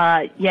 second.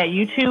 Yeah,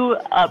 you two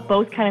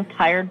both kind of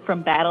tired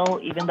from battle,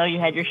 even though you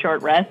had your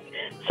short rest,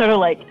 sort of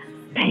like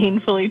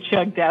painfully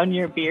chug down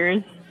your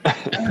beers.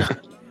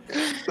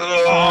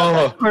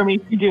 Oh. For me,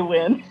 you do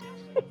win.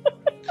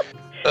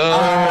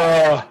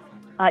 Oh.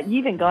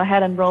 Yevon, go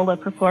ahead and roll a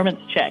performance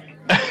check.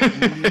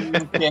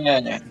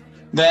 Okay.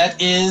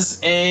 That is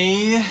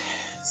a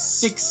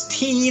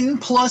 16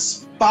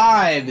 plus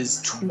 5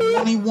 is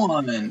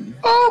 21.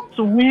 Oh,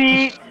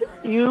 sweet.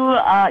 You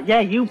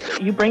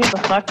you bring it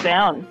the fuck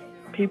down.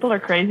 People are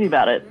crazy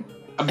about it.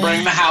 I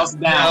bring the house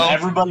down. No.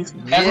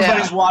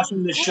 Everybody's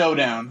watching the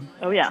showdown.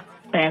 Oh yeah.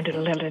 And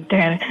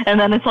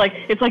then it's like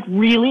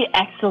really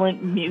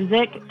excellent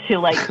music to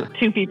like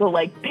two people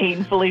like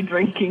painfully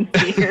drinking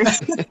beer.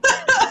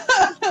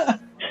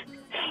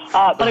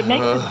 But it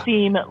makes it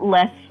seem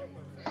less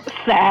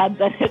sad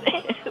than it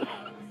is.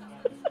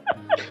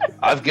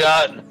 I've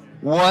got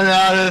 1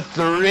 out of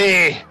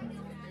 3.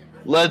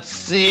 Let's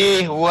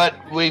see what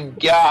we've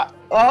got.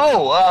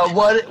 Oh,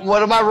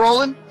 what am I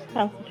rolling?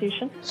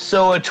 Constitution.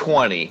 So a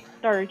 20.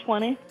 Sorry,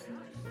 20.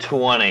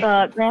 20.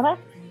 Grana?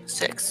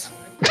 6.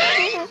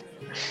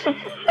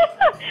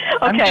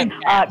 Okay,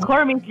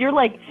 Cormie, you're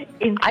like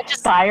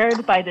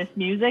inspired by this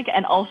music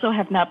and also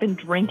have not been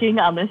drinking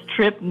on this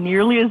trip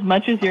nearly as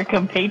much as your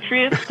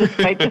compatriots,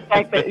 despite the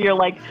fact that you're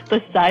like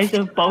the size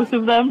of both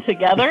of them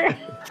together.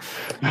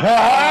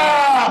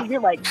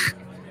 You're like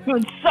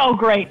doing so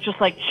great,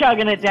 just like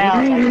chugging it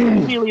down,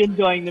 like really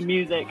enjoying the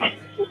music.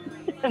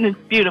 And it's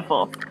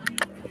beautiful.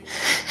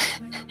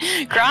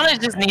 Grana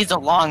just needs a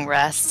long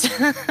rest.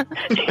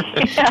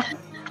 Yeah.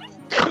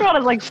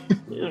 Grana's like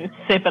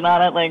sipping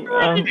on it, like,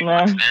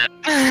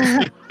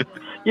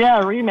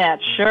 yeah,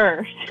 rematch,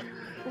 sure.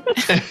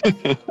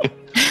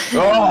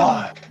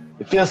 Oh,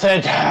 it feels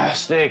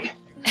fantastic.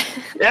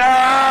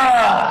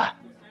 Yeah.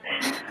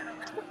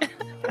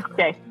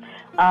 Okay.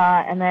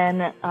 And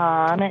then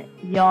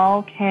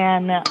y'all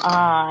can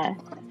go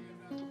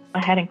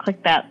ahead and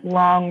click that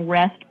long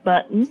rest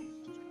button.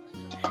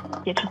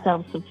 Get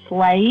yourself some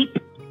sleep.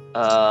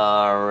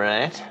 All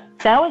right.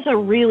 That was a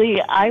really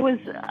I was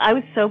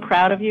so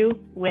proud of you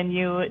when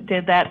you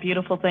did that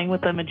beautiful thing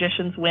with the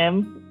magician's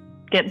whim.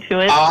 Getting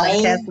to it,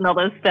 like casting all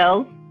those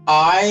spells.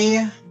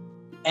 I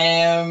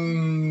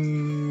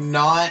am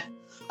not.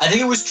 I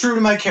think it was true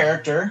to my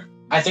character.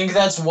 I think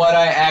that's what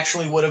I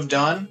actually would have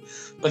done.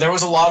 But there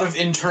was a lot of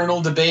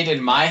internal debate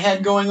in my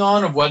head going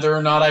on of whether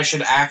or not I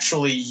should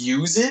actually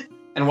use it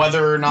and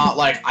whether or not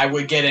like I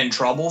would get in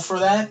trouble for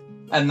that.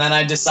 And then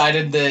I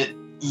decided that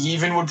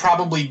Yevon would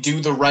probably do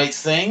the right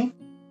thing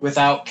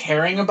without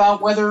caring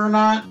about whether or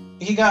not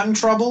he got in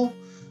trouble.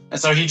 And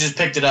so he just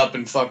picked it up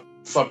and fucked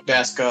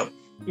Dask up.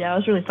 Yeah, I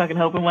was really fucking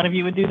hoping one of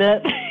you would do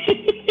that.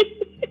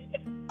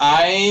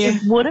 I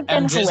would have been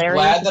am just hilarious.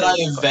 glad that I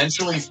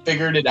eventually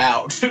figured it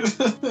out.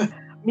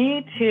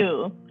 Me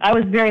too. I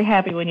was very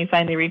happy when you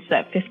finally reached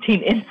that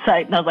 15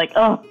 insight, and I was like,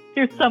 oh,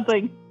 here's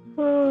something.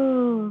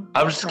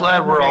 I'm just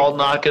glad we're all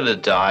not gonna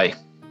die.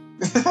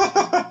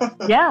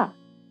 Yeah,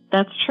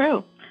 that's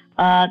true.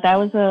 That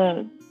was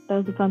a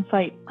fun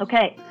fight.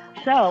 Okay,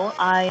 so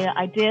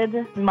I did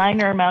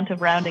minor amount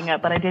of rounding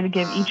up, but I did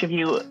give each of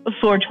you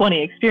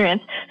 420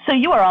 experience. So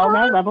you are all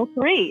now level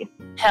 3.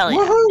 Hell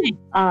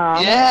yeah.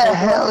 Yeah,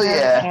 hell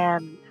yeah.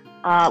 And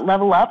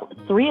level up.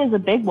 3 is a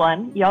big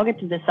one. Y'all get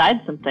to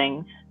decide some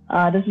things.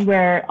 This is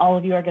where all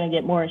of you are going to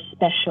get more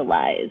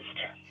specialized.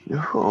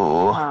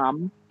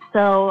 Ooh.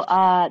 So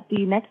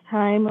the next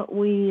time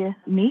we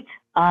meet,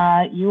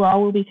 you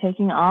all will be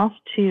taking off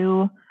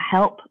to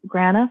help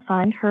Grana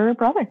find her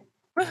brother.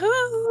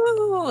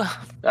 Woohoo! All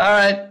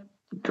right.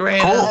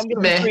 Great. Cool. I'm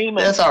going to scream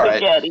That's at all right.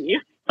 spaghetti.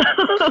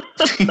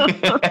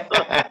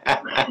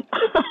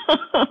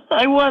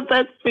 I want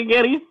that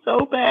spaghetti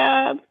so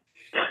bad.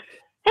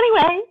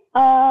 Anyway,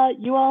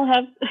 you all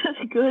have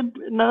good,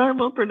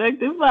 normal,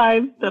 productive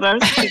lives that are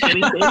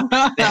spaghetti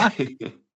things.